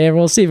 Yeah,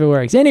 we'll see if it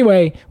works.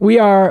 Anyway, we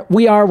are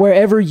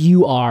wherever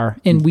you are,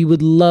 and we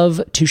would love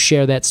to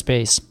share that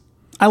space.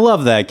 I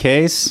love that,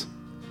 Case.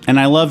 And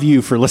I love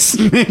you for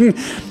listening.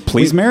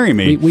 Please marry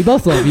me. We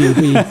both love you.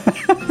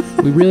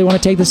 We really want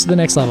to take this to the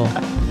next level.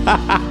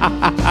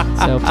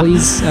 So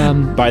please.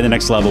 By the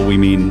next level, we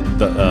mean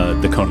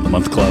the Cone of the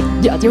Month Club.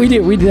 Yeah, we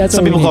do. That's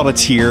Some what people we call it a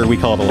tier. We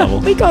call it a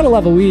level. We call it a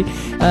level.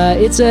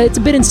 It's a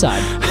bit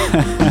inside.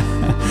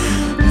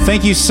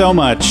 Thank you so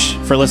much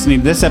for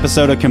listening to this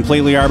episode of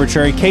Completely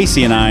Arbitrary.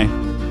 Casey and I,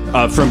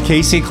 from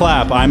Casey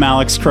Clapp, I'm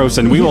Alex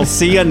Croson. We will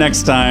see you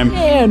next time.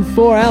 And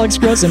for Alex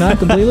Croson, I'm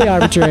Completely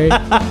Arbitrary.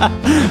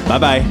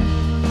 Bye-bye.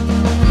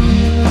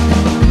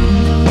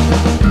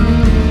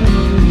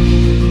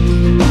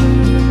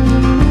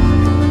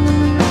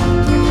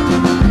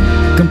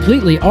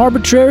 Completely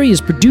Arbitrary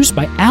is produced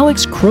by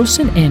Alex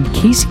Croson and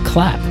Casey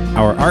Clapp.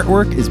 Our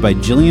artwork is by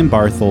Jillian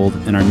Barthold,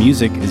 and our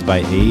music is by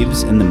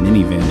Aves and the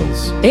Mini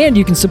Vandals. And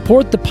you can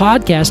support the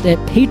podcast at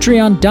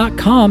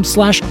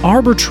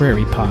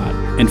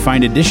patreon.com/arbitrarypod. And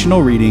find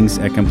additional readings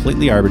at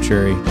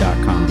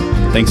completelyarbitrary.com.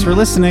 Thanks for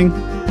listening.